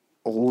say,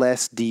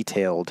 less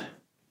detailed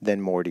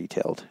than more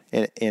detailed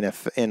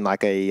in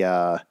like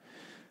a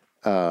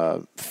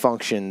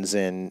functions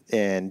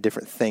and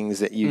different things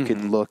that you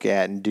could look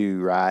at and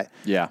do, right?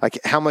 Yeah. Like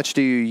how much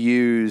do you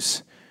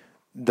use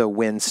the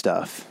wind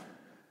stuff?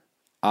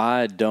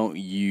 I don't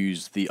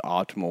use the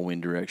optimal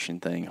wind direction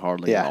thing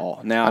hardly Yeah. at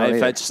all. Now,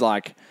 if it's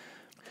like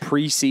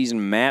preseason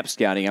map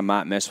scouting, I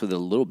might mess with it a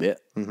little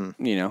bit,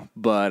 you know,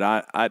 but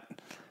I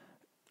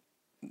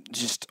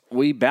just,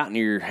 we about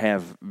near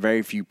have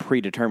very few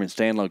predetermined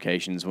stand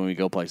locations when we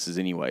go places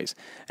anyways.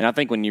 And I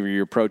think when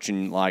you're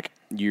approaching like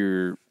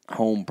your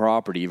home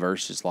property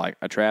versus like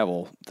a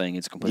travel thing,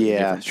 it's completely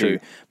different true.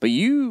 too. But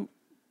you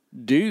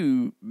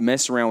do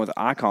mess around with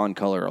icon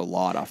color a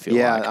lot, I feel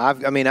like.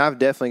 Yeah, I've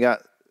definitely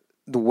got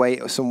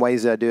some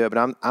ways that I do it,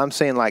 but I'm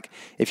saying like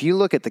if you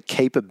look at the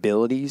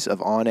capabilities of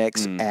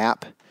OnX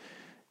app,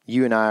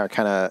 you and I are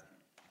kind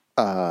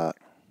of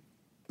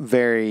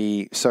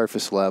very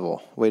surface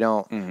level. We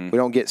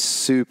don't get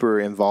super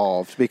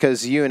involved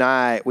because you and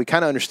I, we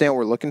kind of understand what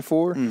we're looking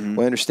for.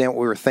 We understand what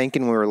we were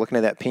thinking when we were looking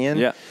at that pin.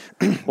 Yeah.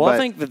 Well, I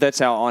think that's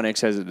how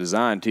OnX has it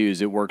designed too,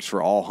 is it works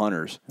for all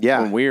hunters.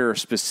 Yeah. When we're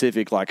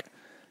specific, like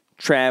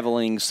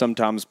traveling,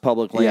 sometimes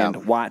public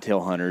land, whitetail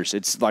hunters,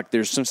 it's like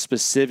there's some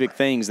specific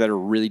things that are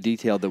really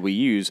detailed that we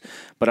use,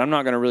 but I'm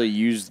not going to really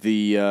use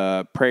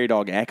the prairie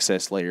dog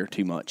access layer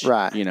too much.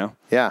 Right. You know?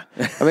 Yeah.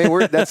 I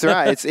mean, that's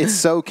right. It's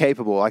so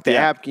capable. Like the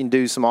app can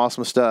do some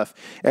awesome stuff,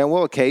 and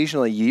we'll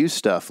occasionally use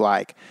stuff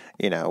like,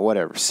 you know,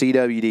 whatever,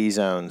 CWD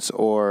zones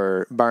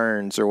or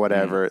burns or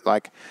whatever.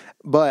 Like,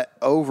 but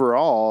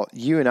overall,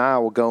 you and I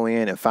will go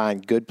in and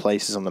find good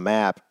places on the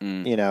map,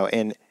 you know,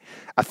 and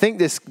I think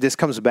this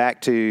comes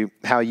back to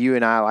how you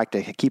and I like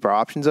to keep our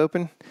options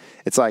open.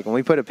 It's like when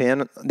we put a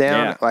pin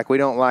down, like we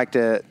don't like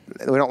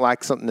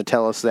something to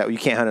tell us that you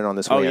can't hunt it on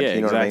this wind. Oh, yeah,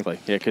 you know exactly. what I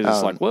mean? Yeah, because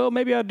it's like, well,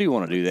 maybe I do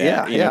want to do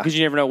that. Yeah, Because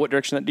you never know what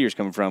direction that deer's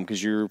coming from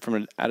because you're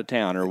from out of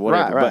town or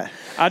whatever. Right.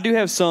 But I do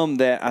have some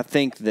that I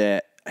think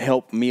that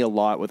help me a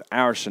lot with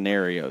our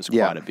scenarios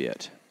quite a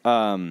bit.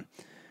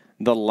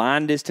 The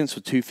line distance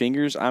with 2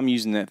 fingers, I'm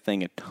using that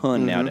thing a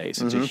ton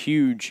nowadays. It's a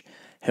huge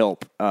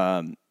help.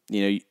 You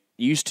know,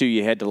 used to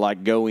you had to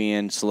like go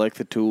in, select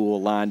the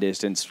tool, line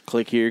distance,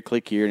 click here,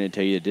 and it'll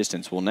tell you the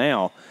distance. Well,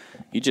 now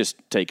you just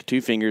take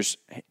 2 fingers,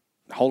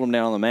 hold them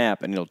down on the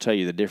map, and it'll tell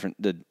you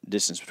the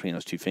distance between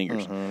those 2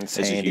 fingers. It's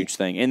a huge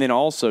thing. And then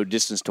also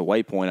distance to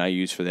waypoint I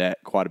use for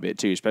that quite a bit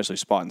too, especially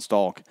spot and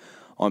stalk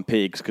on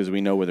pigs because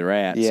we know where they're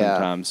at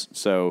sometimes.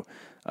 So,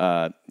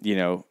 you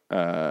know,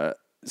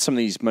 some of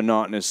these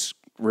monotonous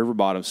river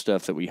bottom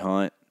stuff that we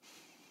hunt,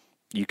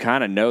 you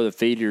kind of know the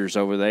feeders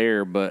over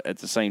there, but at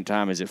the same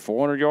time, is it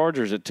 400 yards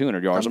or is it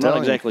 200 yards? I'm not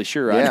exactly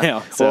sure right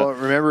now. So. Well,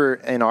 remember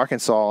in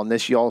Arkansas, and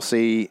this y'all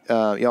see,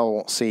 y'all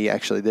won't see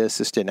actually this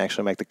didn't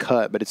actually make the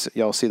cut, but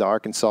y'all see the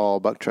Arkansas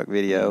buck truck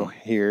video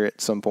here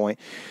at some point.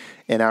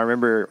 And I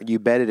remember you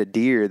bedded a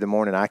deer the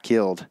morning I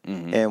killed,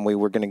 and we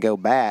were going to go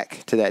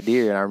back to that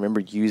deer, and I remember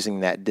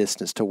using that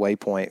distance to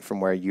waypoint from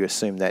where you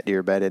assumed that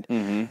deer bedded,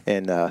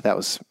 and that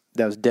was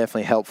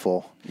definitely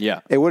helpful.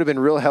 Yeah. It would have been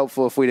real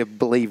helpful if we'd have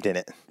believed in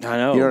it. I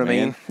know. You know what I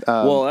mean?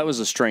 Well, that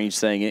was a strange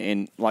thing.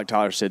 And like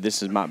Tyler said,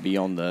 this might be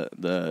on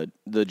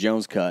the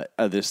Jones cut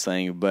of this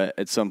thing. But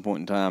at some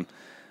point in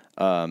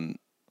time,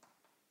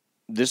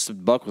 this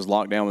buck was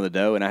locked down with a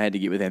doe, and I had to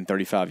get within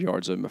 35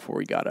 yards of him before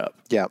he got up.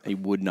 Yeah. He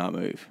would not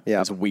move.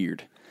 Yeah. It's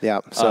weird. Yeah.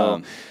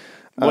 So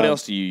what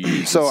else do you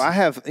use? So I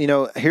have, you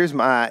know, here's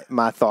my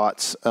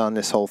thoughts on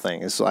this whole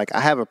thing. It's like I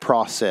have a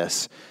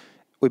process.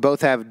 We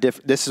both have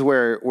different. This is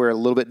where we're a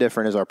little bit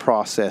different is our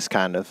process,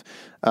 kind of.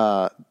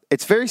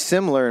 It's very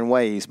similar in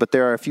ways, but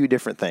there are a few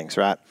different things,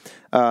 right?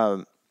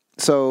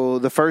 So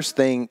the first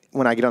thing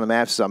when I get on the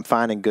maps is I'm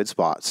finding good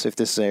spots. If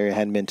this area I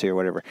hadn't been to or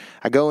whatever,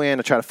 I go in,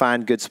 I try to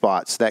find good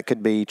spots. That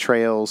could be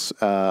trails,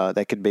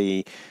 that could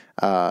be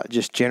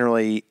just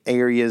generally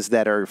areas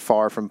that are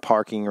far from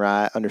parking,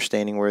 right?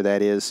 Understanding where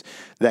that is.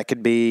 That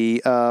could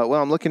be,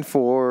 I'm looking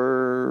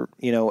for,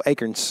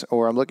 acorns,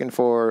 or I'm looking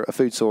for a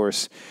food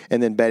source,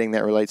 and then bedding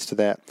that relates to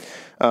that.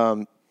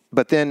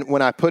 But then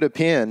when I put a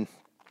pin,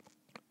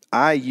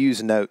 I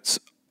use notes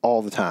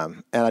all the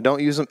time, and I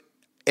don't use them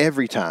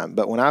every time.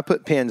 But when I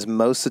put pins,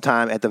 most of the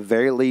time, at the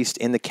very least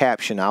in the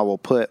caption, I will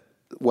put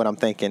what I'm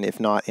thinking. If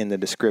not in the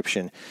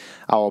description,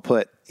 I will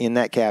put in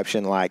that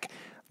caption, like,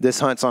 this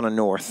hunt's on a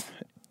north.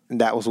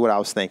 That was what I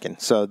was thinking.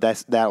 So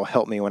that'll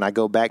help me when I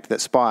go back to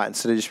that spot,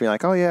 instead of just being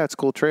like, oh yeah, it's a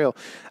cool trail.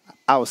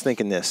 I was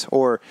thinking this,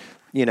 or,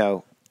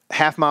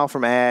 half mile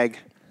from ag,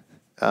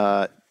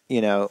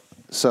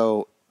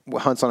 so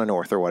hunts on a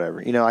north or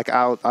whatever.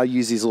 I'll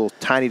use these little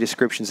tiny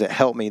descriptions that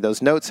help me.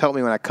 Those notes help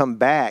me when I come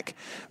back,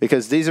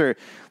 because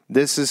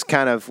this is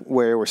kind of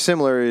where we're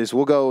similar. Is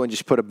we'll go and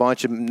just put a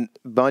bunch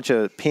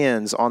of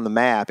pins on the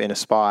map in a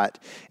spot,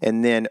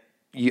 and then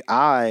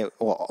I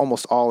will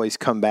almost always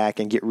come back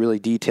and get really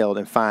detailed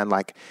and find,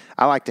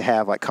 I like to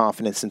have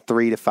confidence in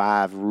 3 to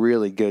 5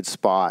 really good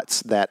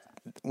spots that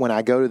when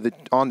I go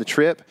on the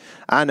trip,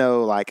 I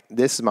know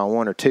this is my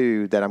 1 or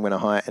 2 that I'm going to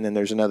hunt, and then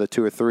there's another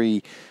 2 or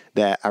 3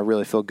 that I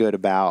really feel good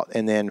about.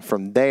 And then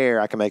from there,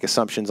 I can make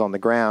assumptions on the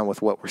ground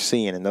with what we're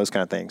seeing and those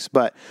kind of things.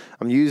 But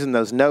I'm using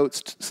those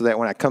notes so that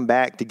when I come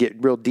back to get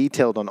real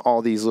detailed on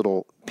all these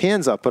little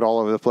pins I put all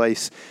over the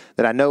place,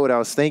 that I know what I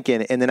was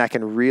thinking, and then I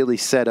can really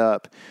set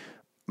up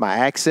my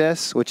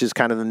access, which is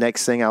kind of the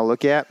next thing I'll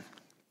look at.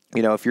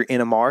 If you're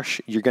in a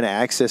marsh, you're going to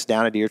access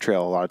down a deer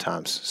trail a lot of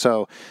times.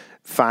 So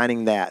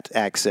finding that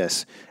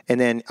access. And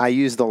then I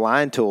use the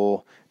line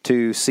tool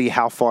to see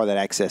how far that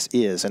access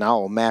is. And I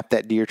will map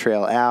that deer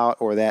trail out,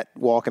 or that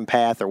walking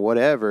path or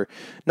whatever.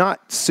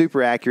 Not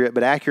super accurate,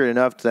 but accurate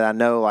enough that I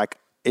know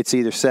it's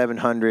either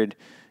 700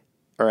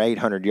 or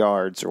 800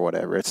 yards or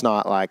whatever. It's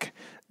not like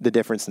the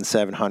difference in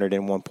 700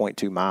 and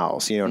 1.2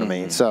 miles. You know what I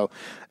mean? So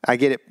I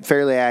get it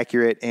fairly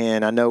accurate,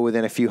 and I know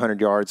within a few hundred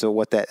yards of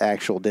what that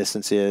actual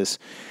distance is.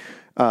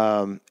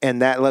 And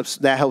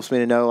that helps me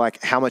to know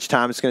how much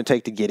time it's going to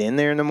take to get in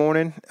there in the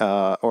morning,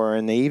 or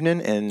in the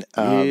evening. And,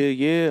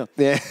 yeah.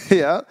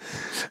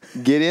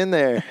 Get in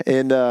there.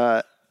 And,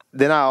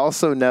 then I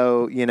also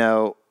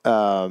know,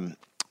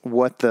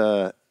 what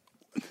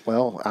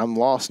I'm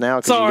lost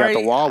now because you got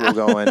the wobble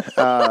going.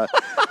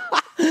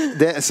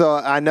 So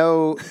I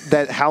know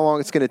that how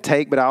long it's going to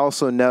take, but I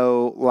also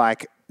know,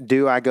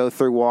 do I go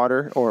through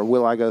water, or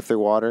will I go through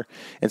water?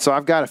 And so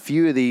I've got a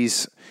few of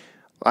these,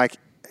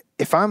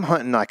 if I'm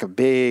hunting a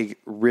big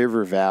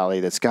river valley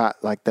that's got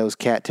those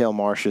cattail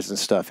marshes and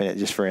stuff in it,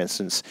 just for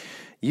instance,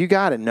 you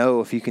got to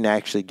know if you can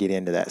actually get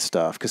into that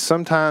stuff, because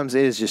sometimes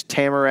it is just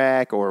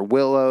tamarack or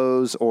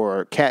willows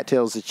or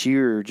cattails that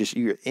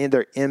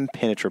they're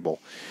impenetrable.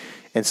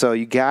 And so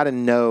you got to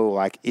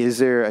know, is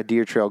there a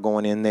deer trail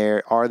going in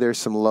there? Are there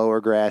some lower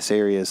grass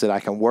areas that I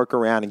can work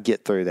around and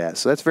get through that?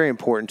 So that's very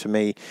important to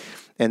me.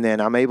 And then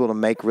I'm able to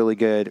make really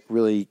good,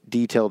 really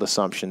detailed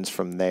assumptions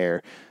from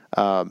there.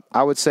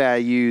 I would say I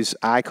use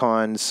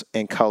icons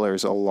and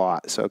colors a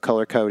lot. So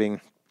color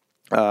coding,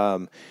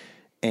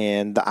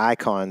 and the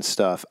icon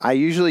stuff. I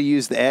usually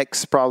use the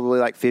X probably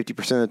 50%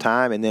 of the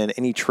time. And then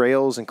any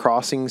trails and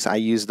crossings, I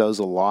use those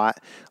a lot.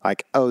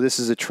 This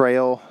is a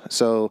trail.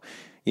 So,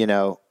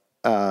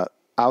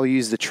 I'll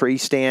use the tree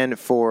stand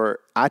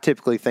I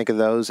typically think of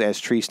those as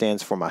tree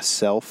stands for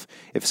myself.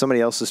 If somebody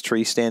else's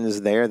tree stand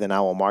is there, then I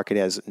will mark it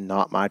as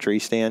not my tree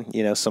stand.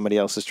 Somebody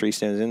else's tree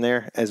stand is in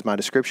there as my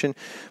description.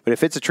 But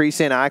if it's a tree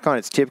stand icon,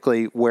 it's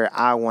typically where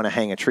I want to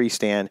hang a tree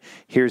stand.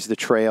 Here's the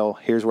trail.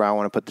 Here's where I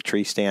want to put the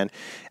tree stand.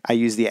 I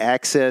use the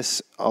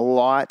access a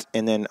lot,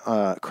 and then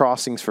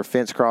crossings for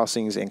fence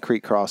crossings and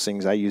creek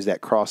crossings. I use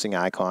that crossing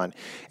icon.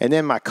 And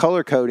then my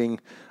color coding,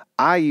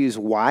 I use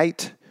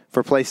white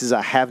for places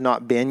I have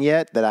not been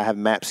yet that I have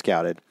map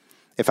scouted.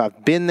 If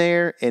I've been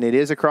there and it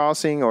is a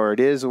crossing, or it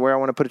is where I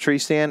want to put a tree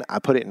stand, I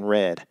put it in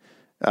red,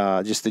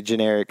 just the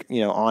generic,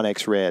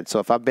 OnX red. So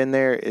if I've been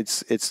there,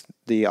 it's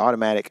the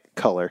automatic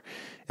color.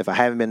 If I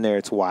haven't been there,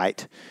 it's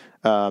white.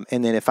 And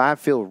then if I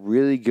feel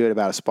really good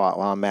about a spot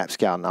while I'm map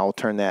scouting, I'll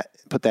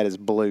put that as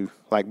blue,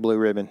 like blue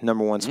ribbon,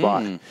 number 1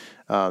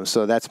 spot.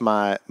 So that's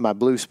my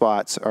blue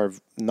spots are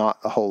not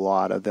a whole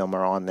lot of them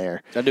are on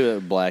there. I do it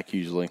with black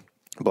usually.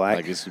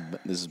 Black. This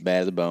is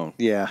bad as a bone.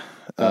 Yeah.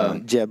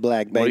 Jet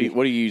black, baby.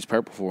 What do you use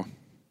purple for?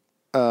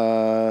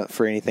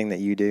 For anything that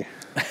you do.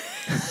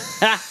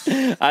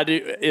 I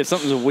do. If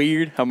something's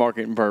weird, I mark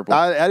it in purple.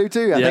 I do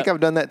too. I think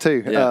I've done that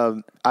too. Yeah.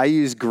 I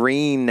use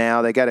green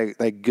now. They got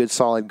a good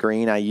solid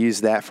green. I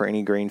use that for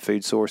any green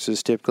food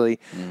sources typically.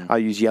 I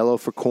use yellow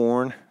for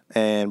corn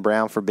and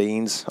brown for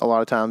beans. A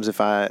lot of times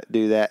if I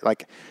do that,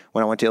 like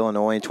when I went to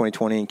Illinois in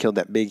 2020 and killed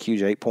that big,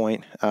 huge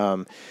 8-point,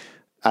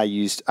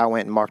 I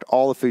went and marked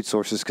all the food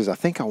sources because I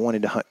think I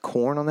wanted to hunt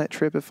corn on that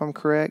trip, if I'm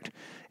correct.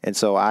 And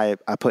so I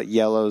put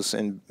yellows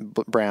and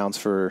browns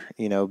for,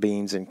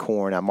 beans and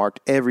corn. I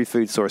marked every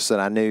food source that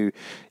I knew,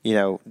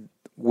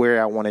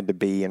 where I wanted to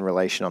be in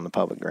relation on the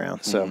public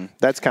ground. So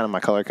that's kind of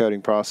my color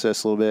coding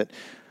process a little bit.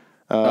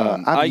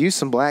 I've used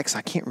some blacks.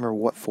 I can't remember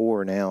what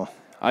for now.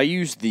 I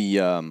use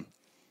the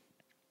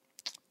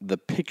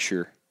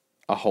picture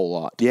a whole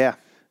lot. Yeah.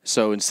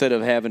 So instead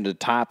of having to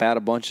type out a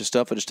bunch of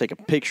stuff, I just take a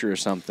picture or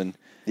something.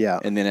 Yeah.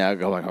 And then I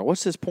go like, oh,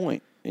 what's this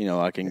point?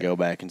 I can go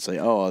back and say,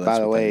 oh, that's By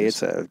the way,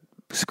 it's a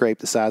scrape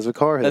the size of a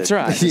car. That's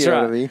right. That's you know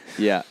right. what I mean?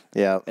 Yeah.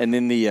 Yeah. And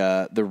then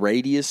the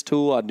radius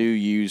tool I do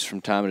use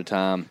from time to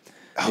time.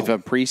 If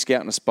I'm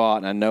pre-scouting a spot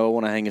and I know I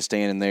want to hang a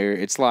stand in there,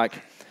 it's like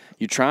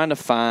you're trying to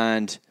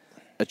find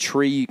a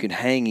tree you can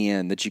hang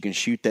in that you can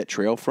shoot that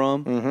trail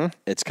from. Mm-hmm.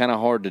 It's kind of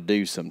hard to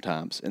do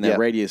sometimes. And that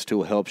radius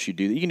tool helps you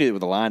do that. You can do it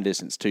with a line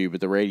distance too,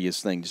 but the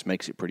radius thing just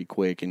makes it pretty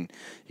quick, and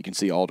you can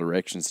see all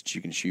directions that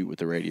you can shoot with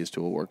the radius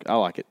tool work. I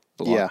like it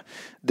a lot.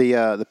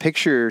 Yeah. The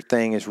picture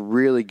thing is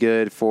really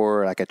good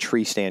for like a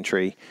tree stand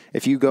tree.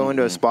 If you go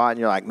into a spot and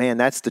you're like, man,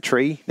 that's the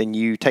tree, then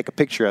you take a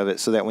picture of it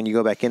so that when you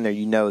go back in there,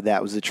 you know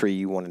that was the tree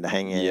you wanted to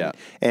hang in. Yeah.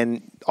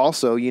 And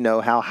also, you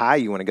know how high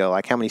you want to go,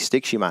 like how many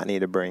sticks you might need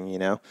to bring,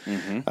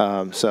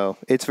 So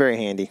it's very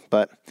handy.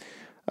 But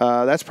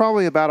that's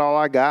probably about all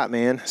I got,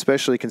 man,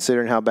 especially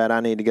considering how bad I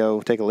need to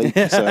go take a leak.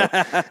 So,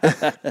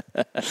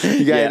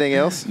 you got anything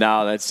else?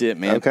 No, that's it,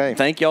 man. Okay.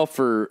 Thank y'all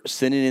for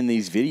sending in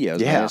these videos.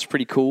 Yeah. Man. It's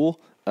pretty cool.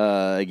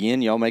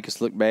 Again, y'all make us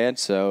look bad,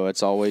 so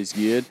it's always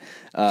good.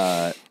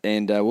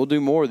 And we'll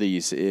do more of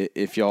these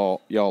if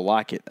y'all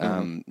like it.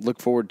 Look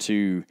forward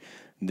to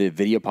the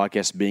video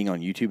podcast being on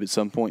YouTube at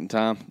some point in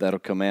time. That'll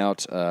come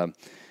out.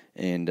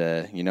 And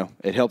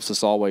it helps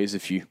us always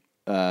if you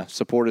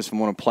support us and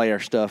want to play our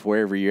stuff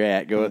wherever you're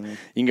at. You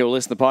can go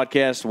listen to the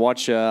podcast,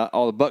 watch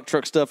all the Buck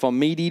Truck stuff on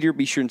Meat Eater.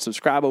 Be sure and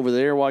subscribe over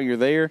there while you're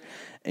there.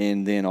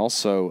 And then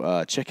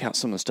also check out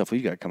some of the stuff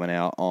we've got coming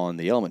out on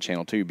the Element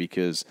channel too,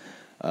 because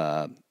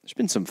there's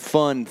been some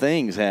fun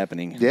things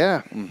happening.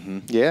 Yeah.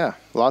 Yeah.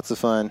 Lots of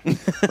fun.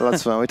 Lots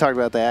of fun. We talked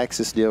about the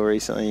Axis deal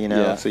recently,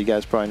 so you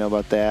guys probably know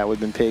about that. We've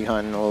been pig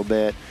hunting a little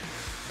bit.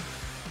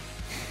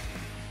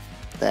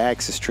 The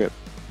Axis trip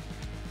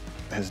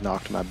has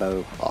knocked my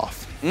bow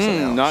off.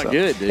 Not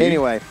good, dude.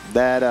 Anyway,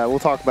 that we'll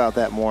talk about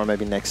that more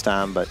maybe next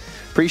time. But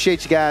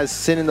appreciate you guys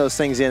sending those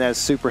things in. That's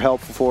super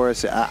helpful for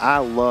us. I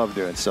love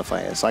doing stuff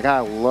like this. Like, I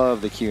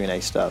love the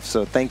Q&A stuff.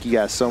 So thank you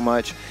guys so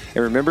much.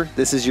 And remember,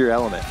 this is your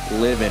element.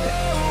 Live in it.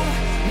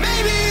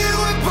 Maybe you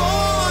were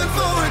born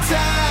for a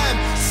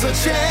time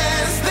such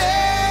as this.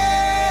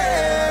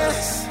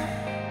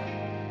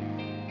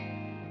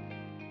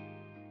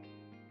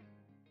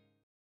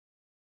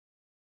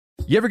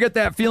 You ever get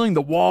that feeling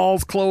the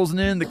walls closing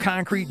in, the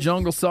concrete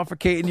jungle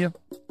suffocating you?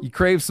 You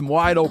crave some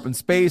wide open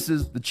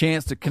spaces, the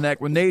chance to connect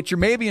with nature,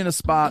 maybe in a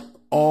spot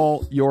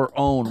all your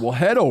own. Well,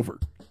 head over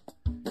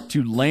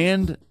to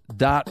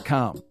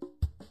land.com.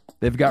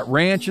 They've got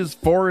ranches,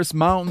 forests,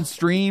 mountains,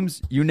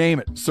 streams, you name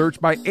it. Search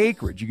by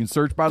acreage. You can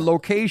search by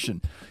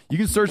location. You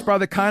can search by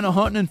the kind of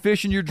hunting and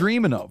fishing you're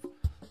dreaming of.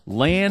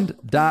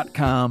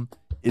 Land.com.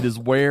 It is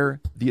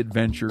where the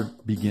adventure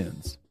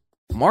begins.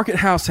 Market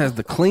House has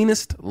the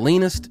cleanest,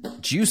 leanest,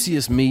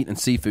 juiciest meat and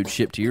seafood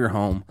shipped to your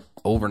home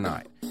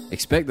overnight.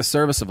 Expect the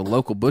service of a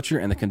local butcher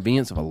and the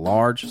convenience of a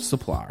large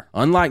supplier.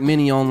 Unlike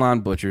many online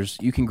butchers,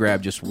 you can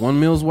grab just one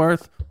meal's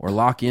worth or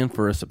lock in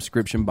for a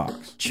subscription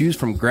box. Choose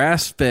from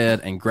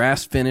grass-fed and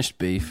grass-finished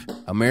beef,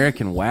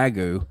 American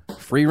Wagyu,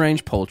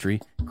 free-range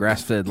poultry,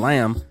 grass-fed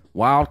lamb,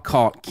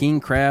 wild-caught king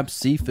crab,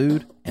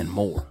 seafood, and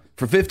more.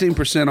 For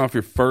 15% off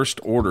your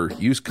first order,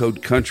 use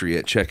code COUNTRY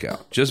at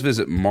checkout. Just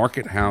visit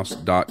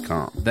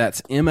markethouse.com.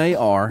 That's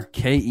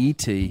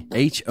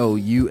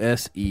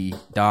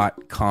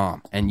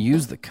MarketHouse.com. And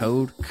use the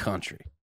code COUNTRY.